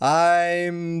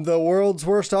I'm the world's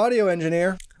worst audio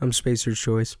engineer. I'm Spacer's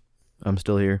Choice. I'm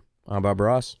still here. I'm Bob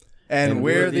Ross. And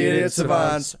we're the Idiot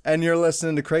Savants. And you're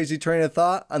listening to Crazy Train of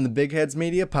Thought on the Big Heads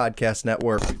Media Podcast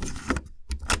Network.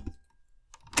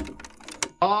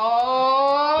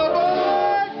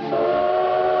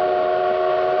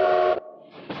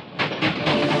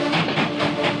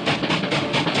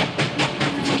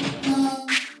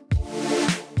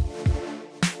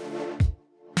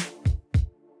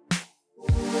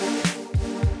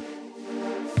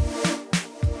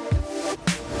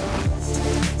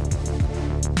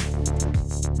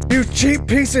 You cheap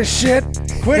piece of shit!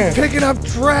 Quit picking up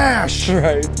trash!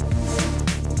 Right.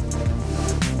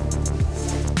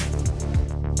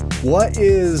 What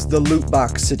is the loot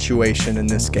box situation in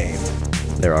this game?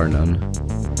 There are none.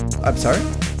 I'm sorry?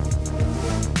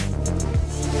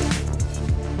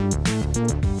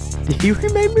 Do you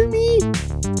remember me?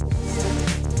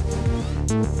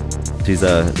 He's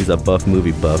a buff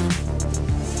movie buff.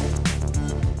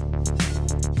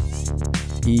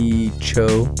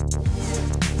 Cho.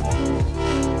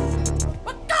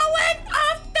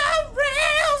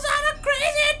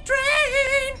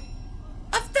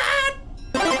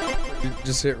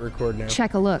 Just hit record now.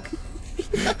 Check a look.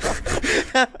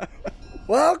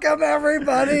 Welcome,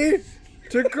 everybody,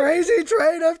 to Crazy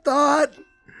Train of Thought,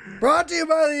 brought to you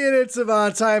by the Idiot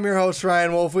Savants. I am your host,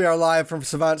 Ryan Wolf. We are live from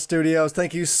Savant Studios.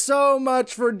 Thank you so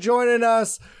much for joining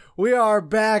us. We are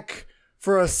back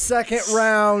for a second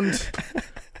round.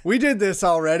 We did this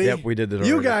already. Yep, we did it already.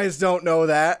 You guys don't know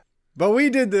that, but we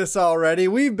did this already.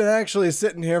 We've been actually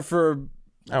sitting here for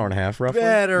hour and a half, roughly.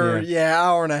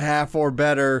 hour and a half or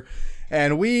better.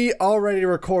 And we already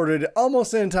recorded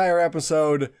almost an entire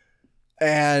episode,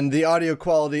 and the audio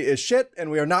quality is shit, and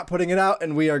we are not putting it out,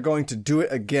 and we are going to do it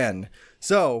again.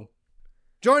 So,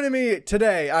 joining me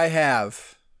today, I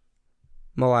have...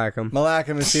 Malacum.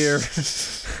 Malacum is here.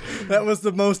 That was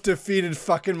the most defeated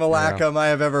fucking Malacum I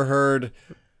have ever heard.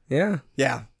 Yeah.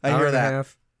 Yeah, I Hour hear and a that.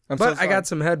 half. I'm But so I sorry. got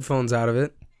some headphones out of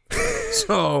it.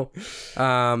 So,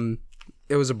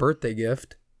 it was a birthday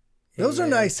gift. Those are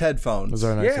nice headphones. Those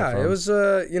are nice Yeah, headphones.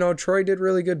 it was, Troy did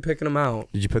really good picking them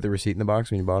out. Did you put the receipt in the box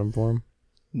when you bought them for him?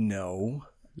 No,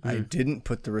 I didn't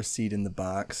put the receipt in the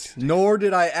box, nor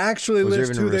did I actually Was there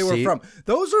list even who a they were receipt? from.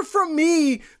 Those are from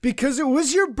me because it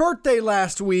was your birthday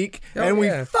last week, and we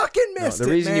yeah. fucking No, missed the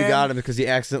it, reason you man. got it is because he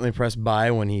accidentally pressed buy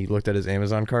when he looked at his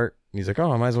Amazon cart. And he's like,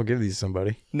 oh, I might as well give these to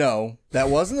somebody. No, that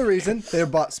wasn't the reason. They were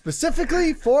bought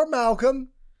specifically for Malcolm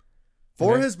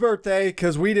for Okay. his birthday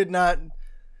because we did not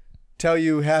tell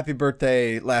you happy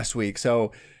birthday last week.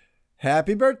 So,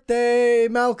 happy birthday,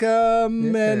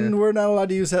 Malcolm. Yeah. And we're not allowed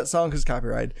to use that song because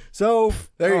copyright. So,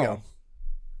 there you Oh. go.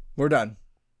 We're done.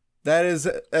 That is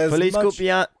as Feliz much...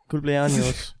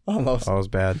 cumpleaños. Almost. Oh, it was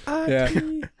bad. Yeah.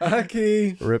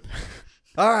 Aki. Rip.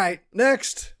 All right.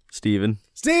 Next. Steven.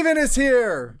 Steven is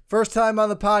here. First time on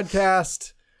the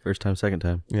podcast. First time, second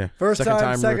time. Yeah. First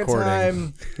time, second recording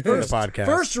time. First, the podcast.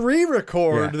 first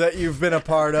re-record that you've been a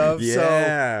part of.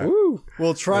 Yeah. Woo!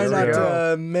 We'll try There we not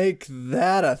go. to make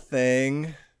that a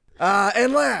thing.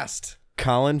 And last,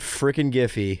 Colin frickin'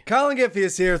 Giffey. Colin Giffey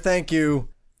is here. Thank you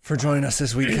for joining us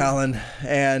this week, Colin.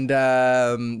 And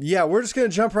we're just going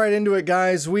to jump right into it,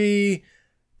 guys. We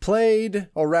played,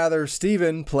 or rather,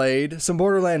 Steven played some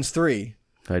Borderlands 3.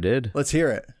 I did. Let's hear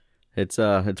it.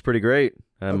 It's pretty great.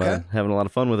 I'm Okay. having a lot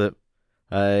of fun with it.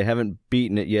 I haven't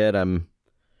beaten it yet. I'm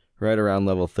right around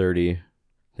level 30.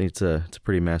 I think it's a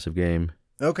pretty massive game.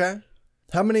 Okay.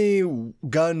 How many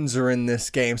guns are in this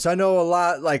game? So I know a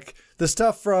lot, like the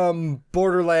stuff from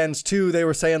Borderlands 2, they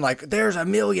were saying like, there's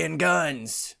 1 million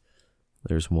guns.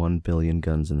 There's 1 billion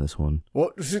guns in this one.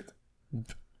 What?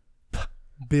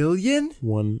 Billion?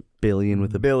 1 Billion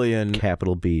with a billion.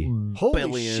 capital B. Holy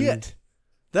Billion. shit.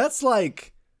 That's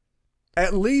like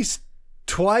at least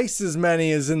twice as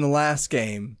many as in the last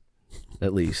game.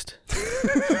 At least.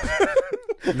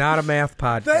 Not a math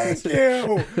podcast, Thank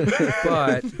you.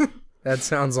 but that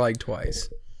sounds like twice.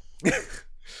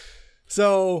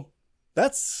 So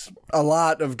that's a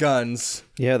lot of guns.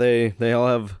 Yeah, they all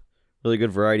have really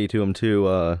good variety to them too.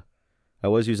 I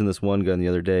was using this one gun the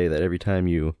other day that every time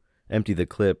you empty the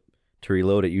clip to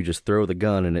reload it, you just throw the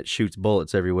gun and it shoots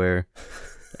bullets everywhere.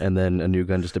 And then a new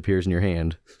gun just appears in your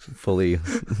hand, fully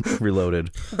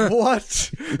reloaded.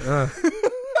 What?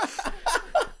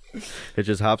 It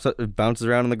just hops up, it bounces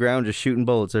around on the ground, just shooting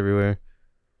bullets everywhere.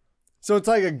 So it's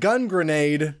like a gun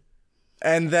grenade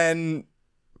and then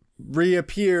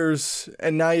reappears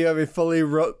and now you have a fully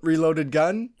reloaded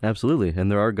gun? Absolutely. And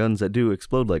there are guns that do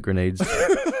explode like grenades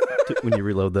when you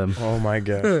reload them. Oh my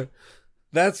god.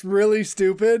 That's really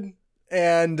stupid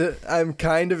and I'm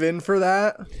kind of in for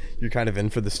that. You're kind of in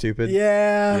for the stupid.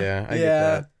 Yeah. Yeah, I get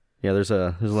that. Yeah, there's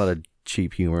a lot of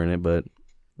cheap humor in it, but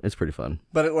it's pretty fun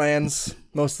But it lands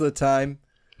most of the time.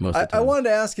 most of the I time. wanted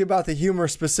to ask you about the humor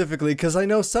specifically because I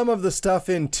know some of the stuff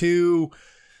in 2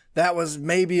 that was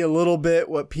maybe a little bit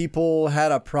what people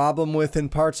had a problem with in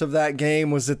parts of that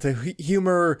game was that the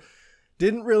humor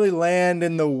didn't really land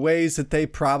in the ways that they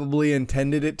probably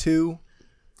intended it to.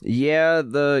 Yeah,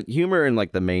 the humor in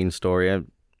like the main story,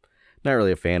 I'm not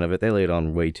really a fan of it. They lay it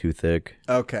on way too thick.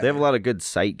 Okay. They have a lot of good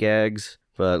sight gags,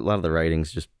 but a lot of the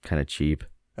writing's just kind of cheap.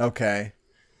 Okay.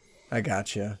 I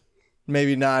gotcha.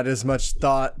 Maybe not as much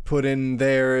thought put in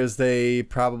there as they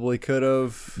probably could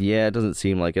have. Yeah, it doesn't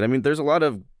seem like it. I mean, there's a lot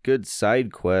of good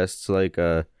side quests. Like,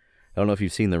 I don't know if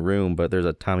you've seen The Room, but there's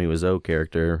a Tommy Wiseau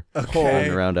character Okay.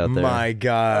 running around out there. My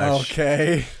gosh.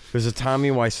 Okay. There's a Tommy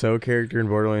Wiseau character in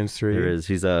Borderlands 3. There is.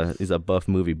 He's a buff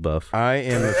movie buff. I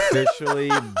am officially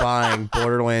buying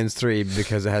Borderlands 3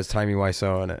 because it has Tommy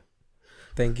Wiseau in it.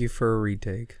 Thank you for a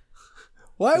retake.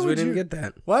 Why 'Cause we would didn't you get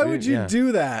that. Why would you Yeah.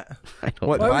 do that? I don't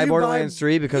What, Why would buy you Borderlands buy-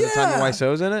 3 because of Tommy Yeah.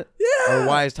 Wiseau's in it? Yeah. Or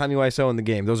why is Tommy Wiseau in the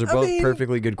game? Those are I both mean-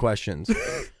 perfectly good questions.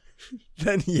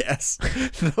 Then yes.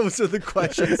 Those are the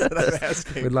questions that I'm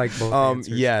asking. We'd like both answers.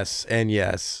 Yes, and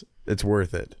yes. It's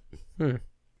worth it.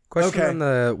 Question Okay. on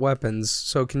the weapons.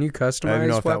 So can you customize I don't even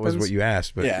know if that weapons? was what you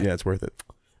asked, but Yeah. yeah, it's worth it.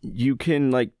 You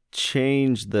can like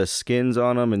change the skins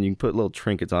on them, and you can put little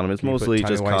trinkets on them. It's Can you put mostly Tommy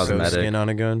just Wiseau's cosmetic. skin on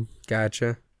a gun.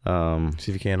 Gotcha.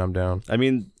 See if you can. I'm down. I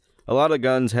mean, a lot of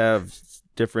guns have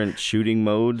different shooting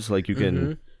modes. Like you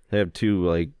can, they have 2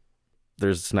 like.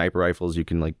 There's sniper rifles you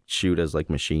can like shoot as like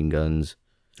machine guns.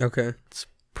 Okay.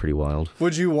 Pretty wild.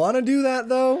 Would you want to do that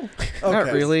though? Not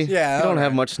Okay. really. Yeah. You don't all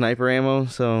have right. much sniper ammo,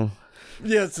 so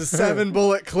Yeah, it's a 7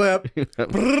 bullet clip.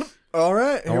 All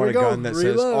right, I here want we a go. gun that says,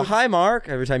 Reload. "Oh, hi, Mark,"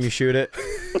 every time you shoot it.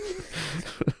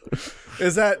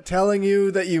 Is that telling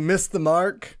you that you missed the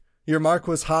mark? Your mark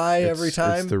was high every It's-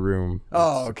 time? It's The Room.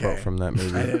 Oh, It's a quote okay. from that I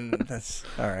movie. didn't. That's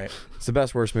all right. It's the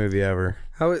best, worst movie ever.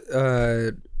 How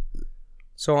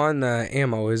so on the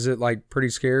ammo, is it like pretty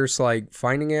scarce like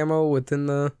finding ammo within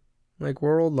the like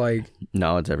world? Like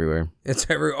no, it's everywhere. it's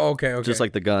every okay. Just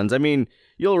like the guns. I mean,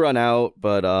 you'll run out,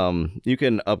 but you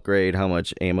can upgrade how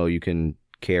much ammo you can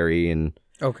carry, and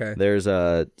okay. there's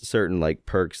certain like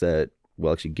perks that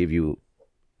will actually give you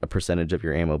a percentage of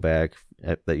your ammo back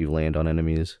that you land on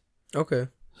enemies. Okay.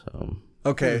 So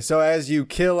Okay, so as you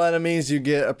kill enemies, you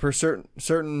get a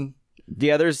certain.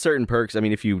 yeah, there's certain perks. I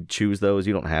mean, if you choose those,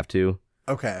 you don't have to,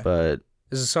 Okay. but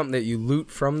Is it something that you loot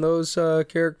from those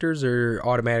characters or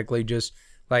automatically just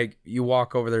like you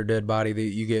walk over their dead body that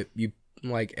you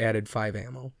like added 5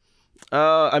 ammo?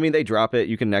 I mean, they drop it.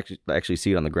 You can actually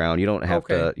see it on the ground. You don't have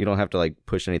Okay. to. You don't have to like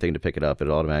push anything to pick it up. It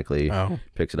automatically Oh,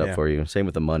 picks it up yeah. for you. Same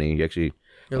with the money. You actually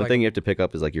You're the like, thing you have to pick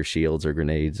up is like your shields or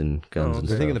grenades and guns Oh, and I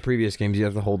stuff. think in the previous games you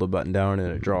have to hold the button down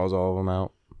and it draws all of them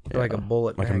out, you're like a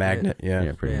bullet like a magnet. Yeah.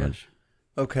 yeah, pretty Yeah. much.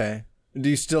 Okay. Do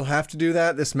you still have to do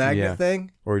that? This magnet Yeah.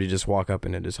 thing? Or do you just walk up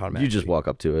and it just automatically? You just walk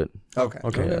up to it. Okay.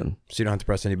 Okay. Yeah. So you don't have to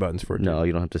press any buttons for it. No,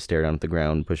 you don't have to stare down at the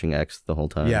ground pushing X the whole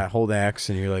time. Yeah, hold X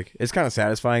and you're like, it's kind of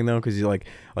satisfying though, because you like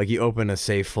you open a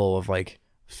safe full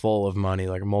of money,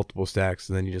 like multiple stacks,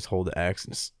 and then you just hold the X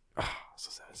and it's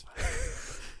so satisfying.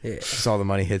 Yeah. Just all the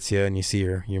money hits you and you see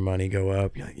your money go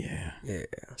up. You're like, yeah. Yeah.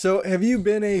 So, have you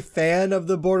been a fan of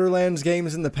the Borderlands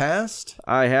games in the past?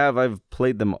 I have. I've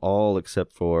played them all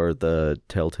except for the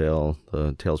Telltale,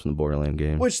 the Tales from the Borderland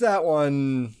game. Which that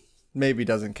one maybe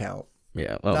doesn't count.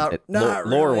 Yeah. Well, Not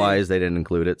really. lore-wise, they didn't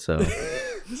include it, so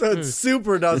So it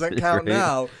super doesn't count Right.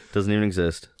 now. doesn't even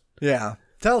exist. Yeah.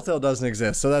 Telltale doesn't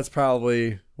exist, so that's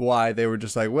probably why they were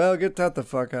just like, well, get that the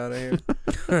fuck out of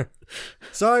here.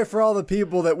 Sorry for all the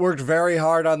people that worked very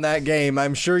hard on that game.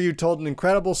 I'm sure you told an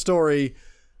incredible story,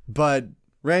 but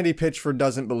Randy Pitchford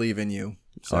doesn't believe in you.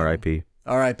 So, R.I.P.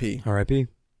 R.I.P. R.I.P.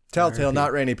 Telltale,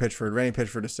 not Randy Pitchford. Randy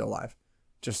Pitchford is still alive.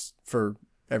 Just for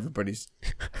everybody's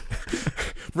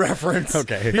reference.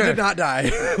 Okay. He did not die.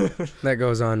 That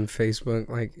goes on Facebook.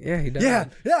 Like, yeah, he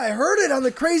died. yeah, I heard it on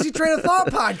the Crazy Train of Thought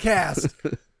podcast.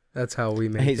 That's how we I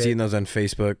make hate it. seeing those on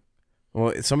Facebook.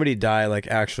 Well, somebody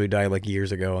actually died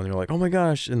years ago, and they're like, "Oh my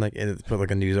gosh!" and it put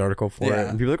a news article for it, Yeah.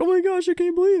 and people are like, "Oh my gosh, I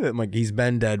can't believe it!" I'm like, he's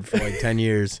been dead for 10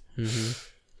 years. Mm-hmm.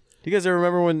 Do you guys ever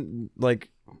remember when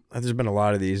there's been a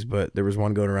lot of these, but there was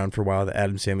one going around for a while that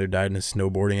Adam Sandler died in a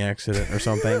snowboarding accident or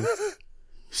something.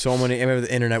 So many. I remember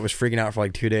the internet was freaking out for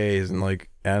 2 days, and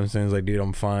Adam Sandler's like, "Dude,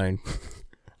 I'm fine."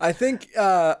 I think,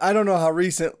 I don't know how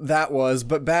recent that was,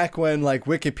 but back when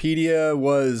Wikipedia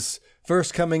was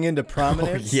first coming into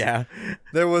prominence, Yeah.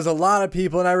 there was a lot of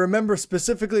people, and I remember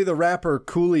specifically the rapper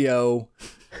Coolio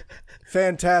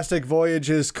Fantastic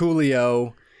Voyages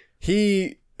Coolio,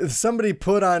 somebody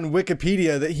put on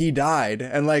Wikipedia that he died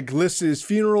and like listed his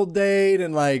funeral date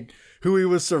and like who he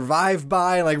was survived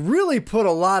by, and like really put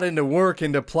a lot into work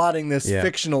into plotting this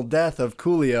fictional death of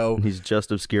Coolio. He's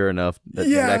just obscure enough that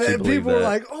you actually and believe people that. were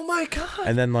like, "Oh my god!"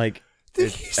 And then like,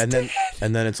 He's and dead.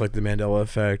 then it's like the Mandela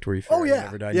effect where you figure he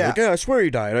never died. You're like, I swear he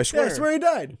died. I Yeah, swear. I swear he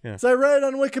died. Yeah. So I read it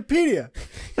on Wikipedia.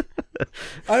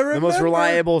 I remember The most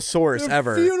reliable source the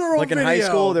ever. funeral Like in high video.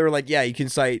 school, they were like, "Yeah, you can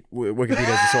cite Wikipedia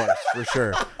as a source for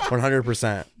sure,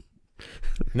 100%."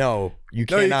 No, you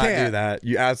cannot can't. do that.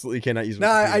 You absolutely cannot use Wikipedia.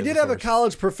 Now, I as did a have a source.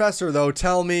 college professor, though,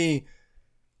 tell me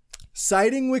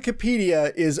citing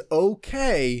Wikipedia is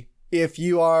okay if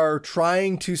you are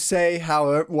trying to say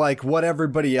how, like, what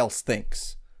everybody else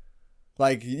thinks.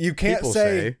 Like, you can't People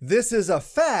say, say. this is a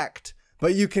fact,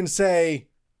 but you can say,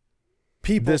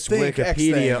 people This think X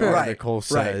thing. Wikipedia Right, article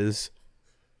right. says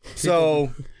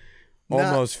So,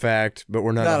 almost fact, but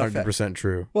we're not not a 100%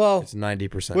 true. well, It's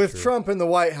 90% with true. Trump in the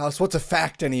White House, what's a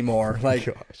fact anymore? Like,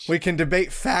 Gosh. we can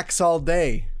debate facts all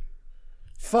day.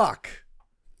 Fuck.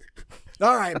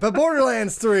 All right, but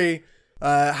Borderlands 3,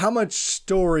 how much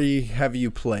story have you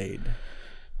played?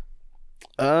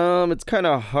 It's kind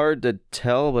of hard to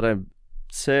tell, but I'd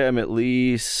say I'm at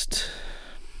least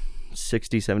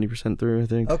 60-70% through, I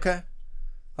think. Okay.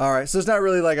 All right, so it's not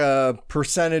really like a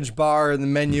percentage bar in the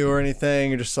menu or anything.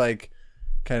 You're just like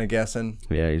kind of guessing.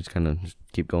 Yeah, you just kind of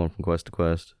keep going from quest to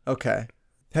quest. Okay.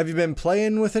 Have you been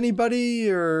playing with anybody,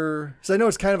 or? Because I know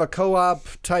it's kind of a co-op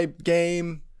type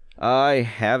game. I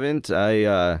haven't.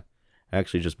 I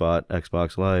actually just bought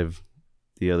Xbox Live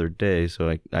the other day,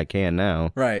 so I can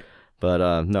now. Right.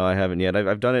 But no, I haven't yet.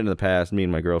 I've done it in the past. Me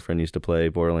and my girlfriend used to play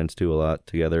Borderlands 2 a lot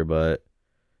together, but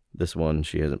this one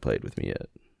she hasn't played with me yet.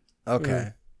 Okay.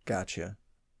 Gotcha.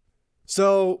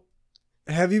 So,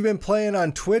 have you been playing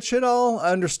on Twitch at all?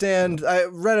 I understand. I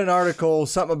read an article,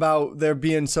 something about there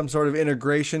being some sort of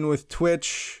integration with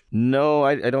Twitch. No,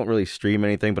 I don't really stream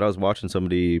anything, but I was watching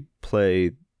somebody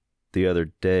play the other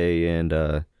day, and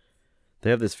they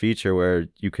have this feature where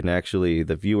you can actually,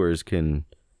 the viewers can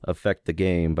affect the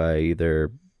game by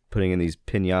either putting in these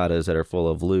piñatas that are full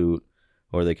of loot,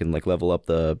 or they can like level up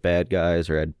the bad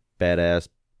guys or add badass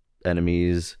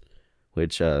enemies,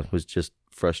 which was just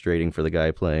frustrating for the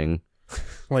guy playing.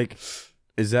 Like,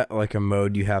 is that like a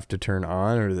mode you have to turn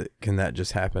on, or can that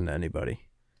just happen to anybody?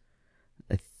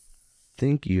 I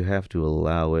think you have to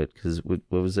allow it, because what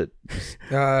was it?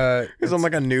 Because I'm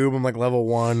like a noob. I'm like level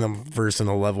 1. I'm versing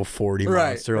a level 40 Right,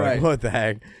 monster. right. Like, what the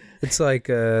heck? It's like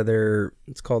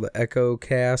it's called the Echo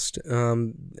Cast.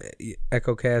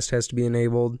 Echo Cast has to be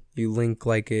enabled. You link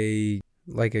like a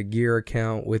gear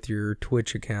account with your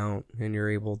Twitch account, and you're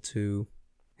able to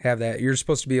have that. You're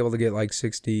supposed to be able to get like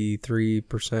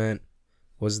 63%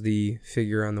 was the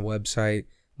figure on the website,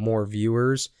 more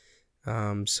viewers.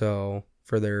 So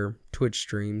for their Twitch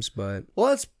streams, but Well,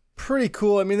 that's pretty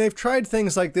cool. I mean, they've tried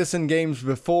things like this in games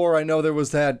before. I know there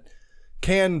was that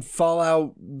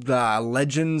Fallout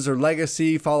Legends or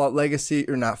Legacy, Fallout Legacy,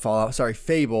 or not Fallout, sorry,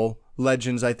 Fable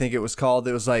Legends, I think it was called.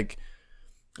 It was like,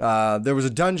 there was a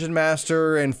dungeon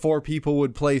master and 4 people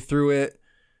would play through it,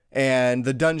 and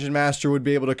the dungeon master would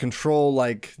be able to control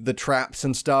like the traps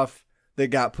and stuff that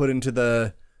got put into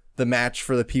the match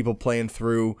for the people playing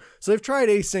through. So they've tried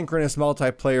asynchronous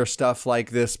multiplayer stuff like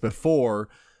this before,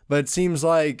 but it seems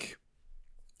like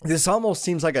this almost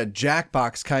seems like a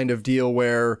Jackbox kind of deal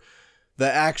where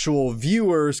the actual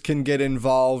viewers can get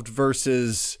involved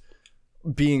versus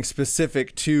being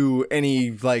specific to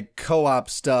any like co-op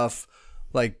stuff.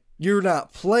 Like, you're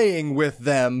not playing with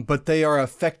them, but they are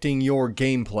affecting your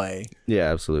gameplay. Yeah,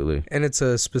 absolutely. and it's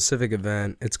a specific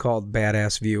event. It's called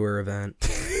Badass Viewer Event.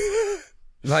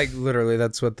 Like literally,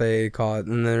 that's what they call it.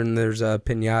 And then there's a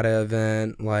Piñata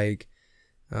event, like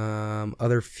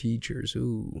other features.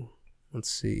 Ooh,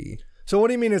 let's see. So what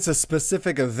do you mean it's a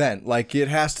specific event? Like, it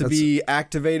has to be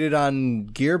activated on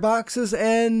Gearbox's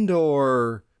end,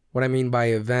 or? What I mean by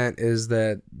event is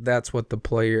that's what the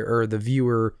player or the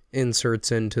viewer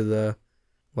inserts into the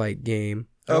like game.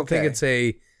 I don't think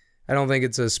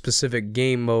it's a specific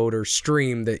game mode or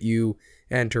stream that you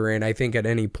enter in. I think at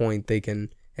any point they can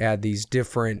add these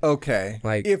different Okay.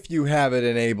 like if you have it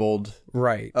enabled.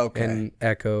 right. Okay. And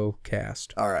Echo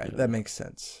Cast All right. That makes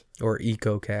sense. or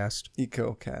EcoCast.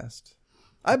 EcoCast.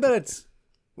 I bet it's,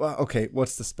 well, okay.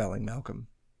 What's the spelling, Malcolm?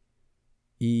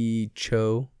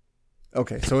 Echo.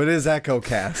 Okay. So it is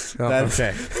EchoCast. Oh, That's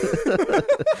Okay.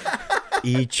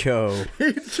 Echo.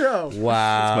 Echo.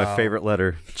 Wow. It's my favorite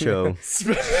letter, Cho.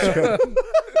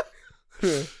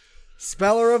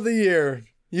 Speller of the year.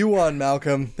 You won,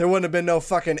 Malcolm. There wouldn't have been no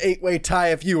fucking 8-way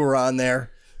tie if you were on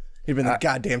there. You'd been the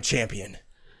goddamn champion.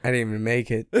 I didn't even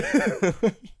make it.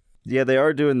 Yeah, they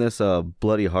are doing this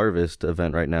Bloody Harvest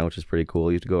event right now, which is pretty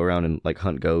cool. You have to go around and like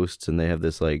hunt ghosts, and they have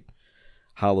this like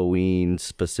Halloween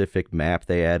specific map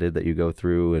they added that you go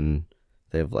through, and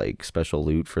they have like special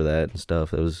loot for that and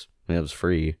stuff. It was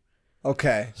free.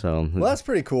 Okay. So Well, that's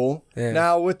pretty cool. Yeah.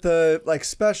 Now, with the like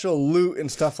special loot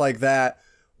and stuff like that,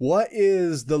 what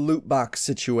is the loot box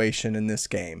situation in this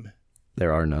game?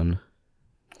 there are none.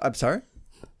 I'm sorry?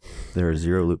 There are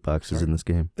 0 loot boxes in this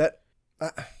game. That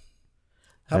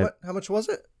how much was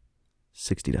it?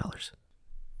 $60.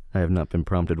 I have not been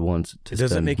prompted once to Does it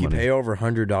spend make you money. pay over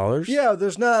 $100? Yeah,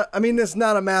 there's not. I mean, it's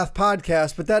not a math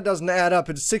podcast, but that doesn't add up.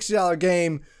 It's a $60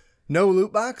 game, no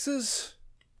loot boxes.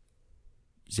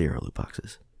 0 loot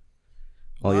boxes.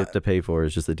 All you have to pay for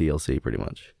is just the DLC, pretty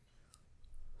much.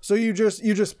 So you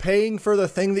just paying for the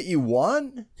thing that you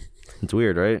want? It's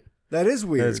weird, right? That is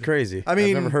weird. That's crazy. I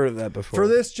mean, I've never heard of that before. For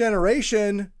this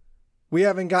generation, we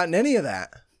haven't gotten any of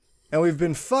that, and we've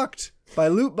been fucked by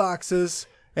loot boxes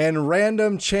and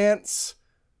random chance.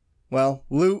 Well,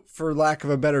 loot for lack of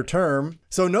a better term.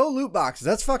 So no loot boxes.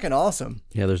 That's fucking awesome.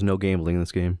 Yeah, there's no gambling in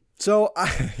this game. So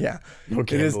yeah, No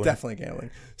it is gambling. definitely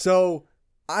gambling. So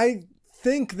I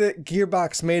think that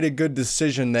Gearbox made a good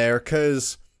decision there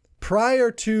because prior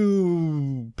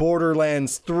to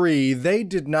Borderlands 3, they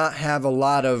did not have a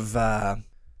lot of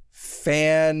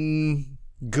fan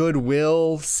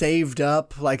goodwill saved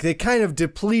up. Like they kind of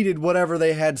depleted whatever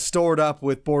they had stored up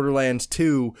with Borderlands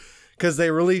 2 because they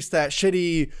released that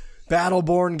shitty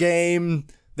Battleborn game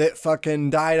that fucking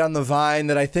died on the vine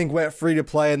that I think went free to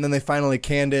play, and then they finally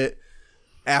canned it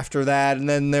after that. And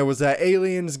then there was that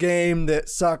Aliens game that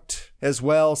sucked as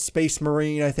well, Space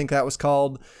Marine, I think that was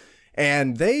called.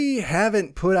 And they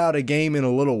haven't put out a game in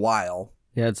a little while.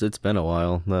 Yeah, it's been a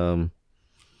while.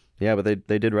 Yeah, but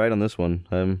they did right on this one.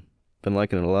 I've been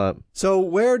liking it a lot. So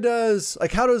how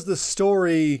does the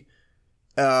story,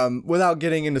 without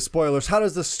getting into spoilers, how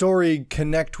does the story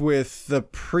connect with the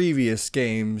previous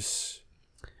games?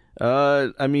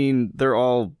 I mean, they're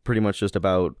all pretty much just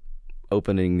about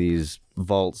opening these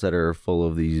vaults that are full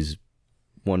of these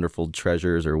wonderful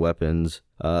treasures or weapons.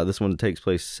 This one takes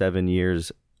place 7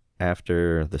 years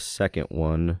after the second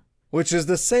one. Which is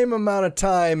the same amount of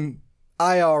time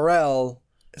IRL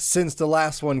since the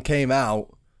last one came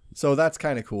out. So that's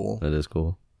kind of cool. That is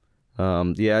cool.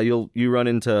 Yeah, you run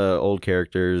into old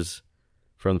characters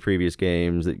from the previous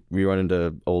games. You run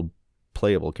into old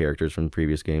playable characters from the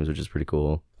previous games, which is pretty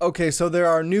cool. Okay, so there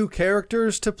are new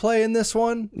characters to play in this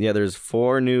one? Yeah, there's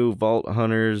 4 new Vault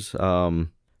Hunters.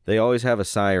 They always have a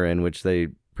siren, which they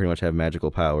pretty much have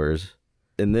magical powers.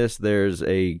 In this, there's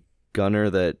a gunner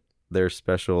that their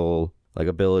special like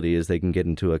ability is they can get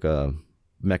into like a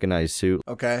mechanized suit.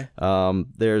 Okay.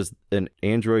 There's an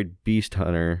android beast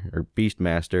hunter or beast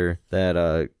master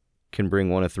that can bring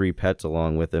 1 of 3 pets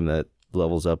along with him that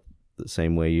levels up the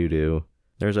same way you do.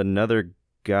 There's another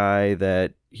guy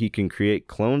that he can create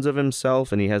clones of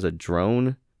himself, and he has a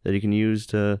drone that he can use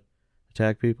to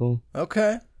attack people.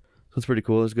 Okay. So it's pretty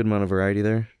cool. There's a good amount of variety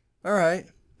there. All right.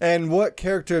 And what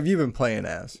character have you been playing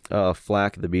as?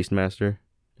 Flack the Beastmaster.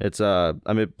 It's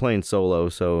I'm playing solo,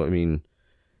 so I mean,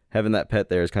 having that pet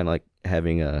there is kind of like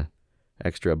having a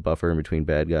extra buffer in between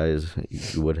bad guys.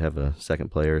 You would have a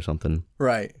second player or something.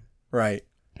 Right.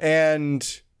 And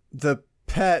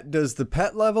does the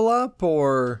pet level up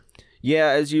or? Yeah,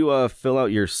 as you fill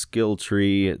out your skill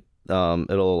tree,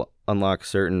 it'll unlock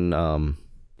certain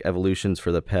evolutions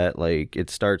for the pet. Like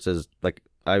it starts as like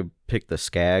I picked the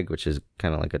Skag, which is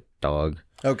kind of like a dog.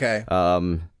 Okay.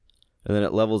 And then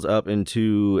it levels up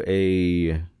into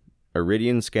a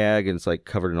Iridian Skag, and it's like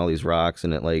covered in all these rocks,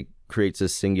 and it like creates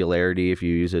this singularity if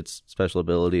you use its special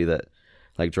ability that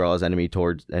like draws enemies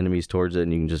towards it,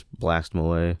 and you can just blast them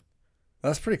away.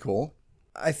 That's pretty cool.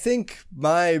 I think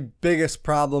my biggest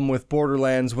problem with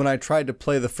Borderlands when I tried to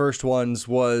play the first ones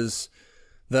was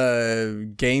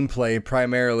the gameplay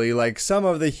primarily. Like some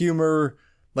of the humor,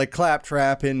 like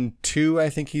Claptrap in 2, I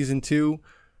think he's in 2.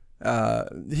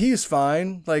 He's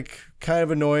fine, like kind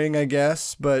of annoying, I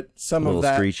guess, but some of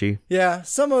that, screechy. Yeah,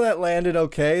 some of that landed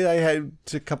okay. I had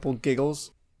a couple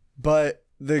giggles, but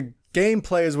the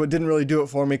gameplay is what didn't really do it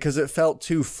for me because it felt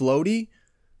too floaty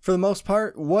for the most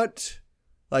part.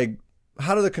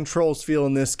 How do the controls feel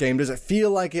in this game? Does it feel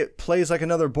like it plays like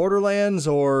another Borderlands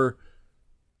or?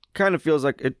 Kind of feels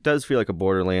like it does feel like a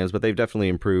Borderlands, but they've definitely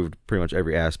improved pretty much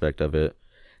every aspect of it.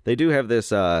 They do have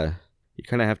this, you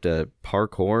kind of have to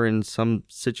parkour in some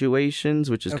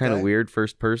situations, which is kind of Okay. weird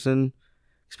first person,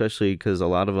 especially because a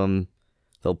lot of them,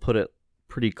 they'll put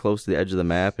pretty close to the edge of the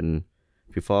map, and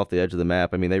if you fall off the edge of the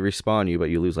map, I mean, they respawn you, but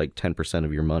you lose like 10%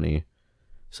 of your money.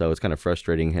 So it's kind of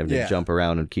frustrating having to jump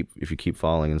around and if you keep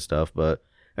falling and stuff. But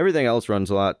everything else runs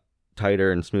a lot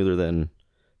tighter and smoother than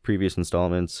previous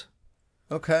installments.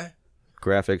 Okay.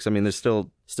 Graphics, I mean, there's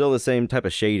still the same type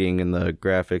of shading in the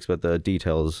graphics, but the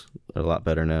details are a lot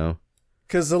better now.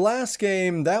 Because the last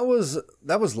game, that was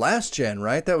last gen,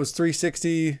 right? That was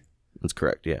 360. That's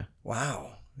correct, yeah.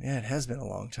 Wow. Yeah, it has been a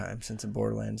long time since a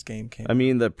Borderlands game came I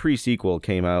mean, the pre-sequel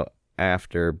came out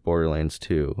after Borderlands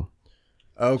 2.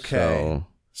 Okay.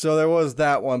 So there was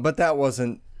that one, but that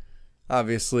wasn't,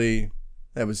 obviously,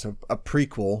 that was a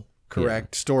prequel,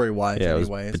 correct? Story-wise, yeah, anyways.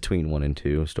 it was between 1 and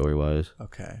 2, story-wise.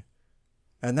 Okay.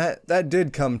 And that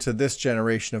did come to this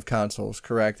generation of consoles,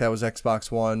 correct? That was Xbox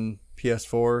One,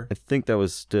 PS4? I think that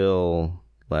was still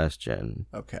last gen.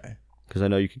 Okay. Because I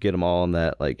know you could get them all in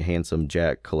that like Handsome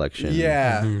Jack collection.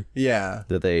 Yeah, yeah.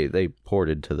 That they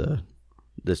ported to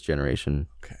this generation.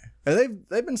 Okay. And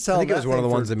they've been selling. I think it was one of the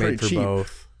ones they made for cheap.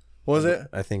 both. Was it?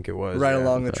 I think it was. Right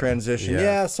along the transition. Yeah.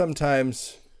 Yeah,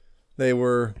 sometimes they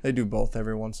do both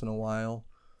every once in a while.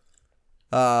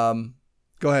 Go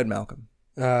ahead, Malcolm.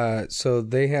 So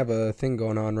they have a thing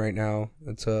going on right now.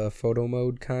 It's a photo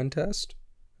mode contest.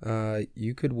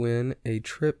 You could win a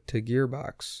trip to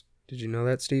Gearbox. Did you know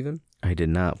that, Steven? I did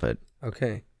not, but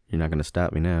Okay. you're not going to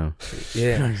stop me now.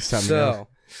 Yeah. Stop me So now.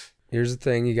 here's the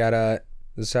thing. This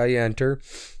is how you enter.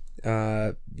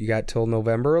 You got till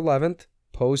November 11th.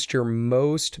 Post your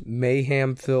most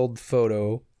mayhem-filled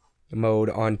photo mode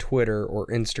on Twitter or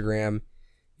Instagram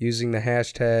using the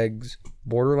hashtags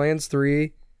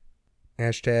Borderlands3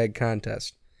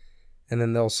 #contest. And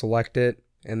then they'll select it.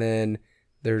 And then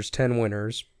there's 10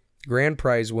 winners. Grand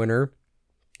prize winner.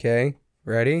 Okay,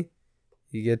 ready?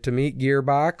 You get to meet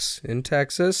Gearbox in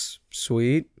Texas.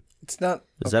 Sweet. It's not.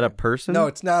 Is that a person? No,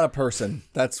 it's not a person.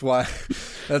 That's why.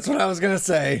 That's what I was gonna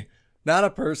say. Not a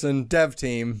person. Dev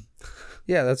team.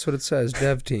 Yeah, that's what it says.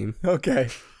 Dev team. Okay.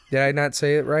 Did I not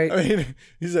say it right? I mean,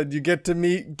 he said you get to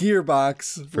meet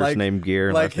Gearbox. First name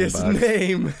Gear, like last name his Box.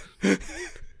 name.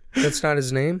 That's not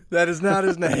his name? That is not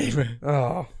his name.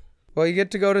 Oh. Well, you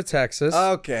get to go to Texas.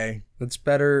 Okay. It's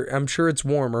better. I'm sure it's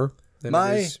warmer than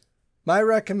it is. My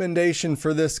recommendation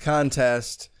for this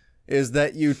contest is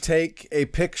that you take a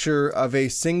picture of a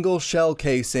single shell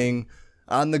casing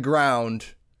on the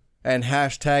ground and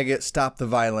hashtag it Stop the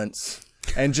Violence.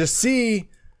 And just see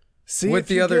with if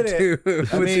the you other get two.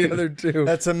 it. I With mean, the other two.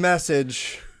 That's a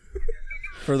message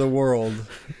for the world.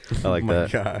 I like Oh my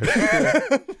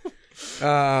that.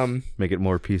 God. Make it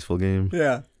more peaceful game.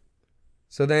 Yeah.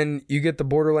 So then you get the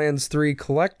Borderlands 3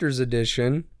 Collector's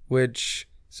Edition,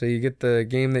 so you get the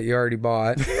game that you already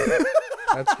bought.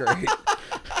 That's great.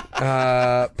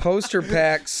 Poster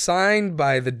pack signed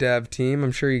by the dev team.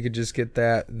 I'm sure you could just get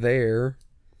that there.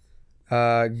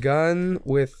 Gun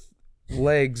with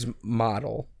legs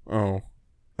model. Oh.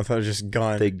 I thought it was just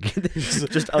gun.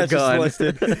 Just a That's gun. just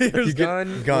listed.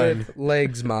 Gun gun. with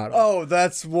legs model. Oh,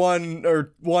 that's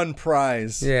one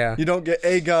prize. Yeah. You don't get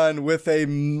a gun with a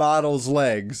model's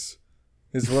legs,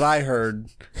 is what I heard.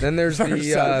 Then there's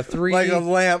the three. Like a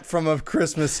lamp from A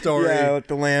Christmas Story. Yeah, with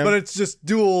the lamp. But it's just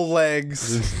dual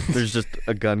legs. There's just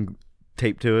a gun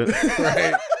taped to it.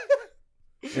 Right.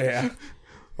 Yeah.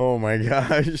 Oh my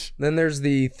gosh. Then there's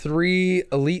the 3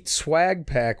 Elite Swag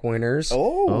Pack winners.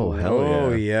 Oh, hell Oh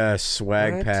yeah. yeah,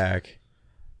 swag What? pack.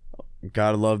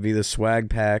 Gotta love me the swag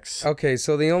packs. Okay,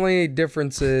 so the only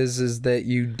difference is that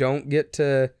you don't get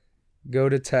to go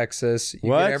to Texas. You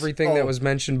What? get everything that was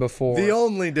mentioned before. The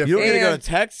only You don't difference. get to go And- to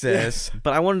Texas.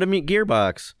 But I wanted to meet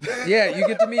Gearbox. Yeah, you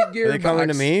get to meet Gearbox. they coming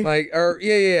to me?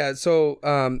 Yeah. So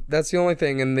that's the only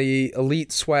thing. In the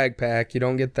Elite Swag Pack, you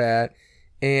don't get that.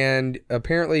 And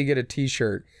apparently you get a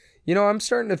t-shirt. You know, I'm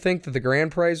starting to think that the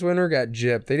grand prize winner got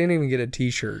gypped. They didn't even get a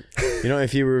t-shirt. You know,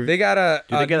 if you were They got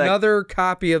they get another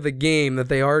copy of the game that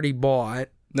they already bought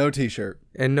No t-shirt.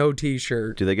 and no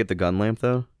t-shirt. Do they get the gun lamp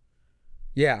though?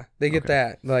 Yeah, they get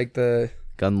that. Like the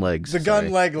Gun legs. The gun sorry.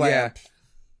 leg lamp.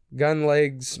 gun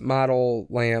legs model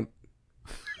lamp.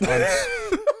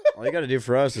 all you gotta do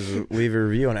for us is leave a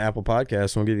review on Apple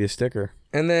Podcasts and we'll give you a sticker.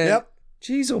 And then, Yep.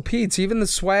 geez, oh Pete's, even the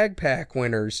swag pack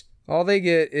winners, all they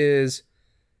get is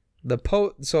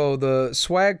so the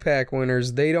swag pack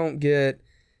winners, they don't get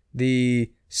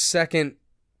the second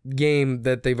game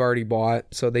that they've already bought,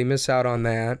 so they miss out on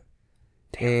that.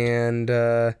 And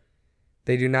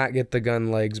they do not get the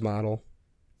gun legs model.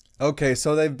 Okay,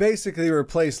 so they've basically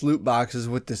replaced loot boxes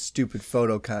with this stupid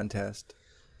photo contest.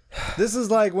 This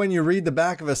is like when you read the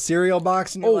back of a cereal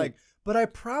box and you're like, but I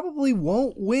probably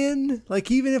won't win. Like,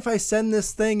 even if I send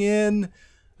this thing in,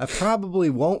 I probably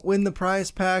won't win the prize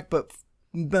pack, but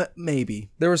maybe.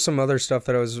 There was some other stuff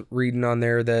that I was reading on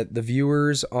there that the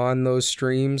viewers on those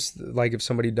streams, like if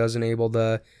somebody does enable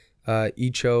the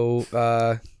Echo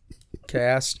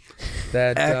cast,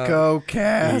 that Echo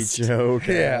cast.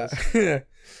 yeah.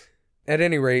 At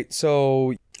any rate,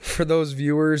 so for those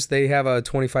viewers, they have a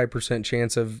 25%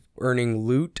 chance of earning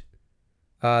loot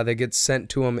that gets sent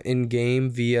to them in game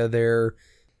via their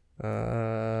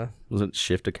Was it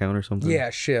Shift account or something? yeah,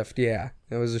 Shift. Yeah,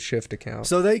 it was a Shift account.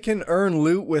 So they can earn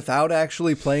loot without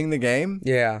actually playing the game?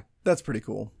 Yeah. That's pretty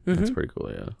cool. That's pretty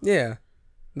cool, yeah. Yeah.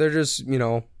 They're just,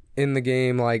 in the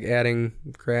game, like adding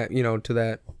crap, to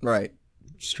that Right.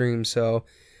 stream. So,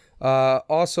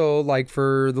 also, like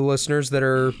for the listeners that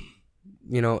are,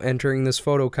 entering this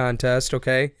photo contest,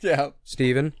 okay? Yeah.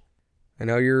 Steven, I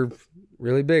know you're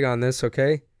really big on this,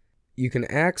 okay? You can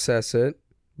access it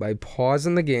by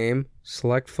pausing the game,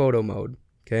 select photo mode,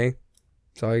 okay?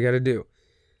 That's all you got to do.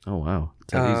 Oh, wow.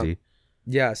 It's that easy.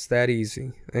 Yes, that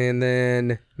easy. And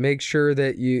then make sure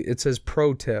that it says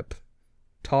pro tip,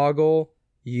 toggle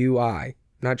UI.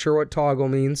 Not sure what toggle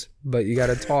means, but you got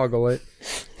to toggle it.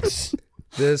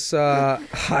 This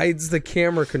hides the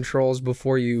camera controls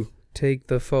before you take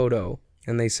the photo.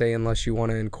 And they say unless you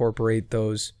want to incorporate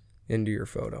those into your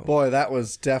photo. Boy, that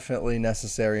was definitely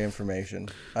necessary information.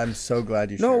 I'm so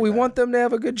glad you shared No, we that. want them to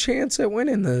have a good chance at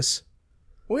winning this.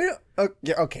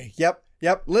 Okay. Yep.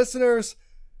 Listeners,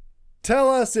 tell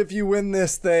us if you win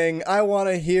this thing. I want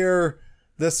to hear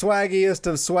the swaggiest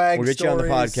of swag We'll get stories.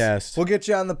 you on the podcast. We'll get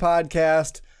you on the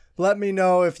podcast. Let me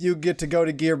know if you get to go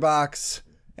to Gearbox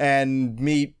and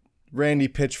meet Randy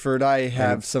Pitchford. I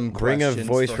have some Bring questions a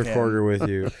voice for him. recorder with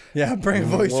you. Yeah, bring a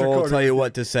voice We'll recorder. tell you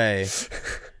what to say.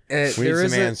 We need There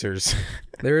some answers.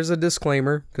 There is a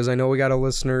disclaimer because I know we got a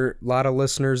lot of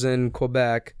listeners in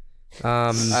Quebec.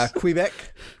 Quebec.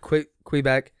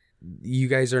 Quebec, you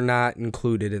guys are not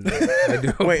included in that. I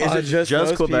do Wait, is it apologize. just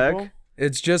those Quebec? people?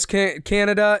 It's just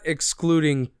Canada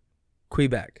excluding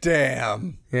Quebec.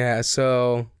 Damn. Yeah,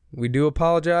 so we do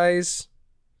apologize.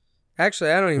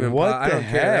 Actually, I don't even. What I the don't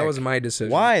care. That heck? was my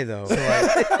decision. Why though?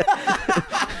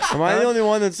 Am I the only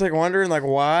one that's like wondering like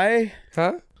why?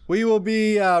 Huh? We will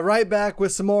be right back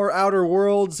with some more Outer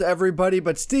Worlds, everybody.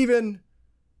 But Steven,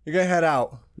 you're going to head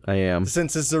out I am.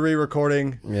 since this is a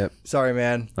re-recording. Yep. Sorry,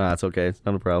 man. It's okay. It's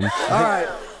not a problem. All right.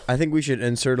 I think we should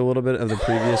insert a little bit of the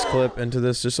previous clip into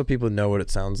this just so people know what it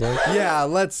sounds like. Yeah,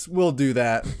 we'll do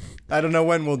that. I don't know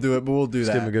when we'll do it, but we'll do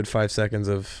Just give them a that. good 5 seconds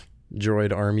of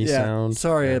droid army Yeah. sound.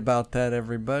 Sorry about that,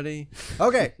 everybody.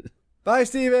 Okay. Bye,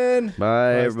 Steven.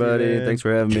 Bye, everybody. Steven. Thanks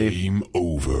for having me. Game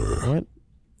over. What?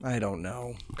 I don't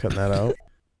know. I'm cutting that out.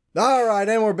 All right,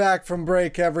 and we're back from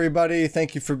break, everybody.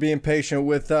 Thank you for being patient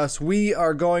with us. We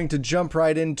are going to jump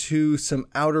right into some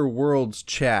Outer Worlds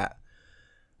chat.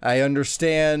 I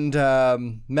understand,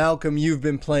 Malcolm, you've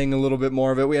been playing a little bit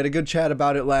more of it. We had a good chat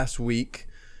about it last week,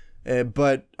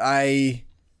 but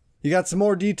you got some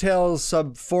more details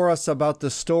for us about the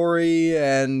story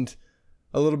and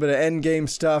a little bit of endgame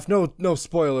stuff. No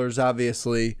spoilers,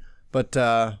 obviously, but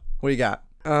what do you got?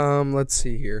 Let's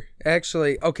see here.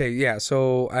 Actually, okay, yeah.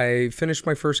 So I finished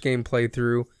my first game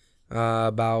playthrough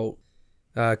about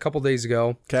a couple days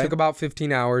ago. Okay. Took about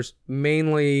 15 hours.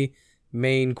 Mainly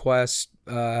main quest.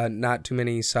 Not too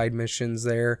many side missions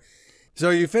there. So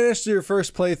you finished your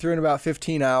first playthrough in about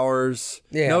 15 hours.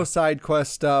 Yeah. No side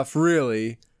quest stuff,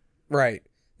 really. Right.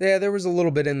 Yeah, there was a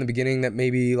little bit in the beginning that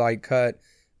maybe like cut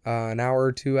an hour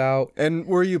or two out. And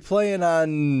were you playing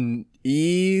on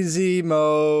easy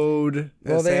mode,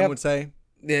 Well, as they Sam have- would say?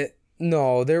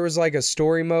 No, there was like a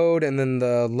story mode, and then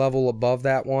the level above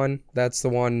that one. That's the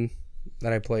one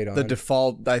that I played on. The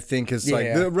default, I think, is like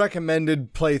Yeah. the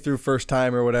recommended playthrough first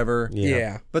time or whatever.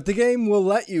 yeah. But the game will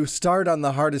let you start on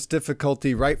the hardest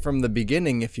difficulty right from the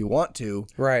beginning if you want to.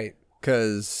 Right.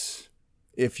 Because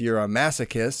if you're a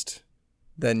masochist,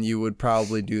 then you would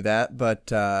probably do that. But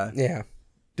Yeah.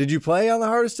 did you play on the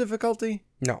hardest difficulty?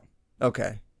 No.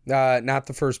 Okay. Not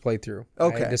the first playthrough.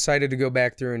 Okay. I decided to go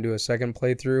back through and do a second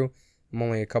playthrough. I'm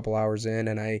only a couple hours in,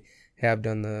 and I have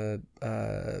done the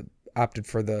opted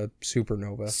for the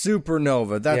Supernova.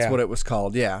 Supernova, that's Yeah. what it was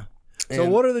called, yeah. So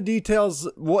And- what are the details,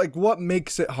 what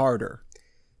makes it harder?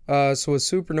 So with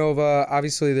Supernova,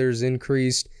 obviously there's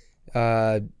increased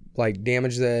like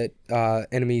damage that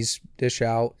enemies dish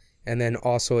out, and then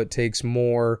also it takes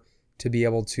more to be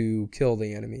able to kill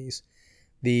the enemies.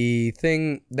 The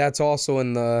thing that's also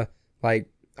in the like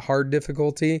hard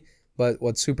difficulty, but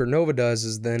what Supernova does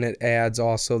is then it adds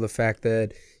also the fact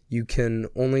that you can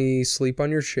only sleep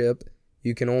on your ship,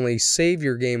 you can only save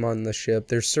your game on the ship.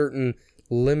 There's certain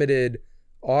limited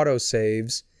auto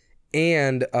saves,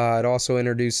 And it also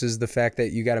introduces the fact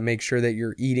that you got to make sure that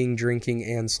you're eating, drinking,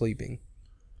 and sleeping.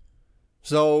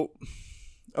 So,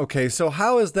 okay, so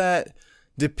how is that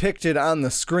depicted on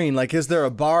the screen? Like, is there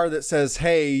a bar that says,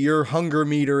 hey, your hunger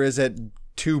meter is at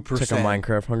 2%? It's like a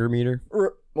Minecraft hunger meter.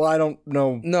 Well, I don't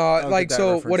know. No, I don't like, get that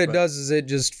so reference, what it but- does is it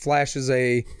just flashes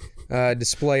a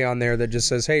display on there that just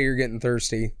says, hey, you're getting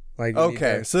thirsty. Like, you need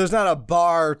Okay, to- so there's not a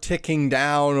bar ticking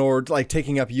down or like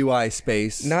taking up UI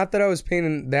space. Not that I was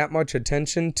paying that much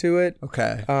attention to it.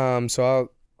 Okay. So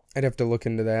I'd have to look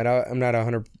into that. I'm not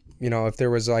 100, if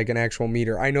there was like an actual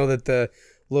meter. I know that the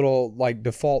little like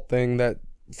default thing that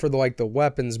for the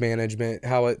weapons management,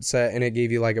 how it's set, and it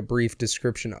gave you like a brief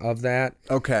description of that.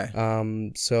 Okay.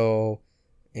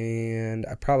 And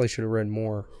I probably should have read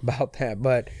more about that,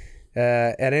 but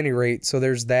at any rate, so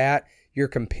there's that. Your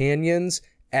companions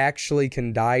actually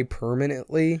can die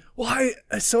permanently. Well,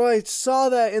 so I saw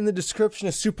that in the description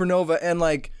of Supernova, and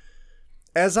like,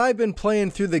 as I've been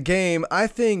playing through the game, I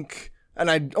think, and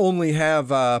I only have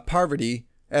Parvati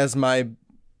as my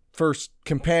first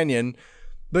companion,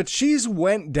 but she's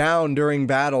went down during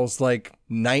battles like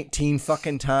 19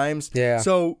 fucking times. Yeah.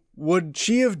 So would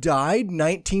she have died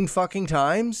 19 fucking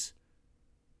times?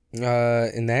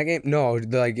 In that game, no,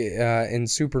 like in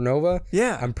Supernova,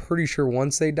 Yeah. I'm pretty sure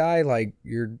once they die, like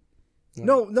you're.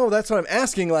 No, that's what I'm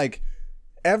asking. Like,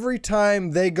 every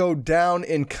time they go down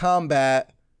in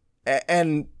combat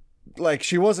and like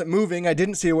she wasn't moving, I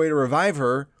didn't see a way to revive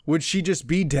her, would she just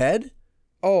be dead?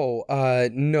 Oh,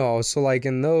 no. So like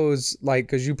in those, like,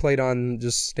 cause you played on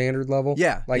just standard level.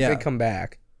 Yeah, Like yeah. they come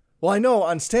back. Well, I know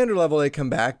on standard level they come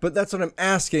back, but that's what I'm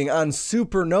asking. On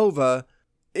Supernova,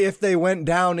 if they went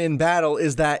down in battle,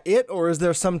 is that it? Or is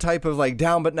there some type of like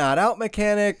down but not out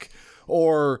mechanic?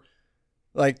 Or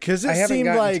like, because I it haven't seemed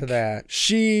gotten like to that.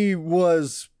 she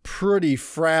was pretty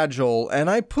fragile, and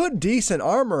I put decent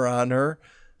armor on her,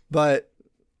 but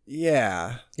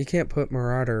yeah. You can't put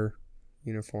Marauder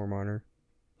uniform on her.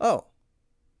 Oh,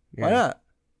 why Yeah. not?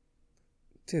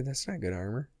 Dude, that's not good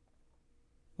armor.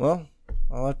 Well,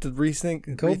 I'll have to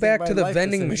rethink. Go rethink back my to the life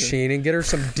vending decision. machine and get her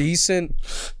some decent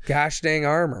gosh dang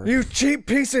armor. You cheap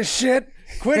piece of shit!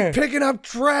 Quit picking up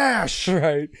trash.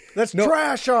 Right. That's No.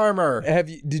 trash armor.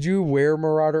 Did you wear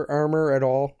Marauder armor at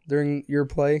all during your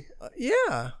play?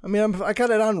 Yeah, I mean, I got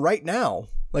it on right now.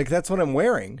 Like, that's what I'm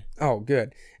wearing. Oh,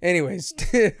 good. Anyways,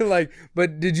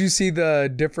 but did you see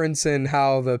the difference in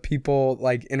how the people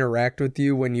like interact with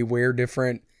you when you wear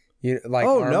different,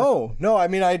 Oh armor? no, I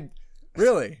mean, I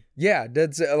really. Yeah,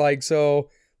 that's so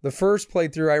the first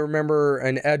playthrough I remember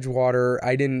in Edgewater,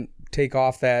 I didn't take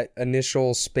off that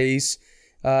initial space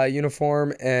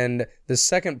uniform, and the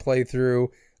second playthrough,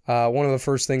 one of the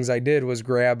first things I did was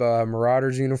grab a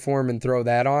Marauder's uniform and throw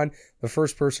that on. The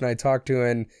first person I talked to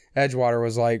in Edgewater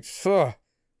was like, "Ugh,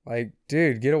 like,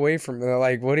 dude, get away from me.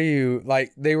 Like, what are you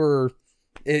like?"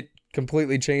 It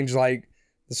completely changed like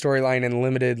the storyline and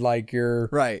limited like your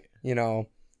Right.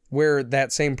 where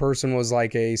that same person was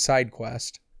like a side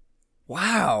quest.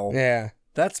 Wow. Yeah.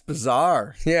 That's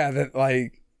bizarre. Yeah, that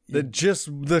like That just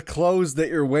the clothes that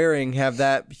you're wearing have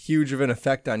that huge of an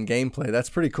effect on gameplay. That's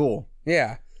pretty cool.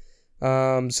 yeah.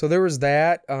 So there was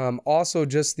that. Also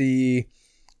just the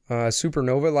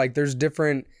Supernova, like there's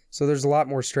a lot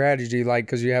more strategy, like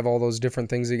because you have all those different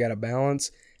things you got to balance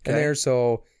in Okay. there.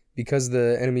 So because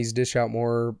the enemies dish out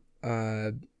more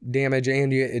damage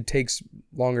and it takes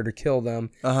longer to kill them,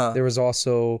 Uh-huh. there was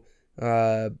also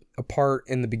a part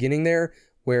in the beginning there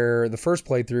where the first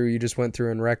playthrough you just went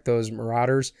through and wrecked those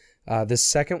Marauders. This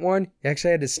second one, you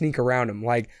actually had to sneak around them.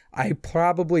 Like I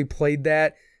probably played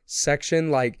that section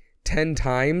like 10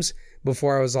 times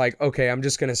before I was like, okay, I'm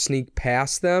just going to sneak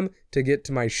past them to get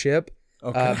to my ship.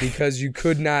 Okay. Because you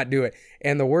could not do it.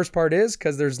 And the worst part is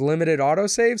because there's limited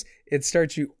autosaves, it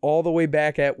starts you all the way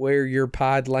back at where your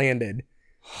pod landed.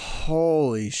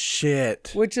 Holy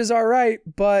shit. Which is all right,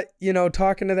 but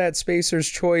talking to that Spacer's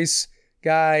Choice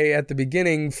guy at the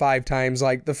beginning 5 times,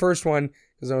 like the first one,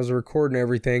 because I was recording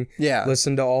everything, Yeah.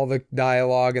 listened to all the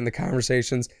dialogue and the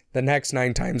conversations. The next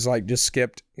 9 times, like just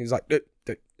skipped. He's like,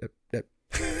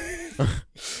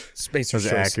 Spacer's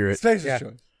That's Choice. accurate. Space Yeah.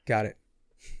 Choice. Got it.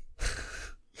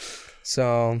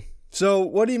 So So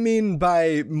what do you mean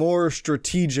by more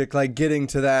strategic, like getting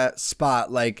to that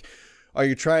spot? Like, are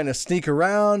you trying to sneak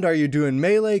around? Are you doing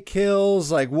melee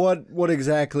kills? Like what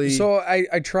exactly? So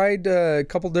I tried a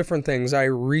couple different things. I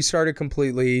restarted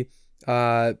completely,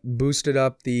 boosted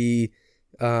up the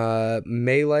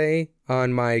melee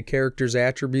on my character's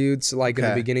attributes, like in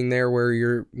the Okay. beginning there where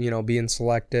you're, being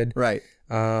selected. Right.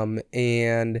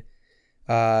 And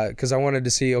because I wanted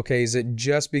to see, okay, is it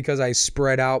just because I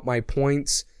spread out my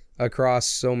points across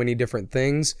so many different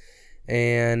things.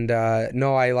 And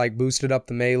no, I like boosted up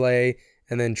the melee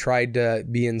and then tried to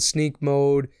be in sneak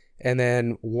mode and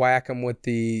then whack them with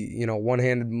the,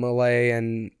 one-handed melee,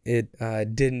 and it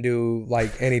didn't do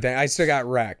like anything. I still got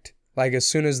wrecked. Like as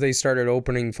soon as they started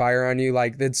opening fire on you,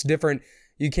 like it's different.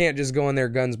 You can't just go in there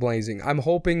guns blazing. I'm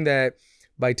hoping that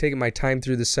by taking my time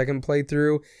through the second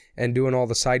playthrough and doing all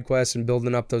the side quests and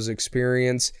building up those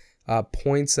experience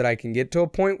points, that I can get to a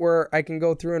point where I can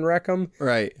go through and wreck them.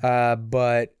 Right.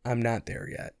 But I'm not there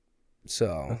yet.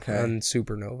 So on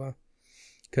Supernova.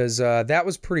 Because that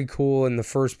was pretty cool in the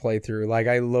first playthrough. Like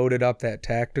I loaded up that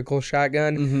tactical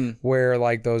shotgun where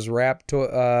like those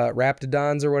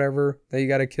raptidons or whatever that you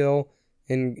got to kill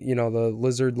in, the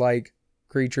lizard-like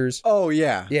creatures. Oh,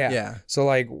 yeah. Yeah. So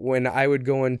like when I would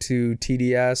go into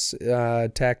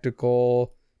TDS,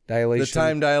 tactical dilation. The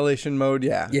time dilation mode,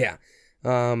 yeah. Yeah.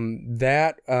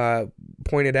 That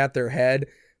pointed at their head,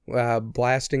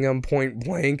 blasting them point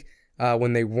blank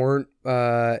when they weren't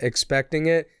expecting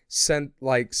it, sent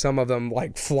like some of them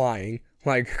like flying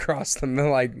like across the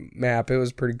like map. It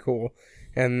was pretty cool.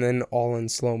 And then all in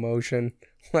slow motion,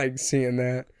 like seeing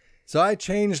that. So I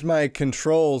changed my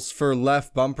controls for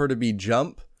left bumper to be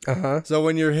jump. So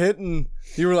when you're hitting,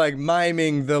 you were like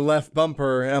miming the left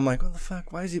bumper, and I'm like, what the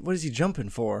fuck? What is he jumping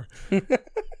for?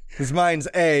 Because mine's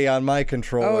A on my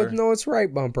controller. Oh, no, it's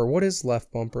right bumper. What is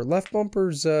left bumper? Left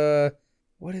bumper's,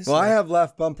 what is Well, I have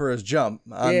left bumper as jump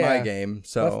on my game,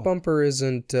 so. Left bumper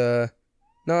isn't, no,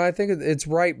 I think it's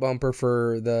right bumper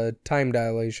for the time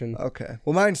dilation. Okay.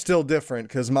 Well, mine's still different,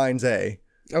 because mine's A.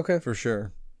 Okay. For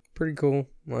sure. Pretty cool.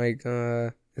 Like,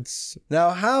 it's...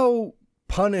 Now, how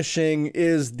punishing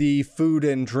is the food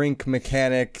and drink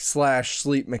mechanic /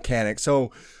 sleep mechanic?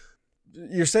 So,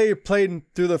 you say you played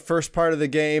through the first part of the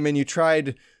game and you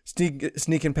tried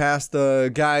sneaking past the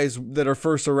guys that are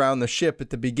first around the ship at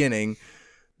the beginning.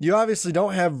 You obviously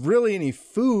don't have really any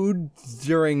food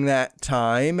during that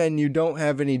time, and you don't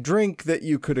have any drink that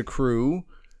you could accrue.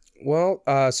 Well,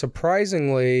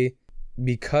 surprisingly,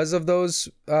 because of those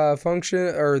function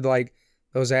or like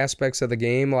those aspects of the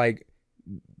game, like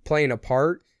playing a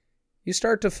part, you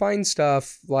start to find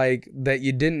stuff like that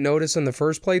you didn't notice in the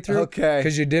first playthrough. Okay.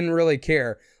 Because you didn't really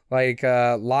care. Like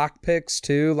lock picks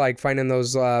too, like finding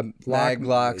those Mag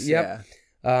locks. Yep.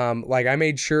 Yeah. Like I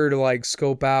made sure to like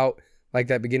scope out like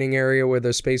that beginning area where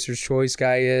the Spacer's Choice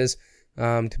guy is,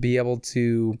 to be able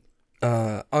to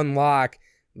unlock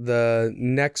the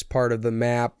next part of the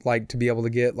map, like to be able to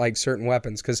get like certain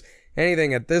weapons, because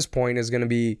anything at this point is going to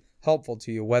be helpful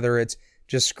to you, whether it's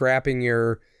just scrapping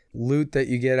your loot that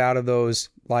you get out of those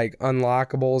like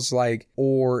unlockables, like,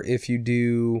 or if you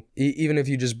do, even if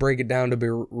you just break it down to be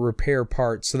repair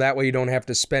parts, so that way you don't have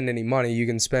to spend any money. You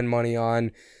can spend money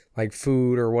on like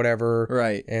food or whatever,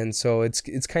 right? And so it's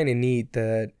kind of neat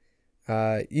that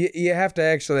you have to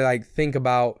actually like think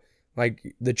about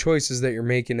like the choices that you're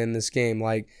making in this game.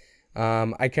 Like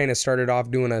I kind of started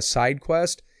off doing a side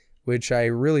quest, which I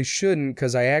really shouldn't,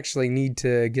 because I actually need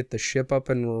to get the ship up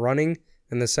and running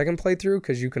in the second playthrough,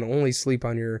 because you can only sleep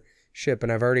on your ship,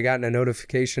 and I've already gotten a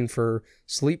notification for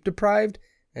sleep deprived,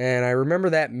 and I remember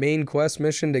that main quest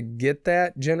mission to get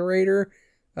that generator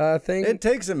thing. It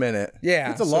takes a minute.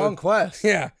 Yeah. It's a long quest.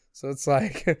 Yeah. So it's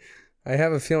like, I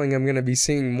have a feeling I'm going to be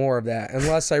seeing more of that,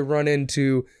 unless I run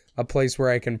into a place where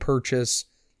I can purchase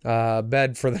a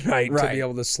bed for the night to be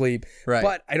able to sleep. Right.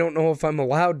 But I don't know if I'm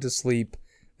allowed to sleep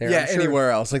there. Yeah,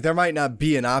 anywhere else. Like, there might not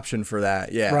be an option for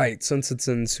that. Yeah. Right, since it's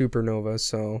in Supernova,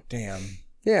 so. Damn.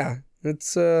 Yeah,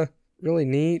 it's really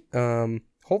neat.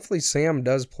 Hopefully Sam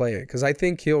does play it, because I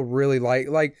think he'll really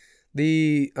like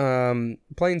the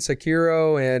playing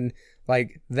Sekiro and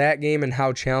like that game and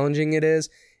how challenging it is.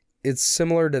 It's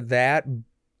similar to that,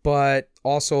 but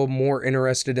also more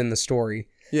interested in the story.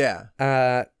 Yeah.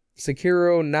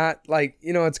 Sekiro, not like,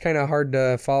 it's kind of hard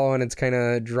to follow, and it's kind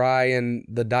of dry, and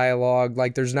the dialogue,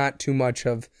 like there's not too much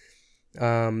of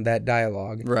that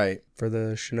dialogue right for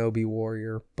the Shinobi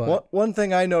Warrior. But one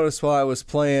thing I noticed while I was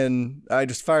playing, I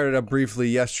just fired it up briefly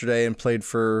yesterday and played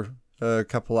for a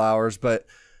couple hours, but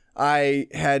I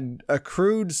had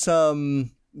accrued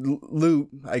some loot,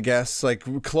 I guess,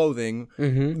 like clothing.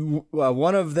 Mm-hmm.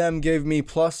 One of them gave me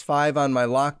 +5 on my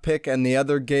lockpick, and the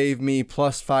other gave me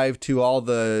 +5 to all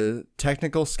the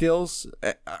technical skills,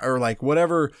 or like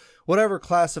whatever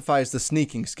classifies the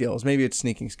sneaking skills. Maybe it's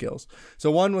sneaking skills. So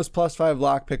one was +5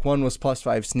 lockpick, one was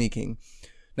 +5 sneaking.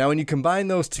 Now, when you combine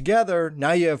those together,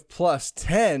 now you have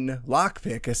 +10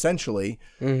 lockpick, essentially,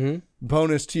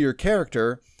 bonus to your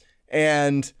character.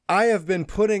 And I have been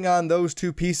putting on those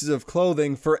two pieces of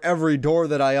clothing for every door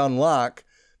that I unlock,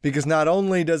 because not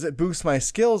only does it boost my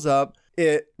skills up,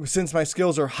 since my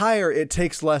skills are higher, it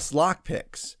takes less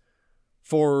lockpicks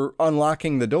for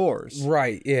unlocking the doors.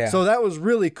 Right, yeah. So that was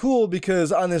really cool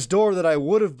because on this door that I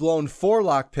would have blown 4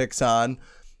 lockpicks on,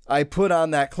 I put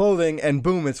on that clothing and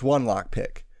boom, it's 1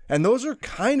 lockpick. And those are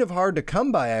kind of hard to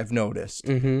come by, I've noticed.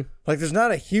 Mm-hmm. Like there's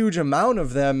not a huge amount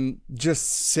of them just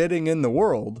sitting in the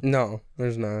world. No,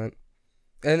 there's not.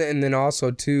 And then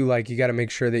also too, like you got to make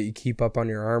sure that you keep up on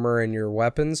your armor and your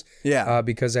weapons. Yeah.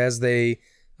 Because as they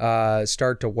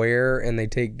start to wear and they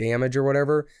take damage or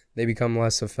whatever, they become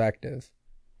less effective.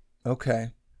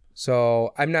 Okay.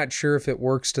 So I'm not sure if it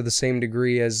works to the same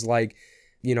degree as like,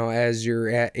 as you're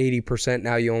at 80%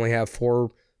 now, you only have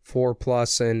 4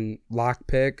 plus in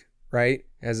lockpick, right?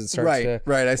 As it starts to...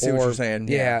 Right, I see what you're saying.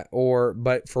 Yeah,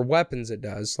 but for weapons it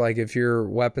does. Like if your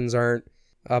weapons aren't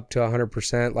up to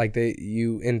 100%, like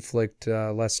you inflict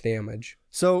less damage.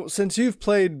 So since you've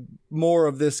played more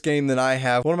of this game than I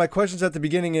have, one of my questions at the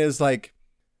beginning is like,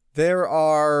 there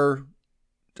are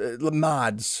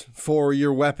mods for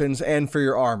your weapons and for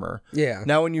your armor. Yeah.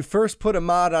 Now, when you first put a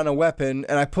mod on a weapon,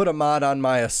 and I put a mod on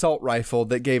my assault rifle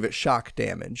that gave it shock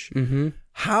damage, Mm-hmm.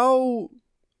 how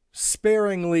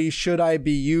sparingly should I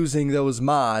be using those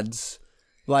mods?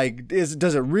 Like,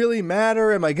 does it really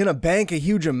matter? Am I going to bank a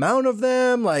huge amount of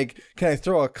them? Like, can I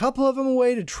throw a couple of them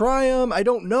away to try them? I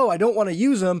don't know. I don't want to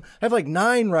use them. I have like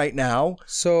 9 right now.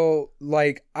 So,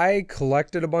 like, I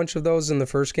collected a bunch of those in the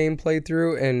first game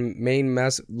playthrough and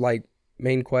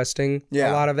main questing,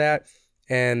 Yeah. a lot of that,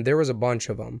 and there was a bunch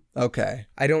of them. Okay.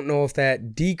 I don't know if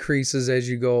that decreases as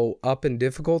you go up in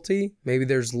difficulty. Maybe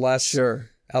there's less Sure.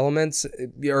 elements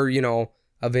or,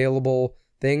 available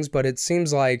things, but it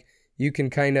seems like you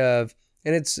can kind of,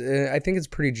 and it's, I think it's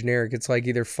pretty generic. It's like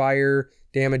either fire,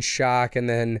 damage, shock, and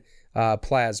then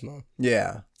plasma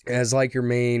Yeah. as like your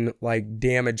main like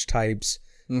damage types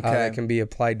Okay. that can be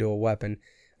applied to a weapon.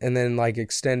 And then like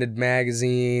extended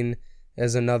magazine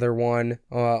as another one.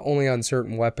 Only on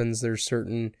certain weapons there's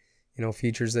certain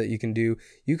features that you can do.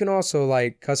 You can also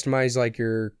like customize like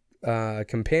your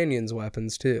companions'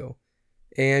 weapons too,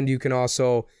 and you can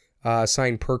also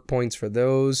assign perk points for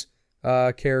those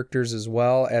characters as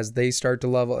well as they start to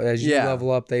level. As you level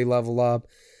up, they level up.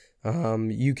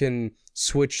 You can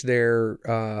switch their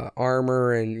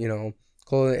armor and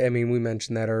clothing. I mean, we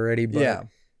mentioned that already, but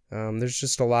there's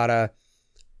just a lot of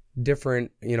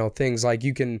different things. Like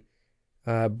you can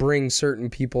bring certain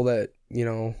people that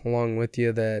along with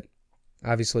you that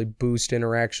obviously boost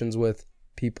interactions with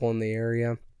people in the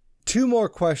area. 2 more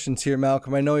questions here,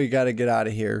 Malcolm. I know you got to get out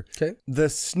of here. Okay. The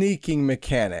sneaking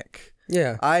mechanic.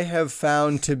 Yeah. I have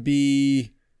found to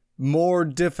be more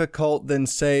difficult than,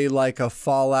 say, like a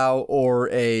Fallout or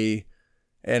an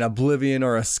Oblivion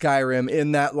or a Skyrim,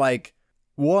 in that, like,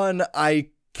 one, I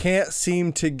can't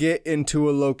seem to get into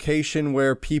a location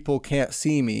where people can't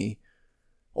see me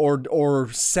or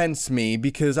sense me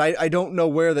because I don't know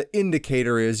where the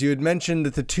indicator is. You had mentioned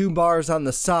that the 2 bars on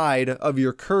the side of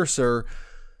your cursor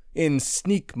in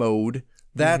sneak mode,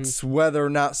 that's whether or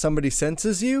not somebody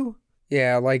senses you?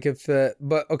 Yeah, like so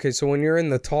when you're in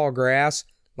the tall grass,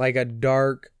 like a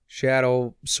dark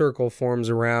shadow circle forms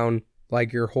around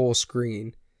like your whole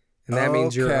screen. And that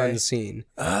means you're unseen.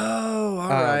 Oh, all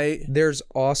right. There's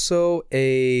also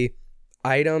there's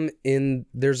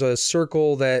a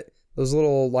circle that, those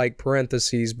little like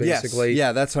parentheses basically. Yes.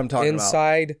 Yeah, that's what I'm talking about.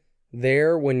 Inside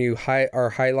there, when you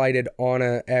are highlighted on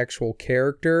an actual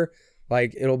character,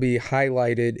 like it'll be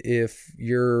highlighted if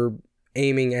you're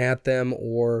aiming at them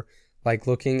or like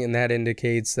looking, and that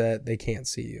indicates that they can't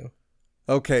see you.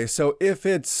 Okay, so if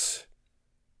it's...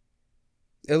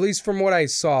 At least from what I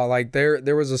saw, like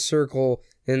there was a circle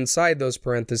inside those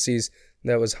parentheses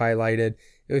that was highlighted.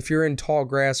 If you're in tall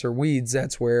grass or weeds,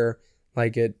 that's where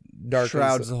like it darkens.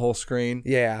 Shrouds the whole screen?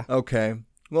 Yeah. Okay.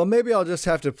 Well, maybe I'll just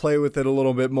have to play with it a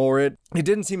little bit more. It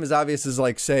didn't seem as obvious as,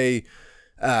 like, say,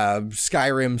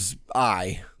 Skyrim's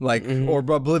eye, like, or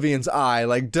Oblivion's eye.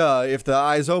 Like, duh, if the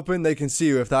eye's open, they can see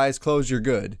you. If the eye's closed, you're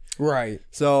good. Right.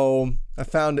 So I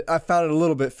found it a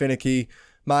little bit finicky.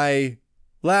 My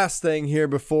last thing here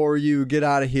before you get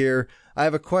out of here, I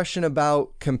have a question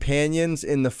about companions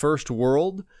in the first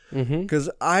world, because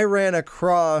I ran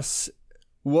across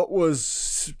what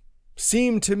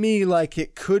seemed to me like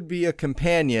it could be a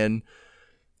companion.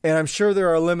 And I'm sure there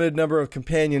are a limited number of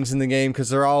companions in the game because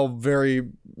they're all very,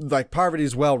 like,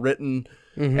 Parvati's well written,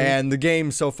 and the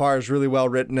game so far is really well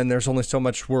written, and there's only so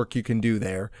much work you can do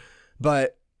there.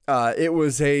 But it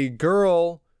was a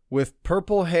girl with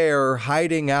purple hair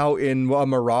hiding out in a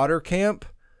marauder camp,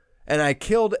 and I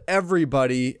killed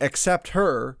everybody except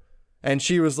her, and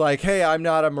she was like, "Hey, I'm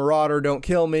not a marauder, don't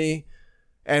kill me."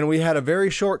 And we had a very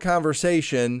short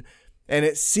conversation, and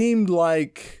it seemed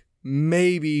like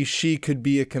maybe she could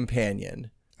be a companion.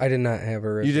 I did not have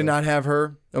her. You did not have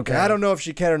her? Okay. No. I don't know if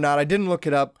she can or not. I didn't look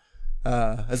it up.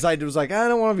 As I was like, I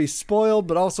don't want to be spoiled,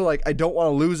 but also like I don't want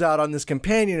to lose out on this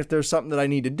companion if there's something that I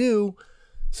need to do.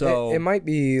 So It might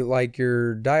be like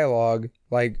your dialogue,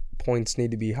 like points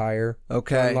need to be higher.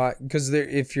 okay. Because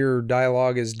if your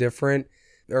dialogue is different,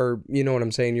 or you know what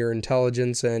I'm saying, your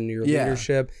intelligence and your Yeah.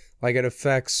 leadership, like it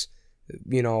affects,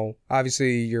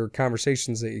 obviously your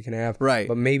conversations that you can have. Right.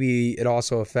 But maybe it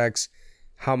also affects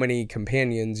how many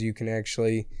companions you can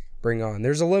actually bring on.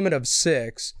 There's a limit of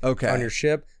 6 Okay. on your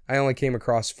ship. I only came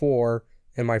across 4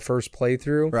 in my first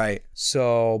playthrough. Right.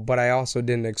 So, but I also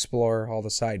didn't explore all the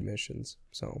side missions.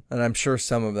 So, And I'm sure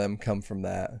some of them come from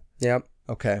that. yep,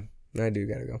 Okay. I do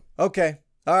gotta go. Okay.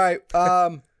 All right.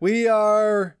 We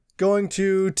are going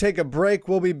to take a break.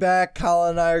 We'll be back.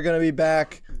 Colin and I are going to be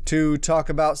back to talk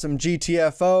about some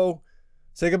GTFO.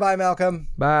 Say goodbye, Malcolm.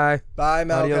 Bye. Bye,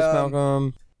 Malcolm. Adios,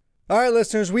 Malcolm. All right,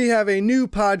 listeners, we have a new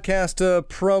podcast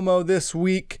promo this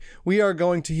week. We are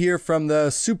going to hear from the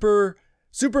Super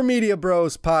Media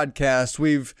Bros podcast.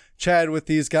 We've chatted with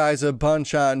these guys a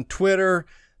bunch on Twitter.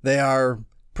 They are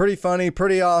pretty funny,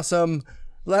 pretty awesome,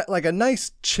 like a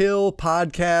nice chill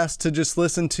podcast to just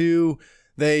listen to.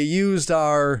 They used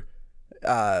our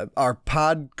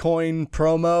Podcoin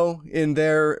promo in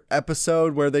their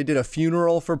episode where they did a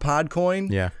funeral for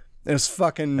Podcoin. Yeah, It was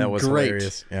fucking that was great.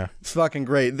 hilarious. Yeah. It's fucking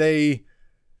great. They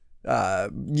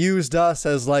used us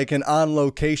as like an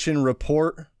on-location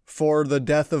report for the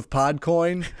death of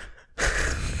Podcoin.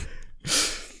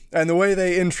 And the way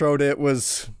they introed it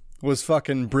was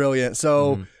fucking brilliant.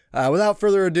 So without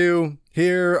further ado,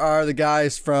 here are the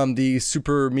guys from the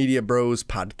Super Media Bros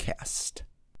podcast.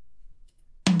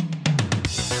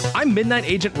 I'm Midnight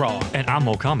Agent Raw. And I'm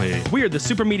Okame. We are the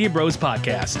Super Media Bros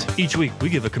podcast. Each week, we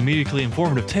give a comedically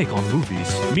informative take on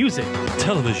movies, Music,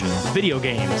 television, video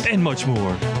games. and much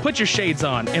more. Put your shades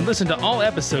on and listen to all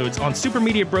episodes on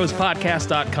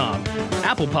supermediabrospodcast.com,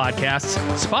 Apple Podcasts,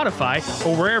 Spotify,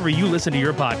 or wherever you listen to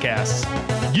your podcasts.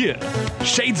 Yeah,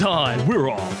 Shades on. we're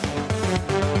off.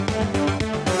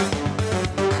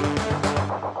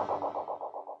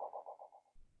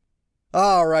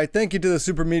 All right. Thank you to the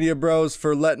Super Media Bros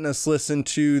for letting us listen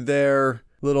to their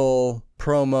little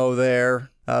promo there.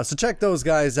 So check those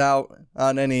guys out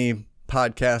on any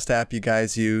podcast app you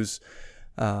guys use.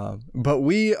 But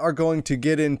we are going to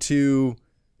get into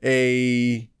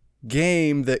a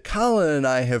game that Colin and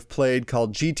I have played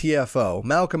called GTFO.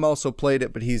 Malcolm also played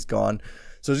it, but he's gone.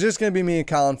 So it's just going to be me and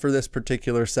Colin for this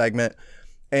particular segment.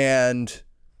 And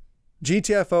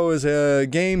GTFO is a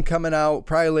game coming out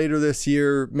probably later this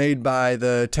year, made by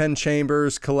the 10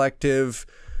 Chambers Collective,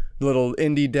 little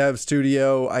indie dev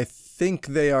studio. I think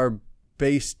they are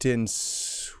based in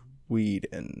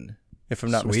Sweden, if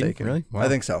I'm not Sweden? mistaken. Really? Wow. I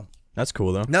think so. That's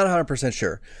cool though. Not 100%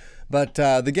 sure. But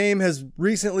the game has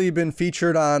recently been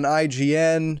featured on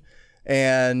IGN,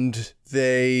 and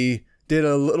they did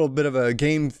a little bit of a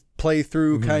game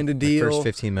playthrough kind of deal. First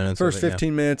 15 minutes. First of it,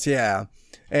 15 minutes, yeah.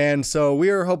 And so we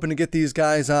are hoping to get these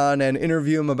guys on and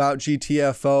interview them about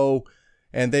GTFO.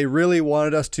 And they really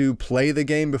wanted us to play the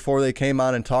game before they came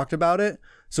on and talked about it.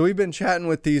 So we've been chatting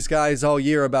with these guys all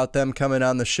year about them coming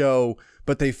on the show.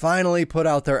 But they finally put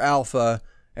out their alpha,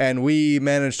 and we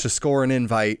managed to score an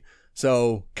invite.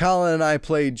 So Colin and I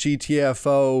played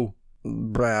GTFO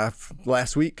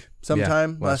last week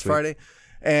sometime, Yeah, last last week. Friday.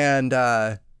 And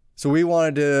so we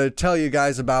wanted to tell you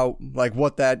guys about like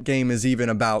what that game is even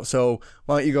about. So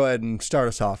why don't you go ahead and start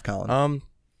us off, Colin?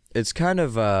 It's kind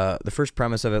of the first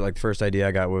premise of it, like the first idea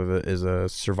I got with it is a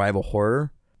survival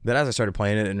horror. But as I started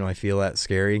playing it, I didn't really feel that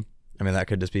scary. I mean, that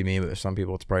could just be me, but for some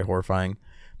people it's probably horrifying.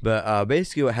 But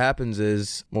basically what happens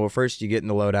is, well, first you get in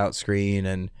the loadout screen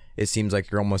and it seems like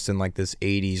you're almost in like this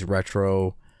 80s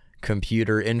retro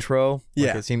computer intro. Like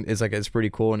Yeah. it's pretty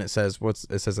cool, and it says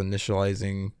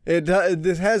initializing. It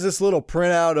has this little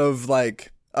printout of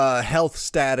like health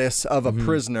status of a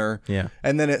prisoner. Yeah.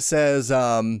 And then it says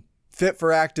fit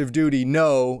for active duty,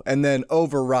 no, and then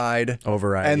override.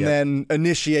 And yep. then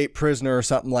initiate prisoner or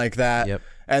something like that. Yep.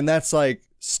 And that's like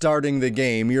starting the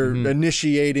game. You're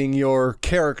initiating your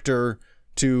character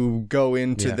to go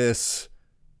into Yeah. this.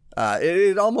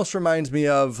 It almost reminds me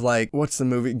of like, what's the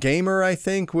movie? Gamer, I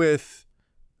think, with.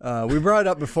 We brought it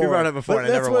up before. We brought it up before, but and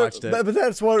I that's never what- watched it. But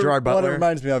that's what Gerard it Butler?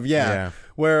 reminds me of. Yeah.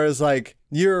 Whereas like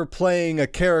you're playing a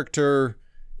character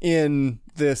in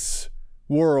this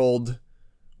world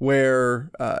where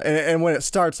and when it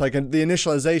starts, like the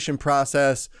initialization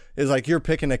process is like you're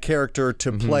picking a character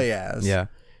to play as. Yeah.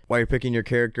 While you're picking your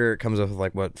character, it comes up with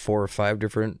like what 4 or 5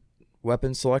 different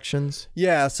weapon selections.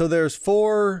 Yeah, so there's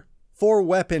four 4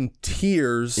 weapon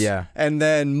tiers, Yeah. and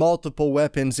then multiple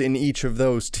weapons in each of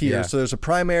those tiers. Yeah. So there's a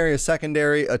primary, a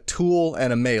secondary, a tool,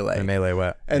 and a melee. And melee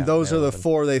wet. And those are the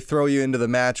 4 they throw you into the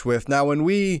match with. Now, when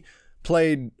we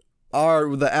played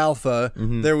the alpha,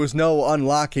 there was no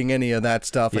unlocking any of that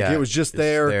stuff. Like Yeah, it was just it's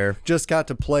there, there. just got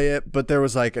to play it. But there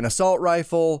was like an assault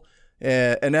rifle,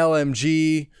 an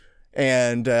LMG,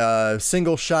 and a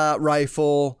single shot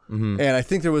rifle, and I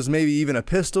think there was maybe even a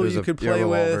pistol you could play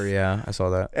revolver, with. Yeah, I saw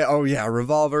that. Oh yeah, a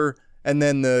revolver. And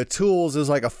then the tools is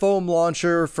like a foam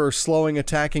launcher for slowing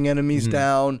attacking enemies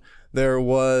down. There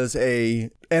was a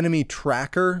enemy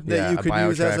tracker that Yeah, you a could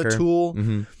use as a bio-tracker.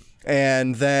 tool.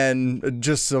 And then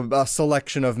just a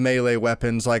selection of melee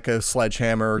weapons like a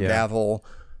sledgehammer, Yeah. gavel.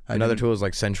 Another tool is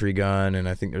like sentry gun, and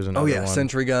I think there's another Oh yeah, one.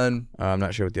 sentry gun. I'm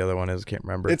not sure what the other one is. I can't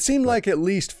remember. It seemed like at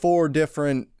least 4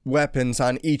 different weapons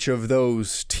on each of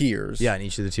those tiers. yeah, in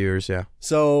each of the tiers. Yeah.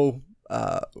 So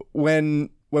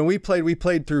when we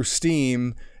played through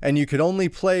Steam, and you could only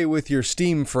play with your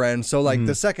Steam friends. So like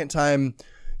the second time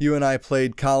you and I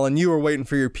played, Colin, you were waiting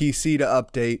for your PC to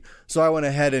update. So I went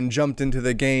ahead and jumped into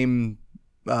the game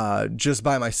just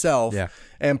by myself. Yeah.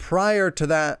 And prior to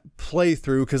that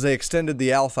playthrough, because they extended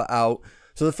the alpha out,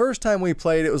 so the first time we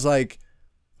played, it was like,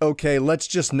 okay, let's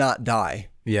just not die.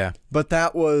 Yeah. But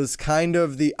that was kind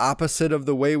of the opposite of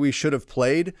the way we should have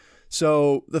played.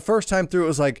 So the first time through, it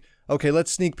was like, okay,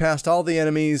 let's sneak past all the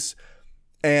enemies.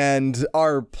 And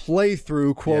our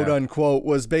playthrough, quote Yeah. unquote,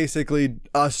 was basically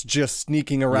us just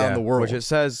sneaking around the world. Which it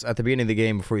says at the beginning of the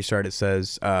game before you start, it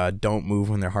says don't move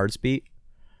when their hearts beat.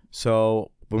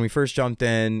 So when we first jumped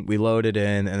in, we loaded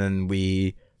in, and then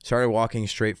we started walking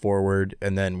straight forward,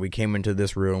 and then we came into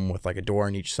this room with like a door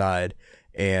on each side,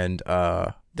 and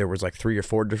there was like 3 or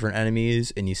 4 different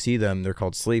enemies, and you see them, they're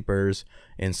called sleepers,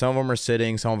 and some of them are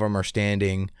sitting, some of them are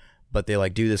standing, but they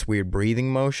like do this weird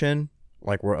breathing motion,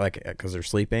 like we're like, because they're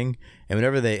sleeping, and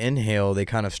whenever they inhale, they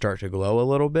kind of start to glow a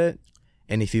little bit.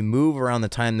 And if you move around the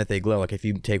time that they glow, like if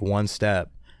you take one step,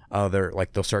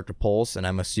 they'll start to pulse, and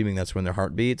I'm assuming that's when their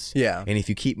heart beats. Yeah. And if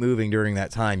you keep moving during that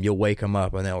time, you'll wake them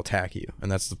up and they'll attack you. And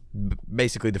that's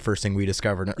basically the first thing we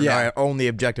discovered. Yeah. Our only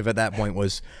objective at that point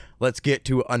was let's get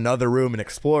to another room and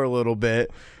explore a little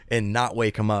bit and not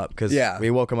wake them up, because we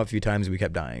woke them up a few times and we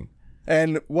kept dying.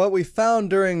 And what we found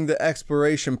during the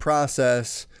exploration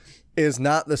process is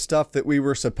not the stuff that we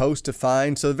were supposed to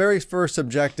find. So the very first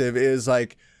objective is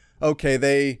like,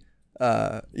 okay,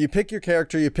 you pick your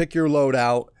character, you pick your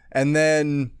loadout, and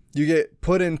then you get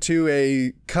put into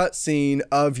a cutscene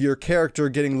of your character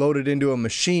getting loaded into a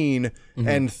machine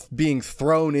and being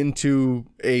thrown into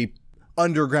a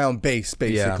underground base,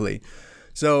 basically.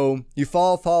 So you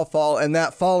fall, and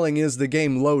that falling is the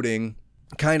game loading,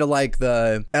 kind of like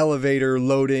the elevator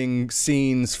loading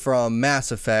scenes from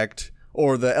Mass Effect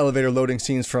or the elevator loading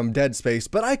scenes from Dead Space,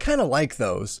 but I kind of like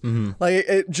those. Like,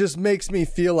 it just makes me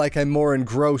feel like I'm more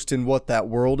engrossed in what that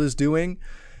world is doing,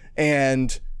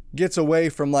 and gets away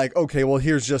from like, okay, well,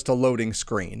 here's just a loading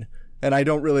screen. And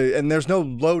there's no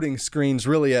loading screens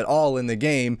really at all in the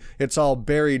game. It's all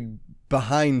buried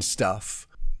behind stuff.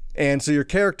 And so your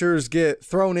characters get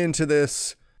thrown into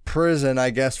this prison, I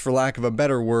guess, for lack of a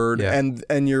better word. Yeah.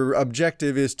 And your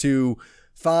objective is to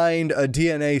find a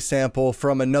DNA sample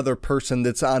from another person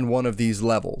that's on one of these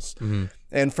levels.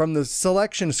 And from the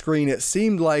selection screen, it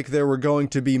seemed like there were going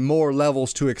to be more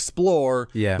levels to explore.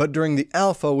 Yeah. But during the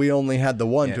alpha, we only had the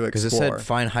one to explore. Because it said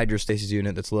find hydrostasis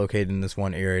unit that's located in this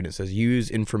one area, and it says use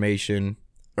information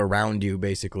around you,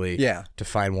 basically, to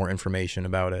find more information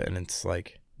about it. And it's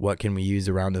like, what can we use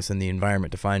around us in the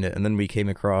environment to find it? And then we came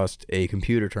across a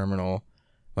computer terminal,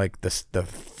 like the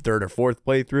 3rd or 4th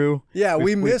playthrough. Yeah,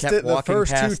 we missed kept it the walking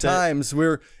first 2 past it. times.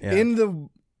 We're in the,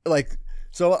 like,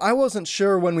 so I wasn't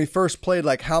sure when we first played,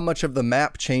 like, how much of the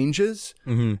map changes.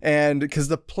 And because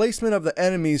the placement of the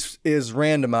enemies is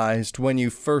randomized when you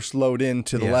first load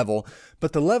into the level,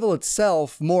 but the level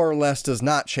itself more or less does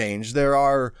not change. There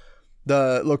are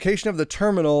the location of the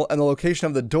terminal and the location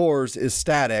of the doors is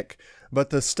static, but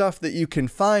the stuff that you can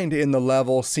find in the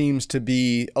level seems to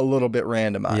be a little bit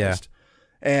randomized. Yeah.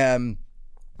 And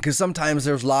because sometimes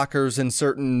there's lockers in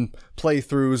certain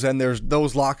playthroughs, and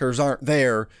those lockers aren't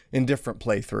there in different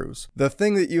playthroughs. The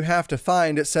thing that you have to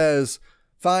find, it says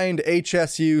find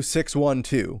HSU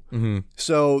 612.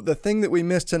 So the thing that we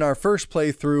missed in our first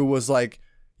playthrough was like,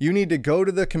 you need to go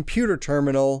to the computer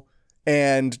terminal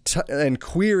and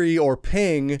query or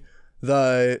ping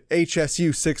the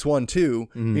HSU 612.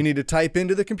 You need to type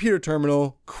into the computer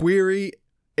terminal, query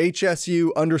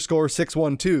HSU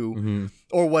 _612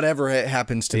 or whatever it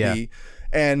happens to be,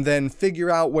 and then figure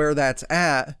out where that's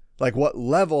at, like what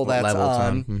level that's level it's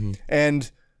on. And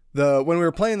when we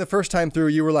were playing the first time through,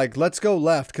 you were like, let's go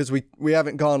left because we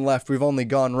haven't gone left. We've only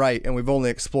gone right and we've only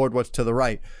explored what's to the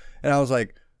right. And I was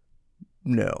like,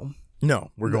 no,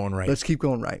 we're going right. let's keep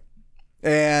going right.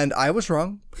 And I was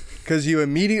wrong because you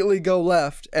immediately go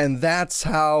left. And that's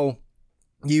how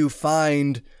you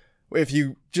find, if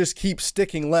you just keep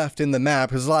sticking left in the map,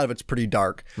 because a lot of it's pretty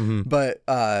dark, but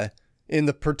in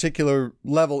the particular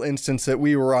level instance that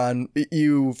we were on,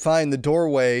 you find the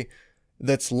doorway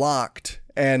that's locked,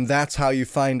 and that's how you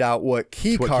find out what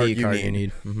key card you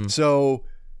need. Mm-hmm. So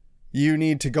you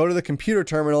need to go to the computer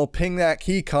terminal, ping that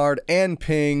key card, and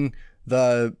ping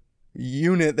the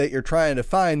unit that you're trying to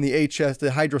find, the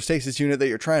hydrostasis unit that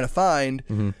you're trying to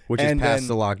find, Which is past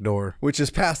the locked door. Which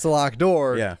is past the locked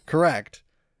door. Yeah. Correct.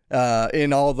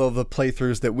 In all of the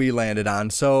playthroughs that we landed on.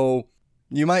 So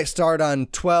you might start on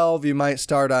 12, you might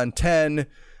start on 10.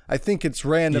 I think it's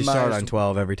randomized. You start on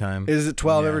 12 every time. Is it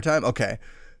 12 Yeah. every time? Okay.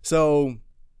 So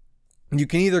you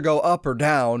can either go up or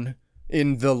down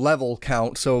in the level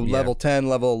count. So level 10,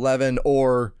 level 11,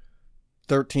 or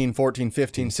 13, 14,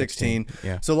 15, 16.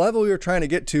 Yeah. So level we were trying to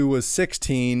get to was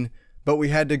 16, but we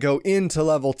had to go into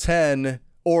level 10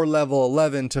 or level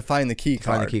 11 to find the key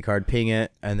card. Find the key card, ping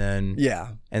it, and then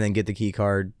get the key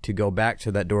card to go back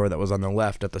to that door that was on the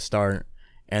left at the start,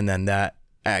 and then that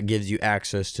gives you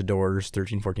access to doors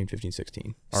 13, 14, 15,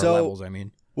 16. Or levels, I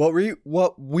mean.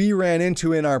 What we ran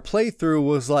into in our playthrough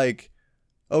was like,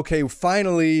 okay,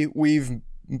 finally we've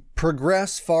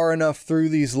progressed far enough through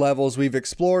these levels. We've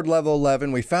explored level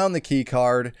 11. We found the key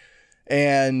card,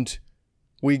 and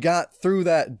we got through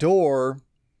that door,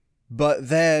 but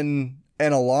then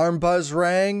an alarm buzz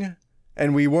rang,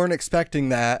 and we weren't expecting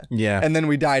that. Yeah. And then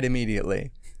we died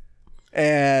immediately.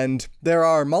 And there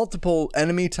are multiple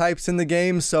enemy types in the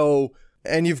game,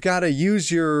 and you've got to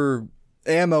use your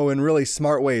ammo in really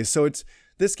smart ways. So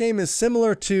this game is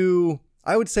similar to,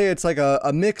 I would say it's like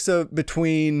a mix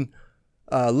between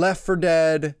Left 4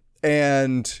 Dead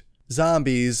and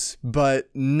Zombies, but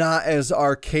not as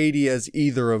arcadey as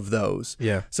either of those.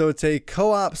 Yeah. So it's a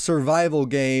co-op survival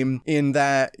game in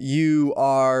that you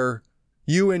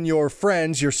and your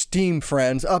friends, your Steam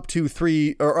friends, up to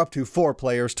 4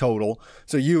 players total.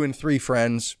 So you and 3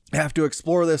 friends have to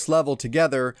explore this level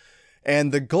together.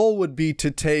 And the goal would be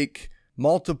to take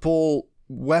multiple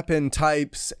weapon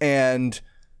types and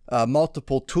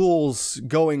multiple tools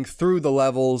going through the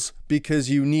levels, because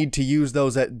you need to use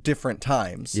those at different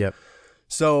times. Yep.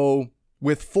 So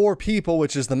with 4 people,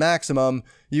 which is the maximum,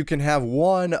 you can have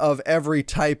one of every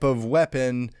type of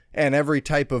weapon and every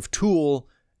type of tool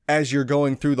as you're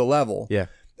going through the level. Yeah.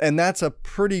 And that's a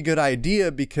pretty good idea,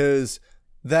 because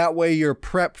that way you're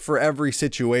prepped for every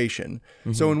situation.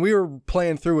 So when we were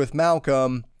playing through with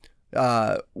Malcolm,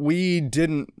 we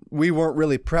weren't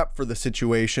really prepped for the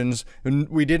situations, and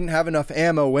we didn't have enough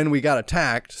ammo when we got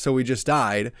attacked, so we just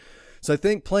died. So I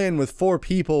think playing with 4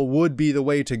 people would be the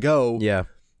way to go. Yeah.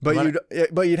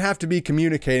 But you'd have to be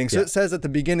communicating. So it says at the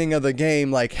beginning of the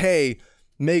game, like, hey,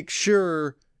 make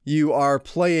sure you are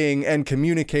playing and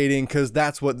communicating, because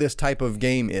that's what this type of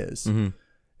game is.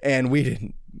 And we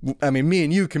didn't. I mean, me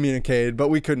and you communicated, but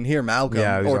we couldn't hear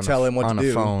Malcolm or tell him what to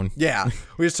do. On a phone. Yeah.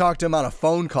 We just talked to him on a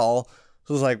phone call.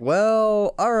 So it was like,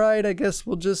 well, all right, I guess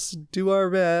we'll just do our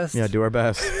best. Yeah, do our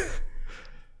best.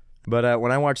 But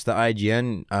when I watched the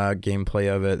IGN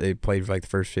gameplay of it, they played for like the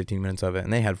first 15 minutes of it,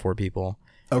 and they had 4 people.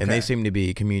 Okay. And they seem to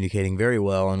be communicating very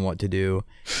well on what to do.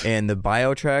 And the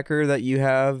bio tracker that you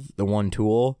have, the one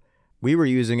tool, we were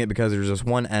using it because there's this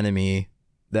one enemy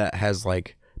that has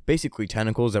like basically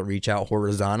tentacles that reach out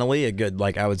horizontally a good,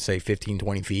 like, I would say 15,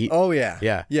 20 feet. Oh, yeah.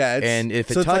 Yeah. Yeah. And if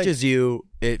it touches you,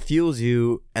 it fuels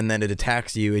you, and then it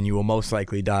attacks you, and you will most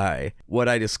likely die. What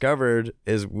I discovered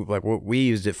is, like, what we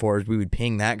used it for is we would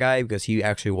ping that guy, because he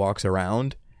actually walks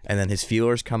around, and then his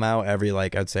feelers come out every,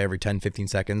 like, I'd say every 10, 15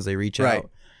 seconds they reach out.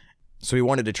 So we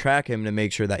wanted to track him to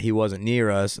make sure that he wasn't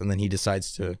near us, and then he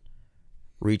decides to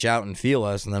reach out and feel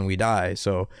us, and then we die.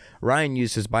 So Ryan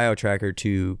used his bio tracker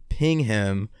to ping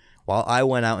him while I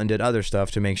went out and did other stuff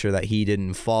to make sure that he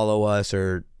didn't follow us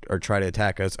or try to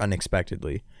attack us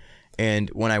unexpectedly. And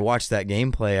when I watched that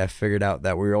gameplay, I figured out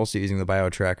that we were also using the bio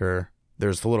tracker.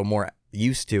 There's a little more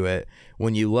use to it.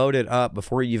 When you load it up,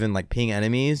 before you even like ping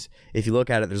enemies, if you look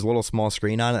at it, there's a little small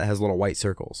screen on it that has little white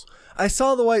circles. I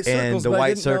saw the white circles, and the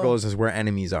white circles is where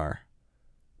enemies are,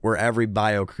 where every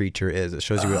bio creature is. It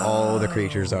shows you where all the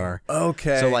creatures are.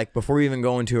 Okay. So like before you even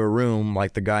go into a room,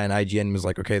 like the guy in IGN was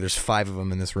like, okay, there's 5 of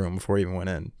them in this room before you even went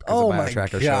in. Oh the my God,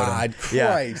 Christ.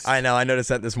 Yeah, I know. I noticed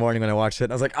that this morning when I watched it.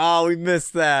 And I was like, oh, we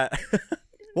missed that.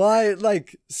 Well,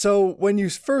 so when you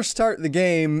first start the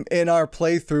game in our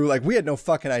playthrough, like, we had no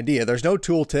fucking idea. There's no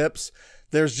tool tips.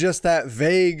 there's just that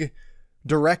vague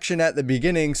direction at the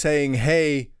beginning saying,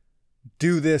 hey,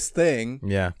 do this thing.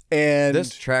 Yeah. And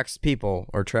This tracks people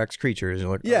or tracks creatures.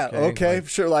 You're like, yeah, okay, like,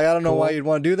 sure. Like, I don't know why cool. you'd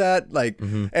want to do that. Like,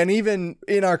 and even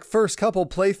in our first couple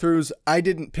playthroughs, I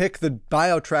didn't pick the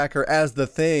bio tracker as the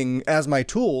thing, as my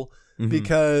tool,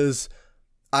 because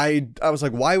I was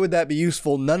like, why would that be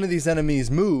useful? None of these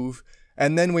enemies move.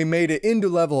 And then we made it into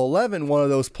level 11, one of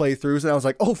those playthroughs, and I was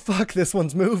like, oh, fuck, this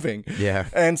one's moving. Yeah.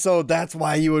 And so that's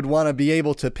why you would want to be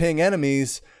able to ping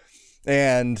enemies,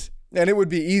 and it would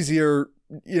be easier,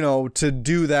 to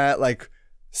do that, like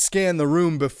scan the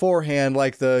room beforehand,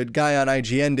 like the guy on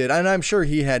IGN did. And I'm sure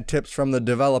he had tips from the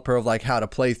developer of like how to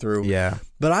play through. Yeah.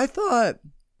 But I thought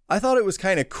it was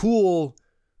kind of cool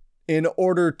in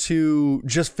order to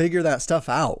just figure that stuff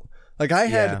out. Like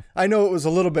I know it was a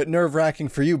little bit nerve wracking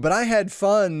for you, but I had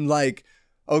fun. Like,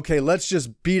 okay, let's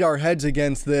just beat our heads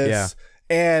against this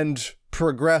and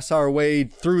progress our way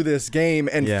through this game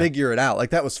and figure it out. Like,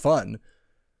 that was fun.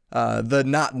 The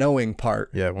not knowing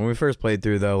part. Yeah, when we first played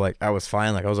through, though, like, I was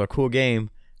fine. Like, it was a cool game.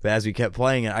 But as we kept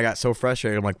playing it, I got so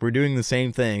frustrated. I'm like, we're doing the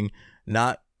same thing,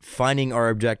 not finding our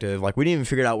objective. Like, we didn't even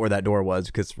figure out where that door was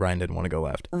because Ryan didn't want to go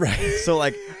left. Right. So,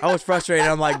 like, I was frustrated.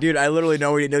 I'm like, dude, I literally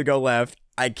know we need to go left.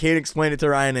 I can't explain it to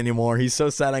Ryan anymore. He's so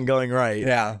sad on going right.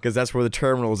 Yeah. Because that's where the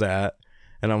terminal's at.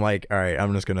 And I'm like, all right,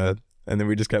 I'm just going to... And then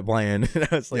we just kept playing. And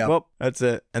I was like, well, that's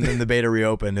it. And then the beta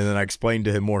reopened. And then I explained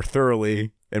to him more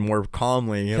thoroughly and more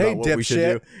calmly about what we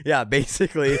should do. Yeah,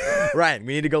 basically, Ryan,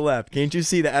 we need to go left. Can't you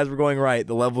see that as we're going right,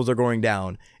 the levels are going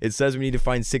down? It says we need to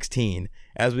find 16.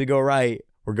 As we go right,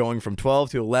 we're going from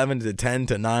 12 to 11 to 10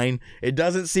 to 9. It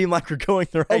doesn't seem like we're going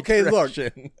the right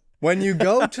direction. Look, when you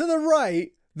go to the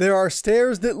right, there are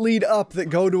stairs that lead up that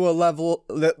go to a level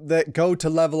that go to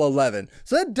level 11.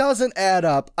 So that doesn't add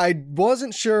up. I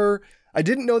wasn't sure. I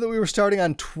didn't know that we were starting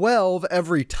on 12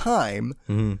 every time.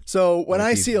 So when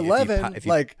I see 11, if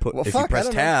you press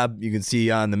tab, you can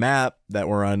see on the map that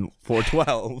we're on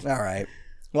 412. All right.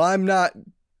 Well, I'm not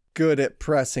good at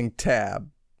pressing tab.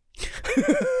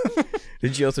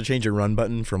 Did you also change your run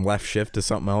button from left shift to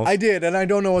something else? I did, and I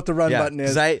don't know what the run button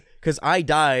is. Because I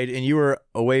died and you were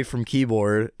away from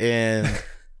keyboard, and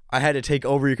I had to take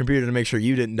over your computer to make sure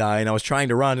you didn't die, and I was trying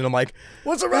to run, and I'm like,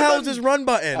 what's the run button? This run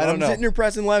button? I don't know. I'm sitting here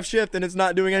pressing left shift, and it's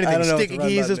not doing anything. I don't know Sticky what the run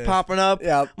keys is button is. popping up.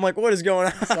 Yeah. I'm like, what is going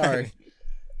on? Sorry.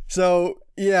 So,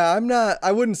 yeah,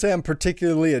 I wouldn't say I'm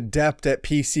particularly adept at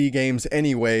PC games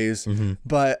anyways,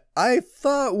 but I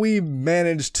thought we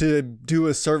managed to do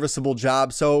a serviceable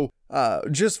job. So,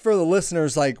 just for the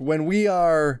listeners, like when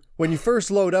you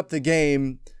first load up the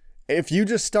game, if you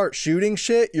just start shooting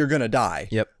shit, you're going to die.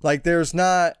 Yep. Like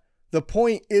the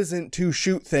point isn't to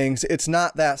shoot things. It's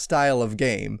not that style of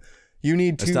game. You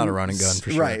need to. It's not a run and gun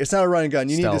for sure. Right. It's not a run and gun.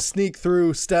 You need to sneak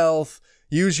through, stealth,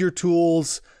 use your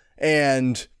tools,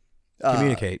 and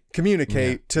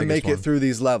communicate to make it through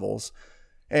these levels.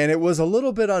 And it was a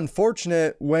little bit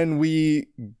unfortunate when we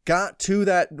got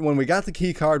the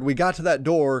key card, we got to that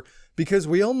door, because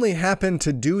we only happened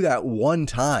to do that one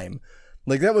time.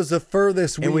 Like, that was the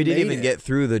furthest we made it. And we didn't even get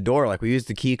through the door. Like, we used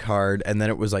the key card, and then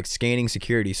it was like scanning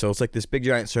security. So it's like this big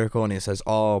giant circle, and it says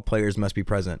all players must be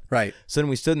present. Right. So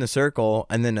then we stood in the circle,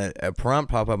 and then a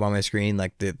prompt popped up on my screen,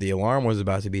 like the alarm was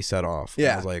about to be set off. Yeah.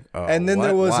 And I was like, oh, and then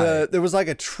what? there was like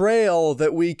a trail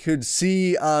that we could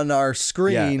see on our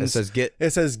screens. Yeah, it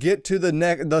says get to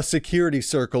the security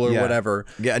circle or whatever.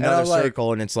 Yeah, another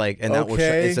circle, and it's like, and that will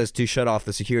it says to shut off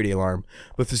the security alarm.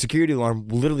 But the security alarm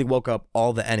literally woke up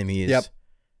all the enemies. Yep.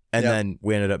 And then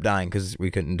we ended up dying because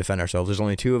we couldn't defend ourselves. There's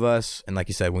only 2 of us, and like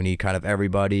you said, we need kind of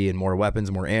everybody and more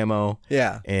weapons, more ammo.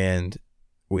 Yeah. And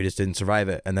we just didn't survive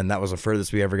it. And then that was the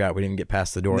furthest we ever got. We didn't get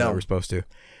past the door that we were supposed to.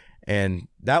 And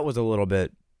that was a little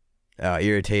bit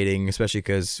irritating, especially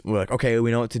because we're like, okay,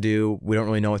 we know what to do. We don't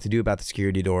really know what to do about the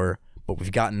security door, but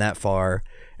we've gotten that far.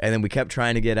 And then we kept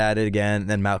trying to get at it again. And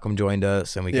then Malcolm joined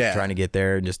us, and we kept trying to get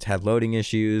there and just had loading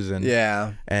issues.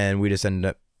 And we just ended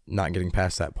up not getting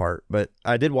past that part. But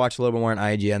I did watch a little bit more on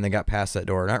IGN, and they got past that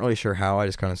door. Not really sure how. I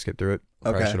just kind of skipped through it.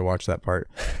 Probably should have watched that part.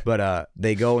 But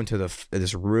they go into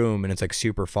this room, and it's like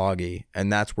super foggy,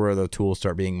 and that's where the tools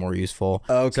start being more useful.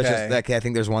 Okay. Such as, I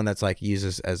think there's one that's like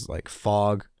uses as like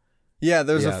fog. Yeah,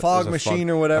 there's a fog machine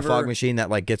or whatever. A fog machine that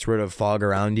like gets rid of fog